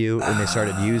around you, and they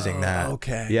started using that.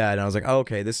 Okay. Yeah, and I was like,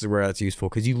 okay, this is where that's useful,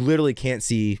 because you literally can't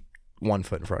see 1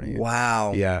 foot in front of you.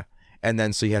 Wow. Yeah. And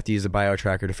then so you have to use a bio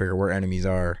tracker to figure where enemies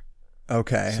are.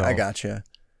 Okay, I gotcha.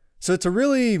 So it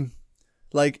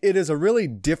is a really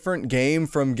different game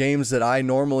from games that I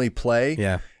normally play.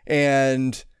 Yeah.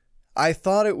 And I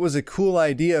thought it was a cool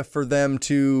idea for them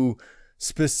to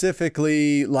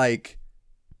specifically like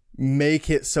make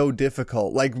it so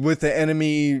difficult. Like with the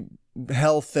enemy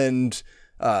health and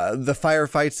the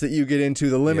firefights that you get into,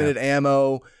 the limited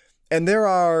ammo, and there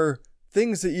are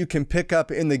things that you can pick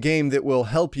up in the game that will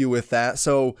help you with that.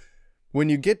 So when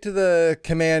you get to the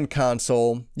command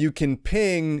console, you can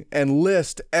ping and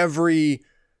list every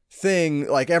thing,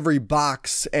 like every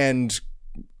box and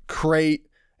crate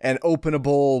and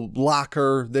openable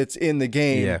locker that's in the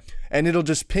game. Yeah. And it'll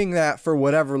just ping that for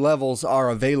whatever levels are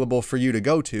available for you to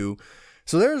go to.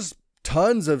 So there's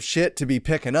tons of shit to be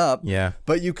picking up. Yeah.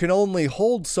 But you can only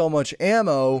hold so much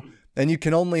ammo and you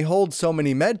can only hold so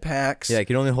many med packs. Yeah, you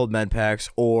can only hold med packs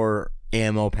or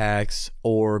ammo packs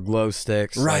or glow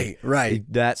sticks. Right, right.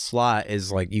 That slot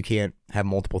is like, you can't have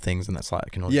multiple things in that slot.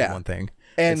 It can only be one thing.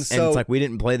 And it's so like we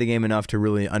didn't play the game enough to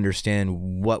really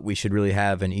understand what we should really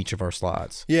have in each of our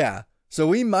slots. Yeah. So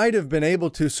we might have been able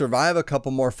to survive a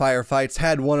couple more firefights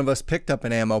had one of us picked up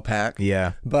an ammo pack.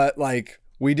 Yeah. But like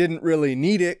we didn't really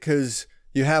need it because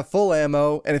you have full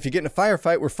ammo, and if you get in a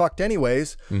firefight, we're fucked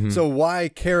anyways. So why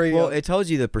carry? Well, it tells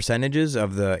you the percentages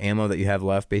of the ammo that you have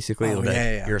left. Basically, Oh,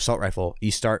 yeah. Your assault rifle, you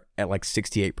start at like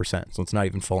 68%, so it's not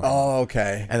even full ammo. Oh,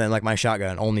 okay. And then like my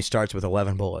shotgun only starts with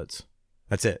 11 bullets.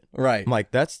 That's it. Right. I'm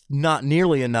like, that's not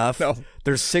nearly enough. No.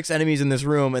 There's 6 enemies in this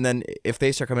room, and then if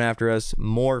they start coming after us,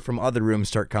 more from other rooms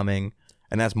start coming,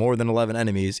 and that's more than 11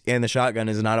 enemies. And the shotgun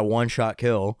is not a one-shot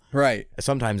kill. Right.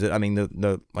 Sometimes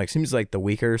the like seems like the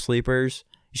weaker sleepers,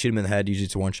 you shoot them in the head. Usually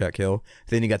it's a one-shot kill.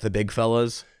 Then you got the big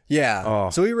fellas. Yeah. Oh.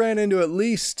 So we ran into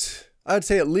I'd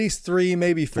say at least 3,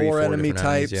 maybe 4 enemy different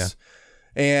enemies, types.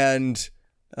 And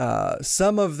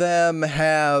some of them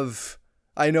have,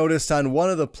 I noticed on one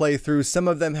of the playthroughs, some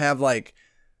of them have like,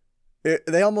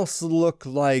 they almost look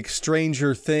like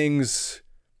Stranger Things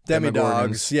demidogs.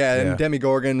 Demogorgons. Yeah, and Yeah.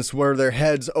 demigorgons where their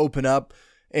heads open up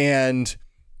and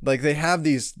like they have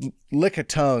these lick of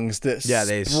tongues that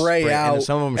They spray out and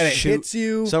some of them and shoot, it hits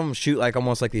you. Some of them shoot like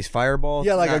almost like these fireballs.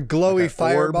 Yeah, like a Not glowy like a orb.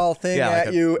 fireball thing Yeah, at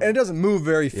like you, and it doesn't move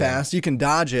very fast. You can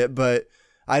dodge it, but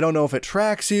I don't know if it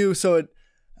tracks you. So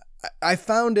I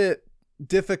found it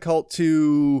difficult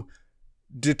to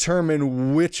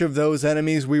determine which of those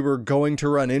enemies we were going to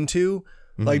run into.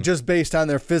 Like just based on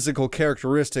their physical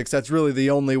characteristics, that's really the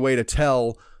only way to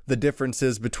tell the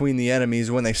differences between the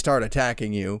enemies when they start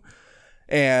attacking you.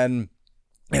 And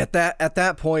at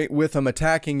that point, with them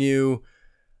attacking you,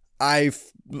 I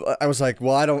was like,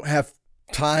 well, I don't have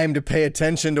time to pay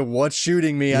attention to what's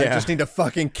shooting me. I Yeah. just need to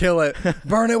fucking kill it.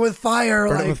 Burn it with fire.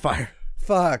 Burn like, it with fire.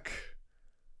 fuck.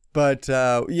 But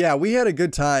yeah, we had a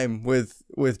good time with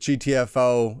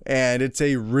GTFO, and it's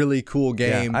a really cool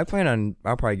game. Yeah,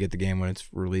 I'll probably get the game when it's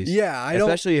released. Yeah,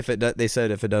 especially if they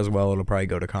said if it does well, it'll probably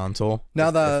go to console.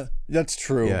 That's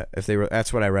true. Yeah,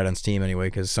 that's what I read on Steam anyway,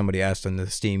 because somebody asked in the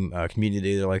Steam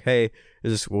community, they're like, "Hey,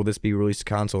 will this be released to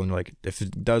console?" And like, if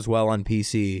it does well on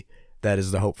PC, that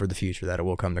is the hope for the future that it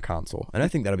will come to console. And I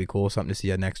think that'll be cool, something to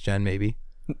see at next gen maybe.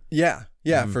 Yeah,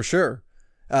 for sure.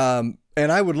 And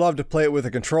I would love to play it with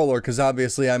a controller because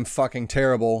obviously I'm fucking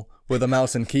terrible with a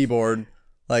mouse and keyboard.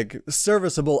 Like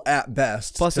serviceable at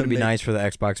best. Plus, it'd be nice for the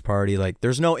Xbox party. Like,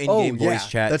 there's no in-game voice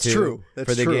chat. That's too. true. That's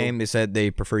for the true. game, they said they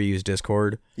prefer to use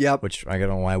Discord. Yep. Which I don't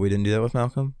know why we didn't do that with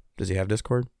Malcolm. Does he have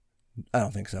Discord? I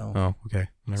don't think so. Oh, okay.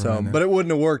 Never So, mind then. but it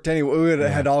wouldn't have worked anyway. We would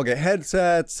have had to all get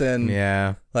headsets and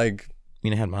yeah, like, I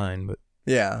mean, I had mine, but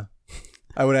yeah.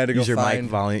 I would have had to use go your find.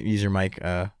 mic volume. Use your mic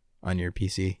on your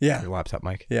PC. Yeah. Your laptop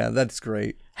mic. Yeah, that's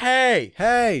great.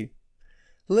 Hey,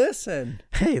 Listen.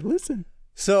 hey, listen.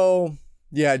 So,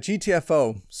 yeah,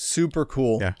 GTFO, super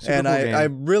cool. Yeah, super and cool I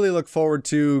game. really look forward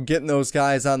to getting those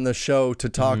guys on the show to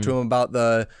talk Mm-hmm. to them about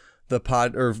the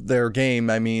pod or their game.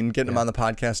 I mean, getting them on the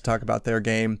podcast to talk about their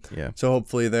game. Yeah. So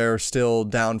hopefully they're still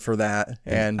down for that.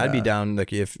 And I'd be down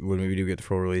like if when we do get the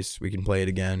full release, we can play it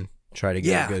again. Try to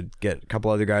get a couple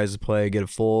other guys to play, get a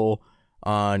full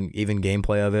on even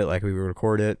gameplay of it, like we would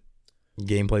record it,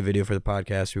 gameplay video for the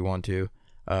podcast. If we want to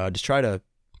just try to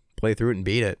play through it and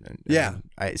beat it. Yeah.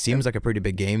 It seems like a pretty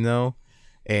big game though,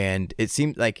 and it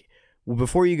seems like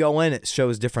before you go in, it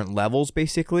shows different levels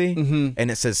basically,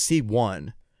 and it says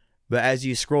C1. But as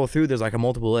you scroll through, there's like a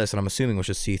multiple list, and I'm assuming it was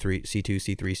just C3, C2,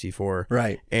 C3, C4.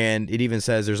 Right. And it even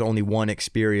says there's only one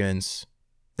experience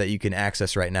that you can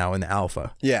access right now in the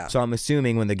alpha. Yeah. So I'm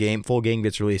assuming when the full game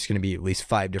gets released, it's going to be at least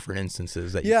 5 different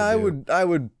instances that you Yeah, can do. I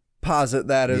would posit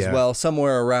that as Yeah. well,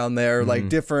 somewhere around there, like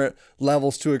different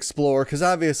levels to explore, because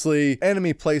obviously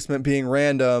enemy placement being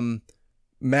random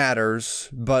matters,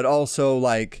 but also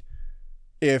like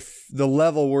if the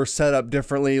level were set up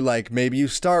differently, like maybe you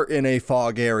start in a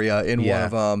fog area in one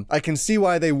of them, I can see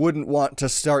why they wouldn't want to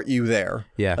start you there.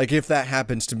 Yeah. Like if that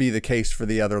happens to be the case for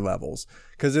the other levels.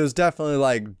 because it was definitely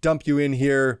like dump you in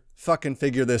here, fucking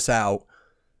figure this out,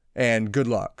 and good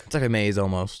luck. It's like a maze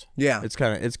almost. Yeah. It's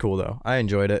cool though. I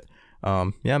enjoyed it.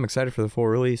 I'm excited for the full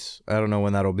release. I don't know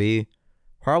when that'll be.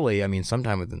 Probably,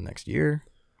 sometime within the next year,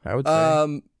 I would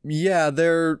say. Yeah,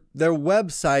 their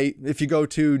website, if you go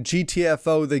to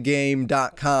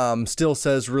gtfothegame.com, still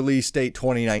says release date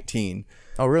 2019.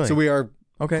 Oh, really? So we are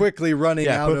Okay. quickly running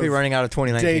out of running out of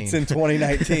 2019 dates in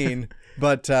 2019.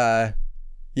 But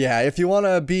yeah, if you want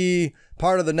to be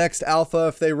part of the next alpha,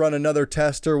 if they run another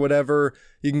test or whatever,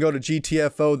 you can go to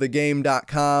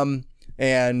gtfothegame.com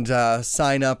and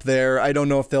sign up there. I don't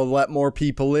know if they'll let more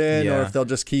people in or Yeah. if they'll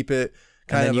just keep it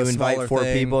kind and of then you a invite smaller 4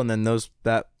 thing. people, and then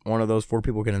one of those 4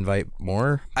 people can invite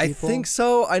more people? I think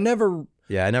so. I never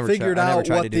Yeah, I never figured I never out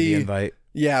tried what to do the invite.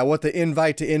 Yeah, what the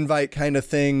invite to invite kind of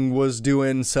thing was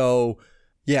doing. So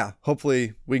yeah,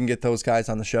 hopefully we can get those guys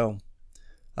on the show.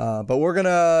 But we're going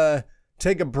to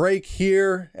take a break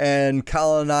here, and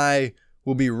Colin and I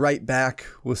will be right back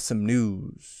with some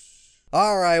news.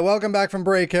 All right, welcome back from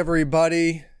break,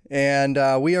 everybody. And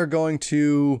we are going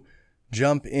to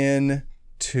jump in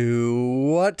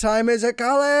to what time is it,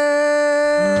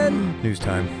 Colin? News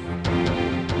time.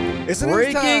 It's the news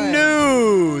Breaking time.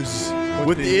 news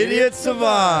with the Idiot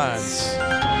Savants.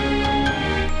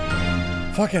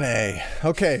 Fucking A.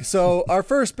 Okay, so our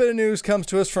first bit of news comes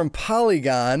to us from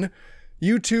Polygon.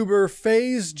 YouTuber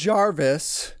FaZe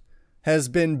Jarvis has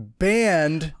been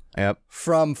banned Yep.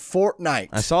 from Fortnite.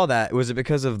 I saw that. Was it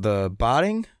because of the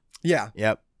botting? Yeah.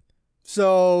 Yep.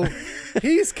 So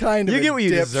he's kind of You a get what you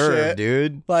deserve, dipshit.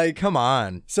 dude. Like, Come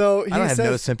on. so he I don't have no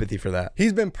says sympathy for that.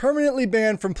 he's been permanently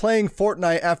banned from playing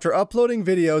Fortnite after uploading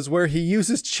videos where he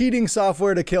uses cheating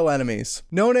software to kill enemies.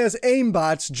 Known as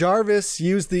aimbots, Jarvis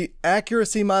used the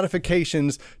accuracy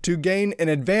modifications to gain an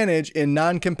advantage in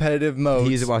non-competitive modes.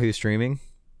 He used it while he was streaming?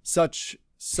 Such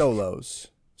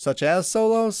as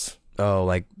solos. Oh,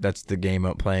 like that's the game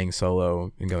of playing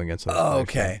solo and going against other Oh, players.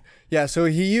 okay. Yeah, so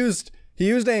he used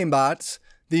aimbots.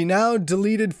 The now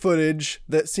deleted footage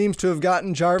that seems to have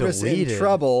gotten Jarvis in Deleted?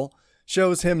 trouble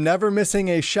shows him never missing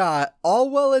a shot, all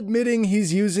while admitting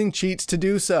he's using cheats to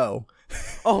do so.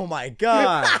 Oh my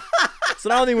god. So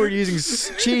not only were you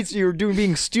using cheats, you were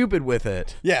being stupid with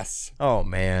it. Yes. Oh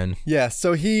man. Yes.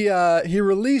 So he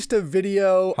released a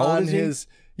video How old on is he? his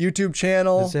YouTube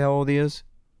channel. Does it say how old he is?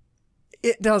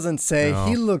 It doesn't say. No.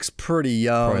 He looks pretty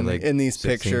young Probably like in these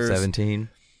 16, pictures. 17.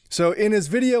 So in his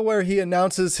video where he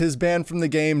announces his ban from the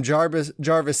game, Jarvis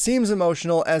seems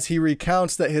emotional as he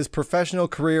recounts that his professional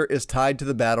career is tied to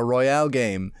the Battle Royale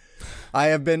game.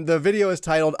 The video is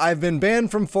titled, "I've been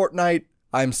banned from Fortnite.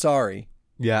 I'm sorry."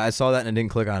 Yeah, I saw that and I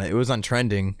didn't click on it. It was on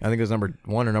trending. I think it was number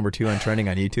 1 or number 2 on trending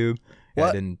on YouTube. Yeah, What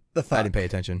I didn't the fuck? I didn't pay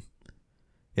attention.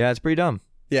 Yeah, it's pretty dumb.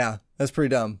 Yeah, that's pretty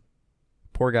dumb.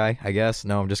 Poor guy, I guess.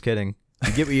 No, I'm just kidding.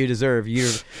 You get what you deserve. You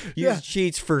use Yeah.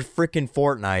 cheats for freaking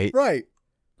Fortnite. Right.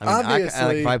 I mean,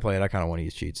 Obviously. if I play it, I kind of want to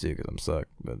use cheats too because I'm stuck,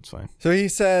 but it's fine. So he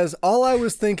says, "All I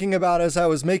was thinking about as I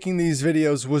was making these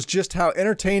videos was just how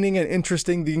entertaining and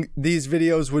interesting these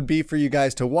videos would be for you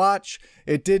guys to watch.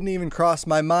 It didn't even cross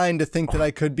my mind to think that I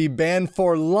could be banned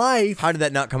for life How did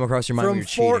that not come across your mind when from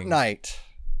you're cheating? Fortnite."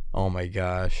 Oh my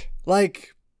gosh.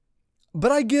 Like,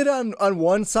 but I get on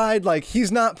one side, like,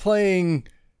 he's not playing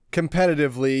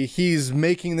competitively. He's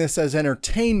making this as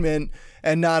entertainment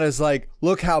and not as like,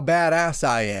 look how badass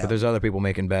I am. But there's other people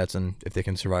making bets and if they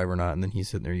can survive or not, and then he's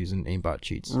sitting there using aimbot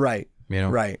cheats. Right. You know?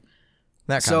 Right.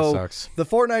 That kind of So sucks. the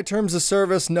Fortnite terms of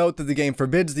service note that the game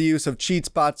forbids the use of cheats,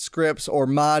 bots, scripts, or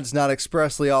mods not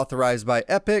expressly authorized by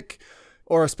Epic,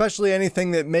 or especially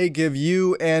anything that may give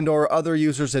you and or other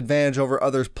users advantage over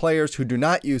other players who do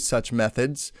not use such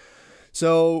methods.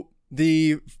 So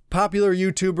the popular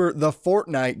YouTuber, the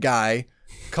Fortnite guy,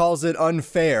 calls it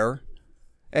unfair.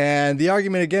 And the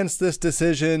argument against this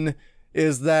decision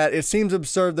is that it seems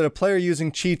absurd that a player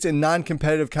using cheats in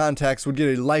non-competitive contexts would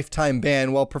get a lifetime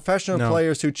ban, while professional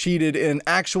players who cheated in an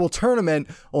actual tournament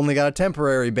only got a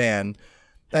temporary ban.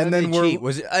 And then cheat?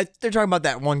 They're talking about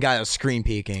that one guy that was screen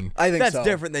peeking. I think that's so.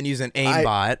 different than using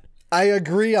aimbot. I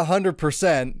agree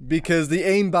 100% because the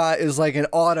aimbot is like an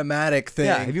automatic thing.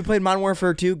 Yeah, have you played Modern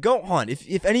Warfare 2? Go on.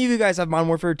 If any of you guys have Modern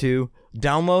Warfare 2,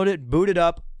 download it, boot it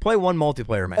up, play one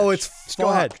multiplayer match. Oh, it's Just Go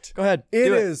ahead. fucked. Go ahead. It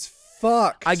Do is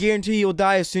fucked. I guarantee you'll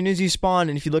die as soon as you spawn,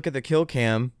 and if you look at the kill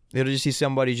cam, it'll just see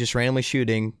somebody just randomly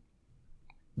shooting,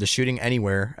 just shooting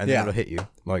anywhere, and then Yeah. it'll hit you.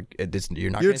 Like, you're not You're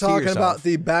going to see talking yourself. about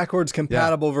the backwards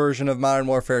compatible version of Modern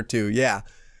Warfare 2. Yeah.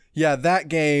 Yeah, that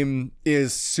game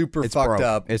is super It's fucked broke.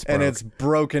 up. It's and broke. it's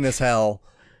broken as hell.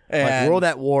 And Like, World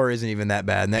at War isn't even that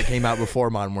bad, and that came out before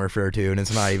Modern Warfare 2, and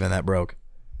it's not even that broke.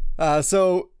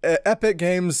 So Epic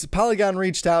Games, Polygon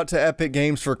reached out to Epic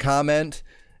Games for comment,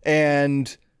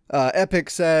 and Epic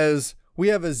says, we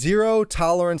have a zero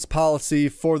tolerance policy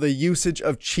for the usage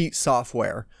of cheat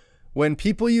software. When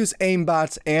people use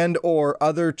aimbots and or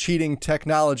other cheating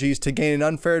technologies to gain an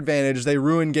unfair advantage, they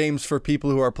ruin games for people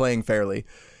who are playing fairly.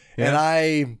 Yeah. And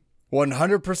I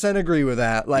 100% agree with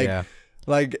that.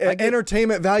 Like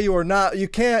entertainment value or not, you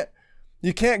can't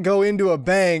go into a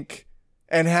bank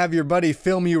and have your buddy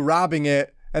film you robbing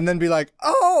it and then be like,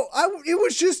 "Oh, I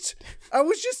was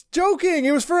just joking.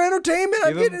 It was for entertainment.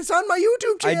 It's on my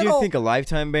YouTube channel." I do think a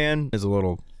lifetime ban is a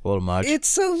little much.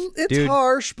 It's Dude,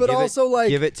 harsh, but also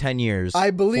give it 10 years.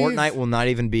 I believe Fortnite will not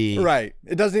even be right.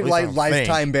 It doesn't even at least I don't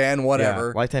lifetime think. ban, whatever.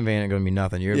 Yeah, lifetime ban ain't gonna be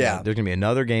nothing. There's gonna be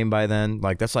another game by then.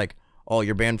 Like that's like, oh,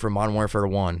 you're banned from Modern Warfare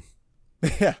 1.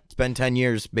 Yeah. It's been 10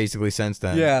 years basically since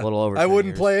then. Yeah. A little over. I 10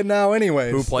 wouldn't years. play it now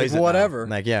anyways. Who plays like, it? whatever.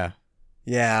 Now? Like yeah.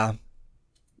 Yeah.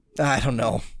 I don't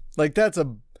know. Like that's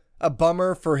a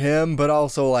bummer for him, but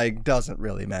also like doesn't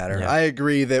really matter. Yeah. I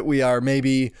agree that we are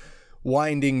maybe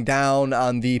winding down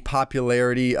on the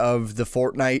popularity of the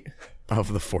Fortnite.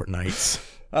 Of the Fortnites.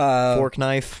 Uh, Fork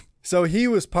knife. So he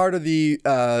was part of the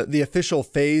official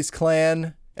FaZe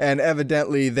clan, and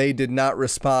evidently they did not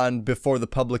respond before the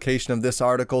publication of this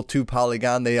article to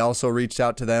Polygon. They also reached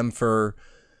out to them for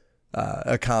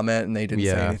a comment, and they didn't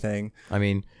say anything. I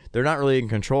mean, they're not really in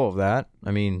control of that.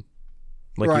 I mean,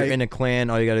 like Right. you're in a clan,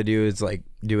 all you got to do is like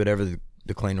do whatever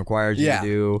the clan requires you to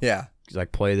do. Yeah.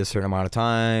 Like play this certain amount of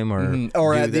time, or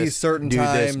Or do at these certain do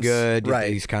times. this good, get Right.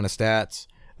 these kind of stats.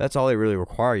 That's all they really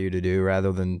require you to do,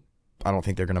 rather than. I don't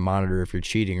think they're going to monitor if you're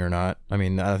cheating or not. I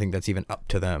mean, I don't think that's even up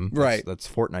to them. Right. That's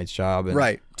Fortnite's job. And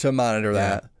Right. To monitor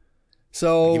that.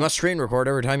 So you must screen record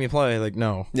every time you play. Like,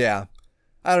 no. yeah.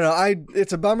 I don't know.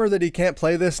 It's a bummer that he can't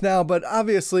play this now, but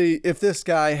obviously if this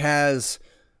guy has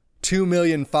 2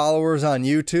 million followers on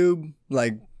YouTube,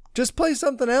 like just play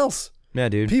something else. Yeah,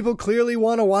 dude. People clearly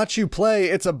want to watch you play.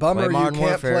 It's a bummer Play you Modern can't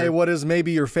Warfare. play what is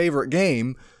maybe your favorite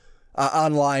game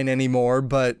online anymore,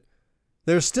 but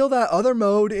there's still that other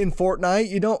mode in Fortnite.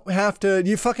 You don't have to,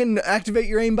 you fucking activate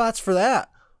your aimbots for that.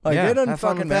 Like, yeah, it doesn't have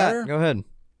fun fucking with that. matter. Go ahead.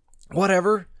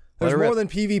 Whatever. There's Let it more rip. than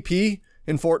PvP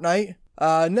in Fortnite.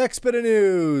 Next bit of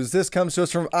news. This comes to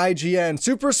us from IGN.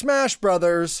 Super Smash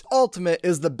Bros. Ultimate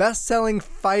is the best-selling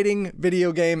fighting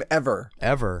video game ever.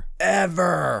 Ever.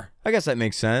 I guess that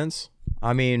makes sense.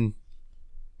 I mean,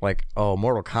 like,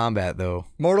 Mortal Kombat, though.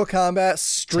 Mortal Kombat,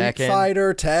 Street Tekken,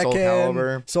 Fighter, Soul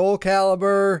Calibur. Soul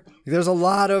Calibur. There's a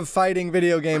lot of fighting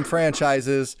video game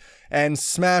franchises, and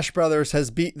Smash Brothers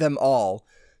has beat them all.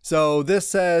 So this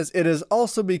says it has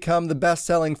also become the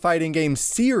best-selling fighting game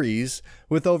series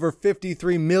with over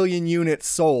 53 million units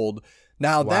sold.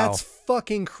 Now that's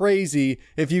fucking crazy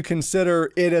if you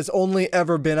consider it has only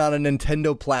ever been on a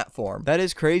Nintendo platform. That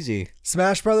is crazy.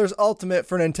 Smash Bros. Ultimate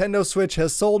for Nintendo Switch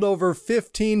has sold over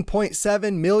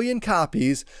 15.7 million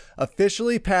copies,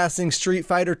 officially passing Street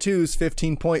Fighter II's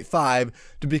 15.5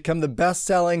 to become the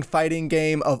best-selling fighting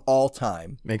game of all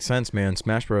time. Makes sense, man.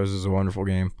 Smash Bros. Is a wonderful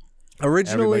game.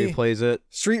 Originally, Everybody plays it.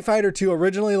 Street Fighter II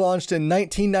originally launched in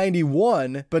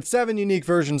 1991, but 7 unique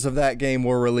versions of that game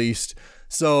were released.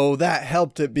 So that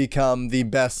helped it become the I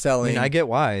best-selling. mean, I get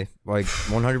why. Like,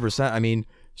 100%. I mean,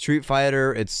 Street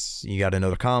Fighter, you got to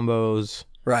know the combos.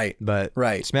 Right. But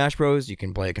Right. Smash Bros, you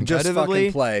can play it Just competitively.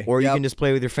 fucking play. Or you Yep. can just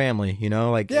play with your family, you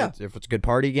know? Like, Yeah. if it's a good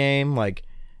party game, like,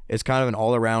 it's kind of an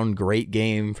all-around great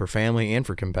game for family and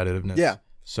for competitiveness. Yeah.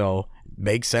 So,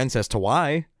 makes sense as to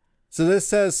why. So this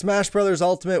says Smash Bros.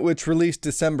 Ultimate, which released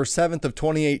December 7th of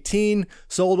 2018,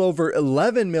 sold over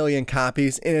 11 million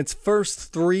copies in its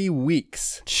first 3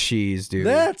 weeks. Jeez, dude.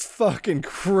 That's fucking and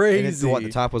crazy. it's, what, the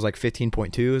top was like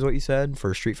 15.2 is what you said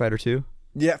for Street Fighter 2?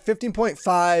 Yeah, 15.5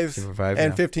 15.5,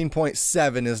 and yeah.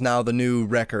 15.7 is now the new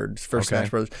record for Okay. Smash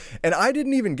Bros. And I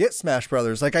didn't even get Smash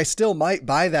Bros. Like, I still might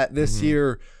buy that this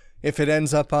year if it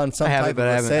ends up on some I type haven't, but of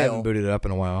I a haven't, sale. booted it up in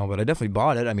a while. But I definitely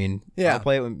bought it. I mean, Yeah. I'll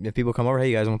play it if people come over.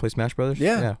 Hey, you guys want to play Smash Brothers?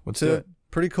 Yeah, let's it's do a it.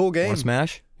 pretty cool game. Want to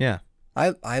smash? Yeah.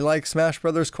 I like Smash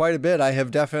Brothers quite a bit. I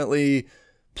have definitely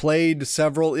played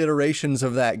several iterations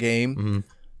of that game.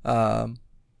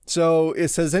 So it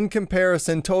says, in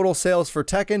comparison, total sales for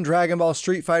Tekken, Dragon Ball,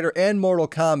 Street Fighter, and Mortal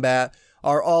Kombat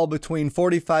are all between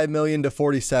 45 million to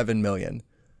 47 million.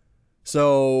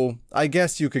 So I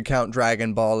guess you could count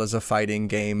Dragon Ball as a fighting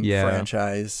game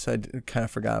franchise. I kind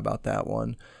of forgot about that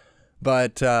one.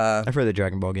 But I've heard the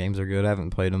Dragon Ball games are good. I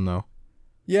haven't played them though.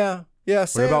 yeah.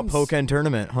 What about Sam's- Pokken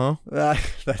Tournament, huh?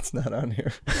 That's not on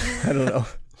here. I don't know.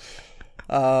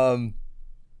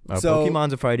 So-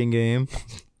 Pokemon's a fighting game.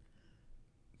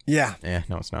 Yeah. Yeah,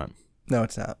 no, it's not. No,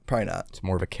 it's not. Probably not. It's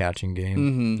more of a catching game.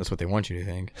 Mm-hmm. That's what they want you to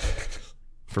think.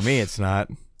 For me, it's not.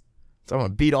 So I'm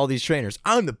going to beat all these trainers.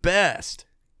 I'm the best.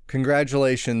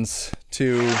 Congratulations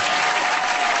to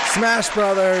Smash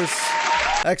Brothers.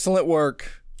 Excellent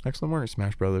work. Excellent work,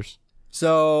 Smash Brothers.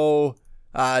 So,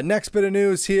 next bit of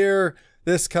news here.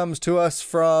 This comes to us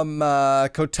from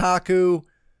Kotaku.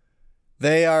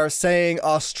 They are saying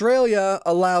Australia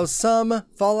allows some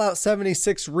Fallout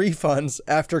 76 refunds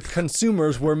after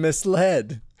consumers were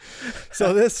misled.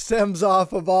 So this stems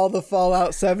off of all the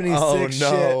Fallout 76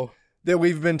 shit that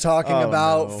we've been talking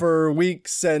about for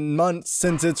weeks and months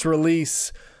since its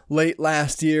release late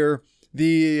last year.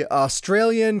 The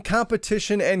Australian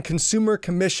Competition and Consumer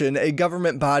Commission, a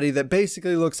government body that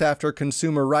basically looks after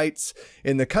consumer rights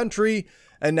in the country,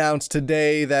 announced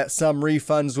today that some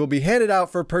refunds will be handed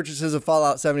out for purchases of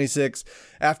Fallout 76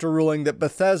 after ruling that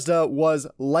Bethesda was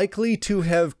likely to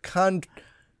have contravened?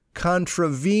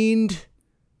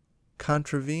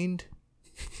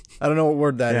 I don't know what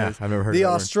word that is. I've never heard the that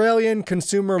word. Australian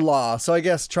consumer law. So I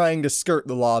guess trying to skirt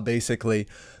the law, basically.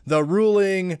 The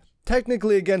ruling,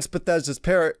 technically against Bethesda's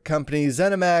parent company,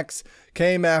 ZeniMax,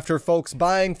 came after folks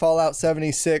buying Fallout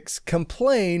 76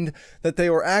 complained that they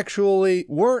weren't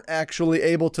actually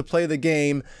able to play the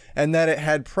game and that it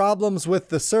had problems with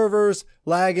the servers,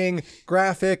 lagging,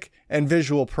 graphic, and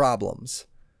visual problems.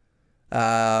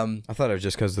 I thought it was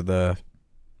just because of the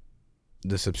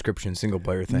subscription single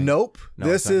player thing. Nope. No,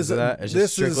 this it's not is because of that. It's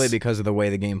just strictly because of the way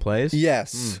the game plays.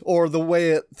 Yes, or the way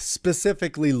it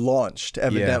specifically launched,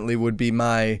 evidently, would be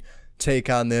my take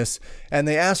on this. And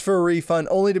they asked for a refund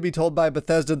only to be told by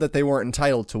Bethesda that they weren't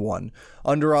entitled to one.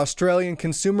 Under Australian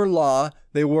consumer law,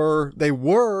 they were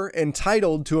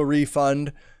entitled to a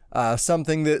refund,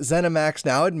 something that ZeniMax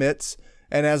now admits.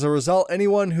 And as a result,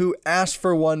 anyone who asked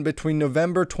for one between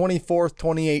November 24th,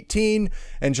 2018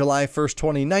 and July 1st,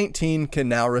 2019 can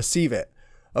now receive it.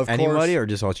 Of Anybody course, or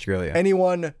just Australia?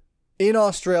 anyone in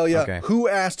Australia Okay. who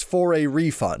asked for a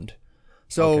refund.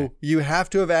 So Okay. you have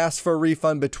to have asked for a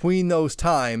refund between those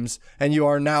times, and you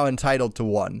are now entitled to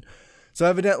one. So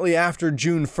evidently after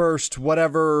June 1st,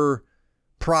 whatever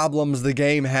problems the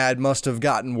game had must have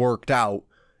gotten worked out,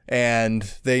 and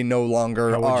they no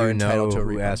longer How would are you entitled know to a who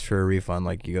refund. asked for a refund?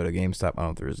 Like you go to GameStop. I don't know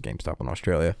if there is a GameStop in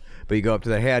Australia, but you go up to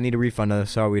that. Hey, I need a refund.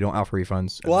 Sorry, we don't offer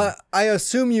refunds. And Well, I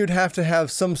assume you'd have to have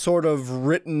some sort of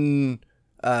written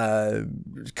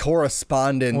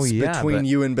correspondence Oh, yeah, between but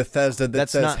you and Bethesda that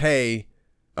that's says, not- hey,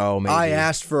 maybe. I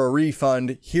asked for a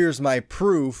refund. Here's my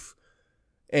proof.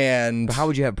 And But how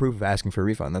would you have proof of asking for a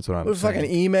refund? That's what I'm it was saying. like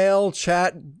an email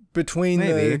chat between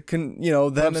Maybe. them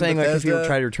But I'm and saying like if Bethesda. you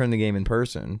try to return the game in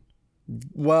person,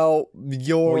 well,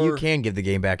 you can give the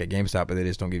game back at GameStop, but they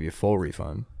just don't give you a full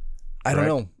refund. I don't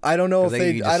correct? know. I don't know if 'Cause they-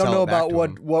 you they. just I don't sell know it back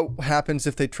about to what happens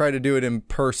if they try to do it in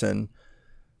person.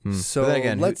 So But then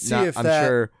again, let's see not- if I'm that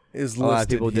sure is a lot of listed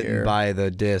people here. didn't buy the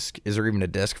disc. Is there even a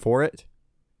disc for it?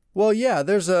 Well, yeah,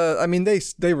 there's a. I mean,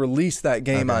 they released that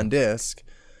game Okay. on disc.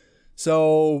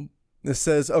 So this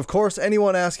says, of course,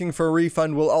 anyone asking for a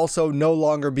refund will also no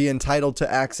longer be entitled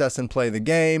to access and play the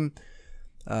game.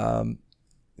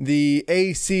 The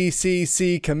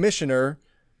ACCC commissioner,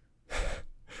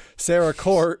 Sarah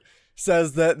Court,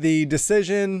 says that the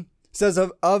decision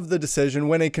of the decision,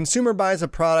 when a consumer buys a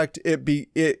product,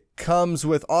 it comes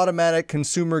with automatic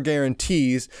consumer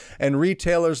guarantees, and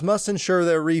retailers must ensure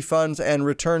their refunds and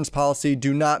returns policy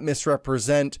do not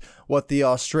misrepresent what the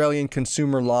Australian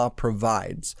consumer law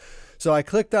provides. So I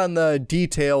clicked on the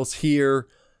details here,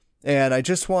 and I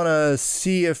just want to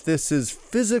see if this is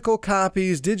physical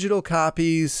copies, digital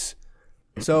copies.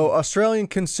 So Australian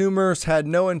consumers had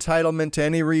no entitlement to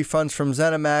any refunds from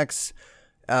ZeniMax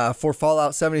for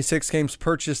Fallout 76 games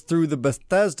purchased through the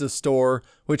Bethesda store,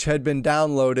 which had been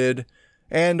downloaded,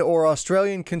 or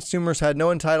Australian consumers had no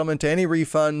entitlement to any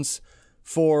refunds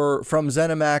from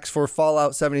ZeniMax for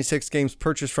Fallout 76 games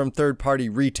purchased from third-party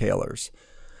retailers.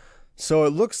 So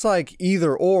it looks like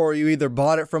either or, you either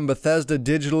bought it from Bethesda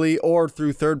digitally or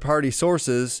through third-party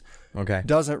sources. Okay.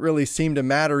 Doesn't really seem to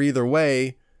matter either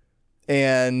way.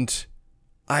 And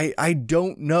I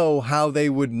don't know how they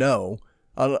would know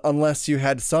unless you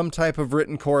had some type of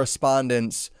written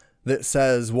correspondence that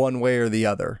says one way or the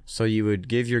other. So you would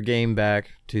give your game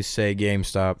back to, say,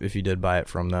 GameStop if you did buy it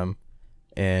from them,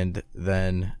 and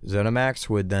then ZeniMax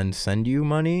would then send you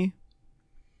money?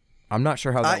 I'm not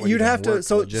sure how that would You'd even have to. work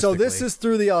So this logistically. is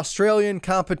through the Australian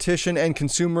Competition and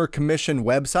Consumer Commission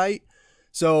website.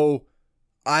 So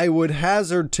I would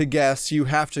hazard to guess you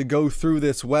have to go through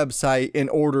this website in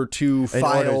order to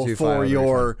file to for file the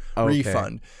your refund. Okay.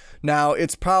 refund. Now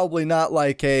it's probably not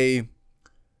like a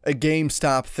a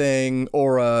GameStop thing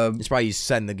or a It's probably you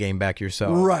send the game back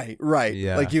yourself. right.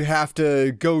 Yeah. Like you have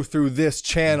to go through this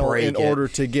channel Break in it. order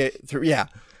to get through. Yeah.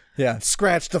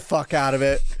 Scratch the fuck out of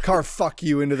it. Car fuck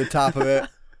you into the top of it.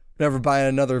 Never buying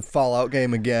another Fallout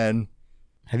game again.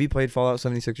 Have you played Fallout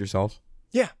 76 yourself?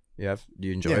 Yeah. Yeah. Do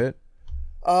you enjoy Yeah. it?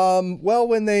 Well,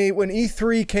 when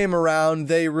E3 came around,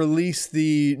 they released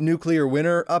the Nuclear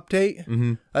Winter update.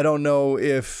 Mm-hmm. I don't know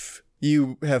if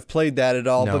you have played that at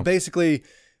all, No. but basically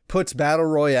puts Battle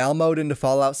Royale mode into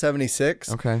Fallout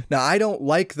 76. Okay. Now, I don't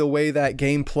like the way that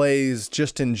game plays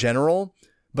just in general,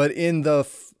 but in the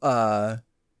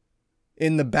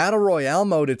Battle Royale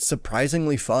mode, it's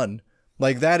surprisingly fun.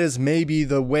 Like, that is maybe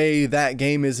the way that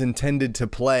game is intended to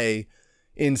play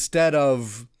instead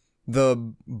of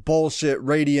the bullshit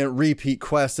Radiant repeat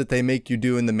quests that they make you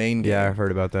do in the main game. Yeah, I've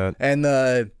heard about that. And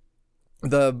the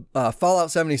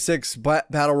Fallout 76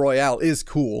 Battle Royale is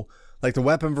cool. Like, the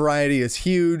weapon variety is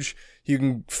huge. You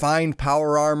can find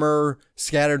power armor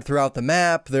scattered throughout the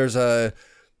map. There's a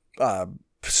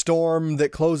storm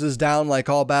that closes down like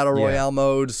all Battle Yeah. Royale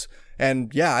modes.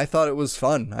 And yeah, I thought it was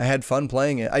fun. I had fun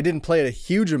playing it. I didn't play it a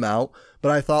huge amount,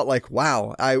 but I thought like,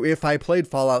 wow, if I played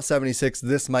Fallout 76,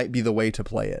 this might be the way to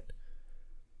play it.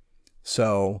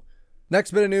 So, next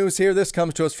bit of news here. This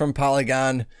comes to us from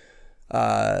Polygon.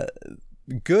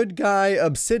 Good guy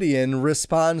Obsidian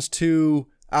responds to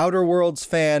Outer Worlds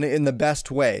fan in the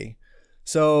best way.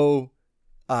 So,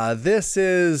 this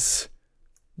is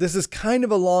kind of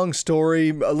a long story,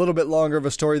 a little bit longer of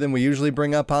a story than we usually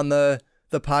bring up on the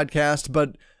podcast,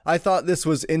 but I thought this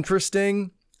was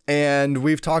interesting, and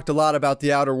we've talked a lot about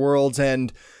the Outer Worlds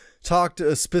and talked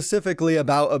specifically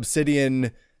about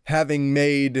Obsidian having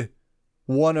made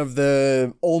one of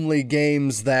the only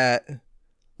games that,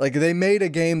 like, they made a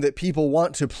game that people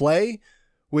want to play,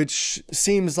 which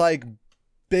seems like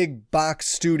big box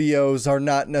studios are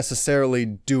not necessarily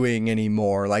doing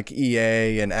anymore, like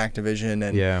EA and Activision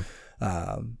and Yeah.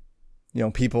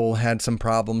 People had some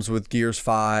problems with Gears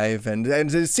 5, and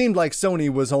it seemed like Sony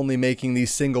was only making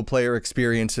these single-player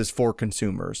experiences for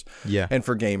consumers Yeah. and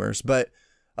for gamers. But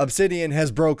Obsidian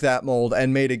has broke that mold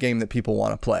and made a game that people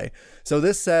want to play. So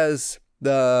this says,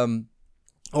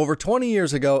 over 20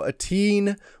 years ago, a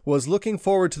teen was looking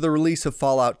forward to the release of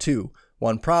Fallout 2.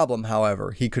 One problem,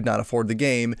 however, he could not afford the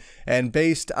game, and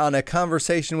based on a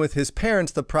conversation with his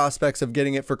parents, the prospects of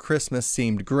getting it for Christmas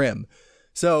seemed grim.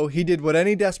 So he did what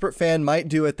any desperate fan might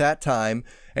do at that time,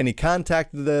 and he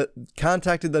contacted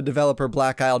the developer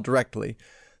Black Isle directly.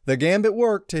 The gambit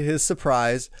worked to his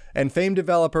surprise, and famed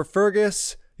developer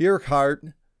Fergus Urquhart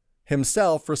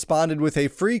himself responded with a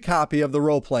free copy of the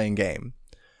role-playing game.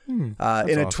 In a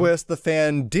awesome. twist, the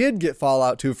fan did get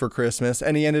Fallout 2 for Christmas,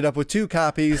 and he ended up with 2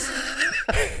 copies.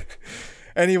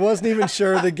 And he wasn't even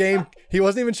sure the game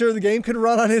could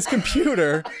run on his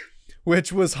computer,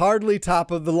 which was hardly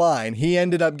top of the line. He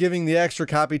ended up giving the extra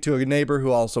copy to a neighbor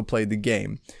who also played the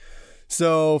game.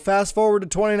 So fast forward to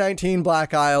 2019,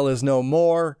 Black Isle is no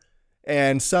more,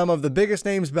 and some of the biggest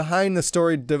names behind the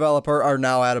story developer are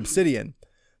now at Obsidian,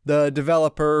 the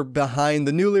developer behind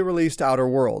the newly released Outer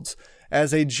Worlds.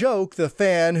 As a joke, the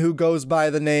fan, who goes by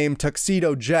the name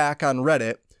Tuxedo Jack on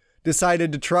Reddit,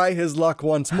 decided to try his luck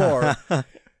once more.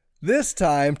 This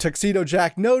time, Tuxedo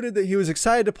Jack noted that he was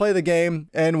excited to play the game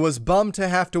and was bummed to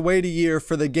have to wait a year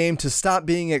for the game to stop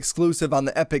being exclusive on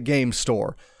the Epic Games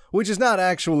Store, which is not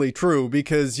actually true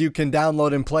because you can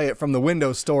download and play it from the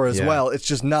Windows Store as well. It's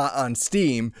just not on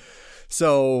Steam.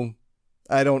 So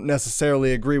I don't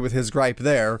necessarily agree with his gripe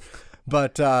there.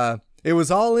 But it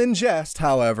was all in jest,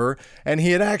 however, and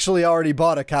he had actually already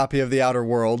bought a copy of The Outer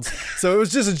Worlds. So it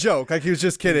was just a joke. Like, he was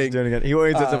just kidding. Doing it again. He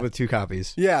always ends up with 2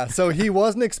 copies. Yeah, so he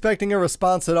wasn't expecting a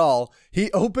response at all.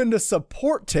 He opened a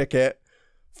support ticket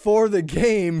for the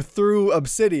game through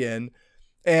Obsidian,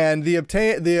 and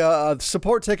the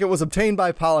support ticket was obtained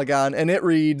by Polygon, and it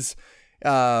reads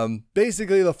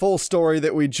basically the full story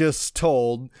that we just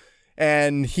told.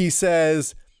 And he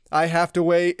says, I have to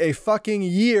wait a fucking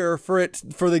year for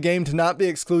the game to not be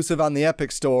exclusive on the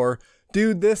Epic Store.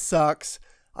 Dude, this sucks.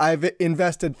 I've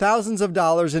invested thousands of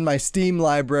dollars in my Steam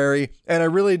library, and I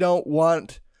really don't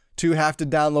want to have to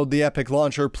download the Epic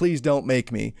launcher. Please don't make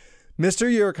me.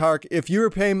 Mr. Urquhart, if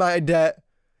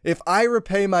I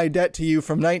repay my debt to you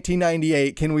from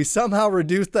 1998, can we somehow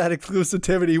reduce that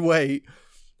exclusivity wait?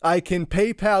 I can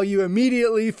PayPal you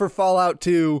immediately for Fallout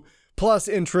 2, plus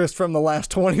interest from the last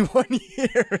 21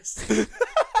 years.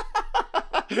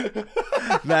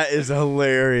 That is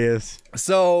hilarious.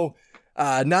 So,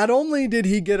 not only did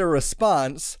he get a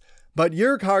response, but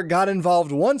Urquhart got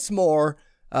involved once more.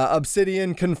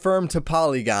 Obsidian confirmed to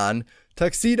Polygon.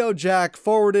 Tuxedo Jack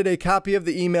forwarded a copy of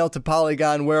the email to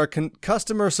Polygon where a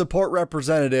customer support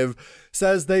representative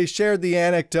says they shared the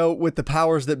anecdote with the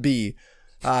powers that be.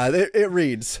 It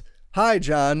reads, "Hi,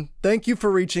 John. Thank you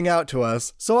for reaching out to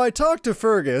us. So I talked to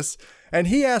Fergus, and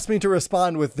he asked me to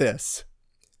respond with this.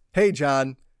 Hey,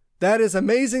 John. That is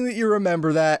amazing that you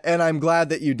remember that, and I'm glad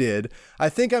that you did. I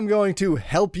think I'm going to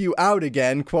help you out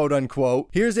again, quote unquote.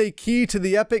 Here's a key to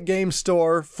the Epic Games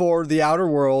Store for The Outer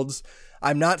Worlds.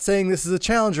 I'm not saying this is a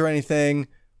challenge or anything,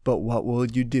 but what will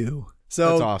you do?" So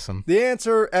That's awesome. The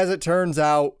answer, as it turns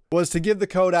out, was to give the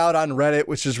code out on Reddit,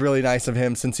 which is really nice of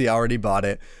him since he already bought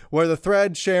it, where the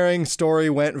thread sharing story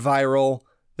went viral.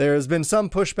 There has been some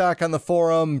pushback on the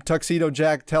forum. Tuxedo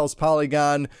Jack tells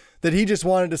Polygon that he just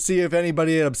wanted to see if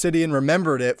anybody at Obsidian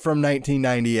remembered it from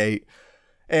 1998.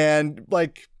 And,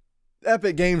 like,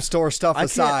 Epic Games Store stuff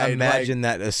aside. I can't imagine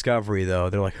that discovery, though.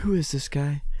 They're like, who is this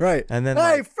guy? Right. And then,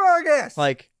 hey, Fergus!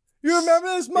 like, you remember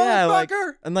this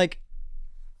motherfucker?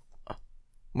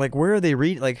 Like, where are they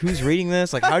reading? Like, who's reading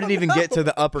this? Like, how did it even get to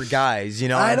the upper guys? You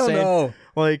know what I I'm don't saying? know.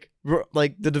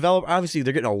 Like the developer, obviously,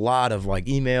 they're getting a lot of, like,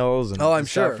 emails and I'm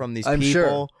stuff sure. from these I'm people.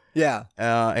 sure. Yeah.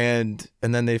 And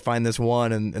then they find this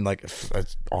one and like,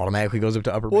 it automatically goes up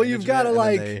to upper Well, you've got to,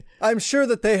 management, like, I'm sure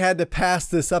that they had to pass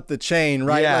this up the chain,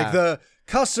 right? Yeah. Like, the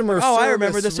customer service I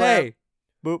remember this. rep, Hey.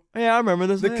 Boop. Yeah, I remember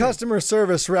this. the hey. customer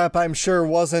service rep, I'm sure,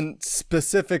 wasn't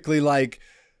specifically, like,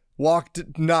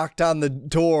 knocked on the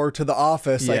door to the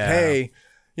office, like, Yeah. hey,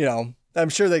 you know, I'm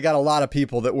sure they got a lot of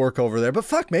people that work over there, but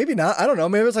fuck, maybe not. I don't know.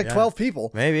 Maybe it's like 12 people.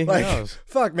 Maybe. Like, Who knows?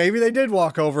 fuck, maybe they did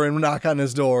walk over and knock on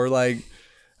his door. Like,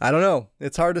 I don't know.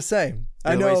 It's hard to say.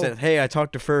 I The way know. he said, hey, I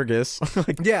talked to Fergus.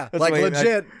 Yeah, That's like the way-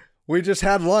 legit. We just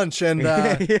had lunch and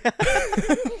Yeah.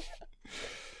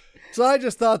 so I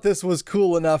just thought this was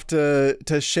cool enough to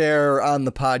share on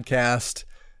the podcast.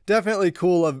 Definitely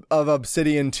cool of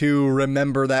Obsidian to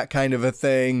remember that kind of a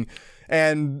thing.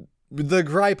 And the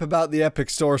gripe about the Epic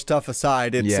Store stuff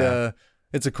aside, it's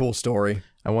a cool story.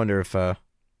 I wonder if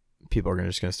people are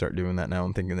just going to start doing that now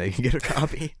and thinking they can get a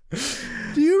copy.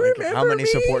 Do you Like, remember how many me?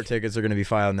 support tickets are going to be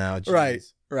filed now?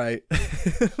 Jeez. Right.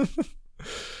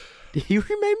 Do you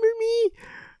remember me?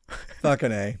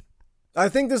 Fucking A. I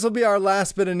think this will be our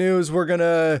last bit of news.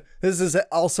 This is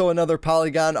also another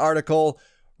Polygon article.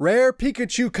 Rare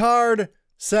Pikachu card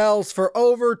sells for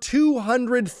over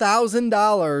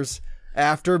 $200,000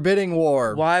 after bidding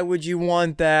war. Why would you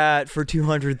want that for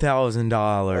 $200,000?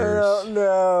 I don't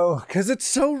know. Because it's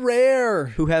so rare.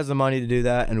 Who has the money to do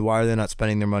that, and why are they not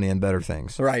spending their money on better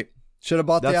things? Right. Should have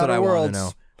bought That's the what Outer I want Worlds. to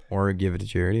know. Or give it to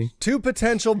charity. Two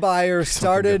potential buyers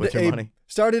Something good with your money.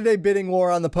 started a bidding war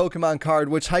on the Pokemon card,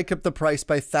 which hiked up the price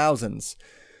by thousands.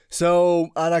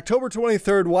 So on October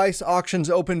 23rd, Weiss Auctions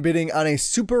opened bidding on a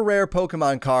super rare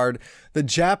Pokemon card, the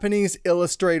Japanese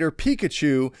Illustrator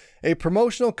Pikachu, a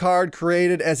promotional card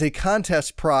created as a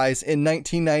contest prize in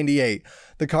 1998.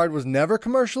 The card was never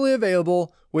commercially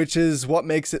available, which is what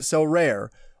makes it so rare.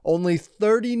 Only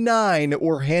 39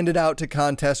 were handed out to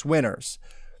contest winners.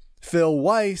 Phil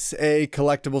Weiss, a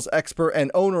collectibles expert and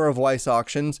owner of Weiss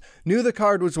Auctions, knew the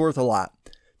card was worth a lot.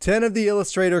 10 of the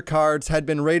Illustrator cards had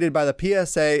been rated by the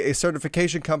PSA, a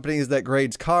certification company that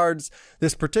grades cards.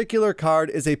 This particular card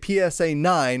is a PSA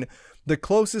 9, the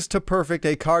closest to perfect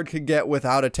a card could get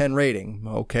without a 10 rating.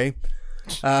 Okay.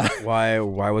 Why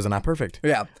was it not perfect?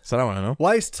 Yeah. That's what I want to know.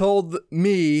 Weiss told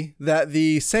me that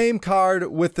the same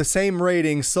card with the same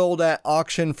rating sold at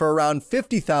auction for around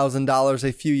 $50,000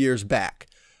 a few years back.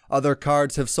 Other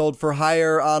cards have sold for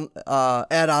higher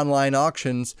at online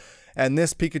auctions, and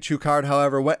this Pikachu card,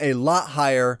 however, went a lot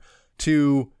higher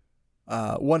to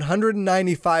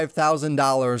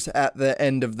 $195,000 at the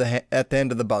end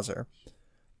of the buzzer.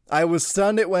 I was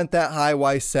stunned it went that high,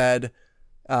 Weiss said.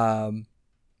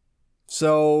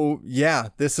 So yeah,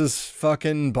 this is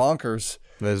fucking bonkers.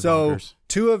 That is So bonkers.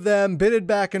 two of them bidded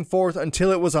back and forth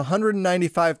until it was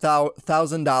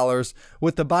 $195,000,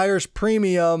 with the buyer's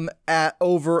premium at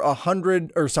over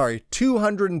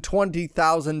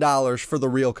 $220,000 for the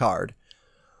real card.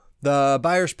 The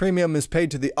buyer's premium is paid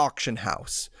to the auction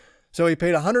house. So he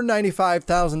paid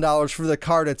 $195,000 for the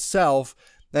card itself,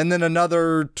 and then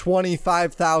another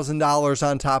 $25,000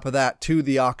 on top of that to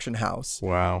the auction house.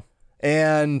 Wow.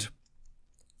 And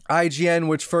IGN,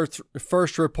 which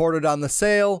first reported on the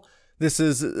sale, this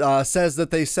is says that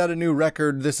they set a new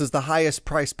record. This is the highest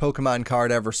priced Pokemon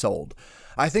card ever sold.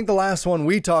 I think the last one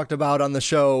we talked about on the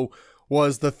show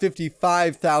was the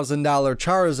 $55,000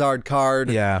 Charizard card.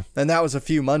 Yeah. And that was a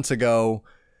few months ago.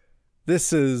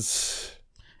 This is...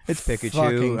 It's Pikachu.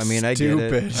 fucking I mean, I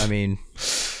stupid. get it. I mean,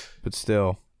 but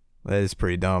still, that is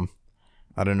pretty dumb.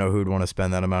 I don't know who'd want to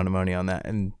spend that amount of money on that.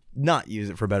 And not use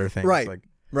it for better things. Right. Like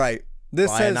Right. This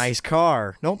buy says a nice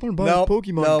car. Nope, I'm gonna buy nope, a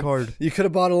Pokemon nope. card. You could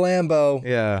have bought a Lambo.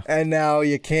 Yeah. And now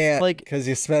you can't, Like, because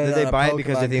you spent it Did on they a buy it Pokemon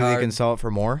because they think card. they can sell it for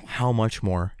more? How much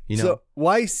more? You know. So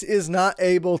Weiss is not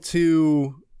able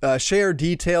to share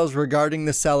details regarding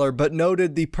the seller, but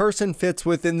noted the person fits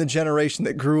within the generation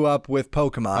that grew up with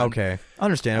Pokemon. Okay,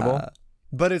 understandable.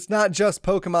 But it's not just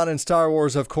Pokemon and Star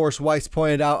Wars, of course. Weiss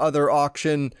pointed to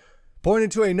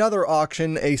another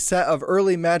auction, a set of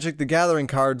early Magic the Gathering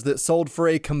cards that sold for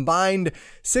a combined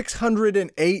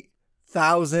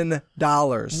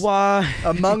 $608,000. Why?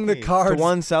 Among the cards, To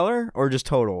one seller or just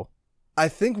total? I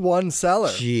think one seller.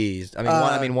 Jeez.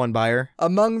 I mean, one buyer.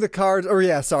 Among the cards,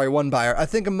 one buyer. I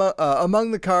think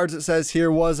among the cards it says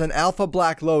here was an Alpha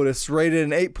Black Lotus rated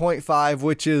an 8.5,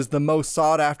 which is the most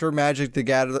sought after Magic the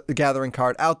Gathering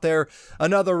card out there.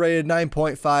 Another rated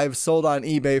 9.5 sold on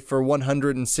eBay for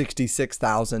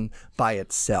 $166,000 by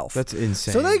itself. That's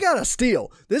insane. So they got a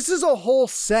steal. This is a whole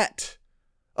set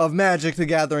of Magic the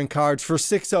Gathering cards for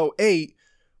 $608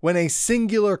 when a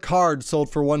singular card sold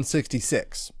for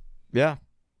 $166. Yeah.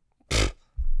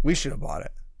 We should have bought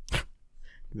it.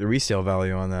 The resale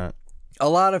value on that. A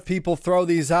lot of people throw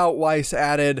these out, Weiss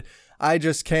added. I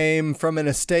just came from an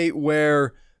estate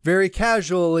where very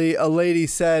casually a lady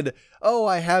said, "Oh,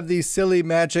 I have these silly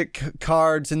Magic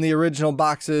cards in the original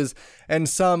boxes," and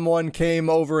someone came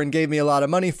over and gave me a lot of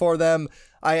money for them.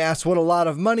 I asked what a lot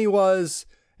of money was,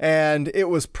 and it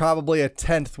was probably a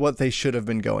tenth what they should have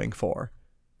been going for.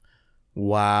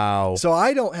 Wow. So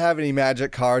I don't have any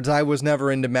Magic cards. I was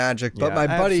never into Magic, but Yeah, my I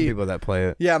have buddy, some people that play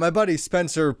it. yeah, my buddy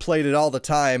Spencer played it all the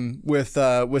time with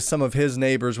some of his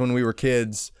neighbors when we were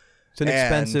kids. It's an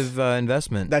expensive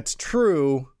investment. That's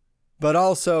true, but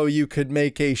also you could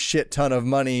make a shit ton of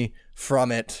money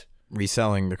from it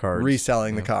Reselling the cards.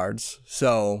 reselling the cards.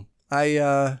 So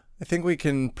I think we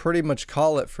can pretty much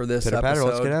call it for this Pitter episode. patter,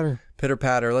 let's get out of here. Pitter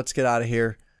patter, let's get out of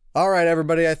here. All right,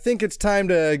 everybody, I think it's time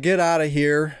to get out of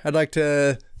here. I'd like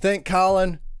to thank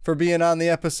Colin for being on the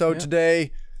episode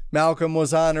today. Malcolm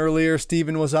was on earlier.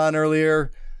 Steven was on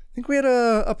earlier. I think we had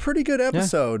a pretty good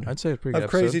episode. I'd say a pretty good of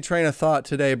Crazy episode. Train of Thought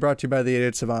today, brought to you by the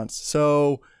Idiot Savants.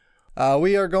 So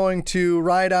we are going to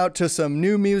ride out to some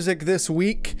new music this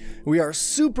week. We are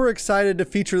super excited to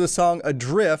feature the song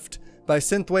Adrift by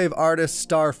synthwave artist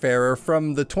Starfarer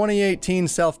from their 2018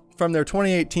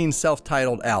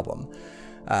 self-titled album.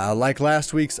 Like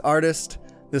last week's artist,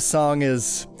 this song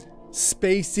is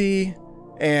spacey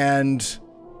and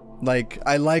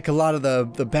I like a lot of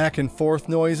the back and forth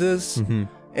noises. Mm-hmm.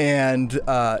 And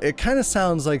it kind of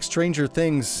sounds like Stranger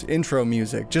Things intro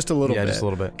music, just a little bit. Yeah, just a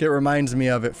little bit. It reminds me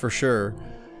of it for sure.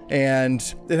 And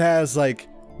it has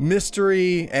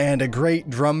mystery and a great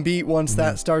drum beat once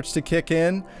that starts to kick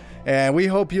in. And we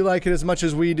hope you like it as much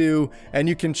as we do. And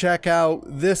you can check out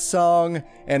this song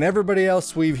and everybody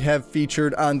else we have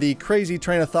featured on the Crazy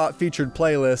Train of Thought featured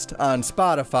playlist on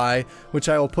Spotify, which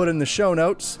I will put in the show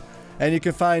notes. And you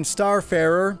can find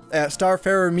Starfarer at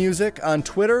Starfarer Music on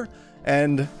Twitter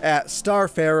and at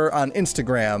Starfarer on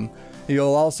Instagram.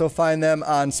 You'll also find them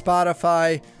on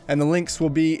Spotify, and the links will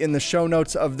be in the show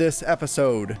notes of this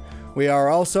episode. We are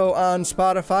also on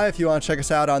Spotify if you want to check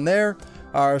us out on there.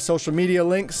 Our social media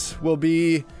links will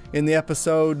be in the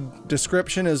episode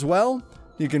description as well.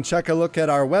 You can check a look at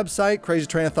our website,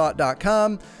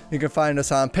 crazytrainofthought.com. You can find us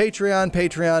on Patreon,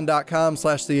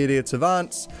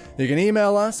 patreon.com/theidiotsavants. You can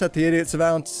email us at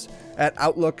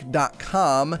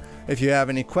theidiotsavants@outlook.com. If you have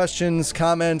any questions,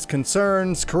 comments,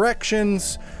 concerns,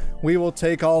 corrections, we will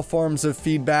take all forms of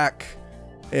feedback.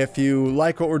 If you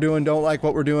like what we're doing, don't like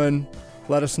what we're doing,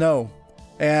 let us know.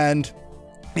 And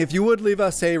if you would leave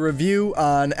us a review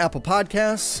on Apple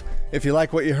Podcasts, if you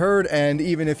like what you heard, and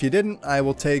even if you didn't, I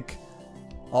will take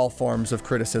all forms of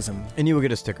criticism. And you will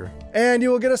get a sticker. And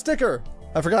you will get a sticker.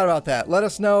 I forgot about that. Let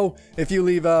us know if you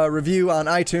leave a review on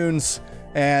iTunes,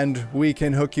 and we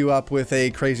can hook you up with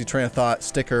a Crazy Train of Thought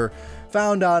sticker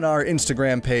found on our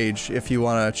Instagram page if you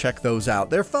want to check those out.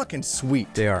 They're fucking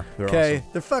sweet. They are. They're Okay? awesome.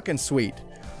 They're fucking sweet.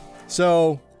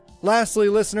 So, lastly,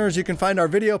 listeners, you can find our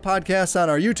video podcasts on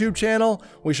our YouTube channel.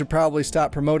 We should probably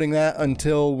stop promoting that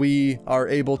until we are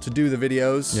able to do the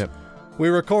videos. Yep. We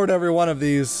record every one of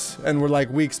these, and we're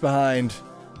weeks behind.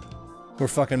 We're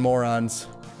fucking morons.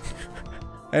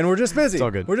 And we're just busy. It's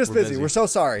all good. We're just We're busy. busy. We're so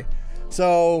sorry.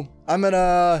 So, I'm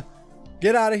gonna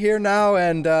get out of here now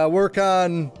and work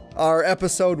on our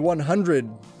episode 100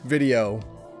 video.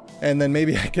 And then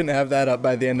maybe I can have that up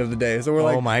by the end of the day. So we're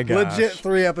Oh my gosh. legit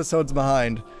 3 episodes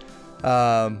behind.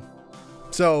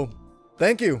 So,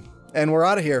 thank you. And we're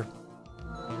out of here.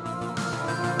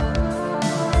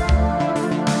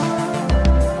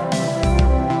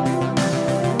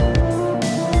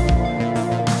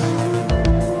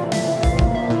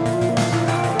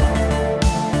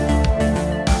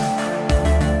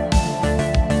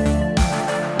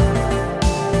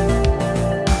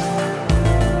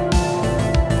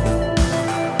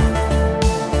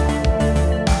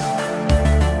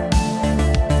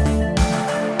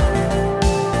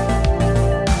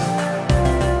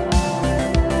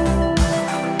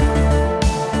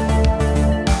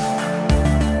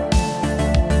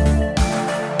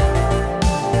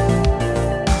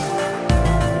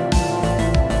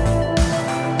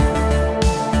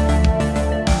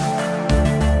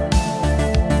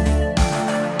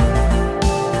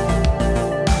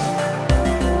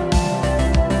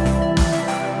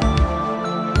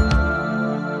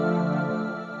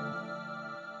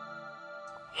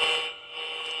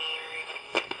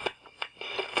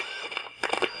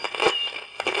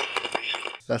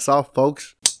 That's all,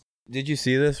 folks. Did you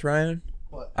see this, Ryan?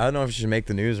 What? I don't know if it should make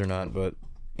the news or not, but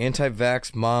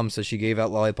anti-vax mom says she gave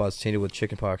out lollipops tainted with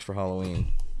chickenpox for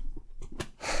Halloween.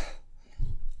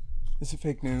 Is it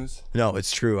fake news? No,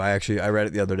 it's true. I read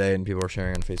it the other day, and people are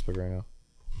sharing on Facebook right now.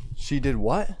 She did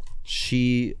what?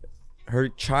 Her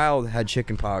child had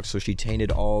chickenpox, so she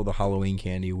tainted all the Halloween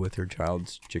candy with her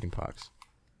child's chickenpox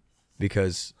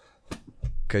because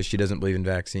she doesn't believe in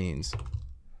vaccines.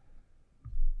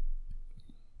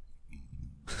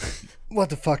 What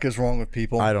the fuck is wrong with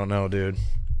people? I don't know, dude.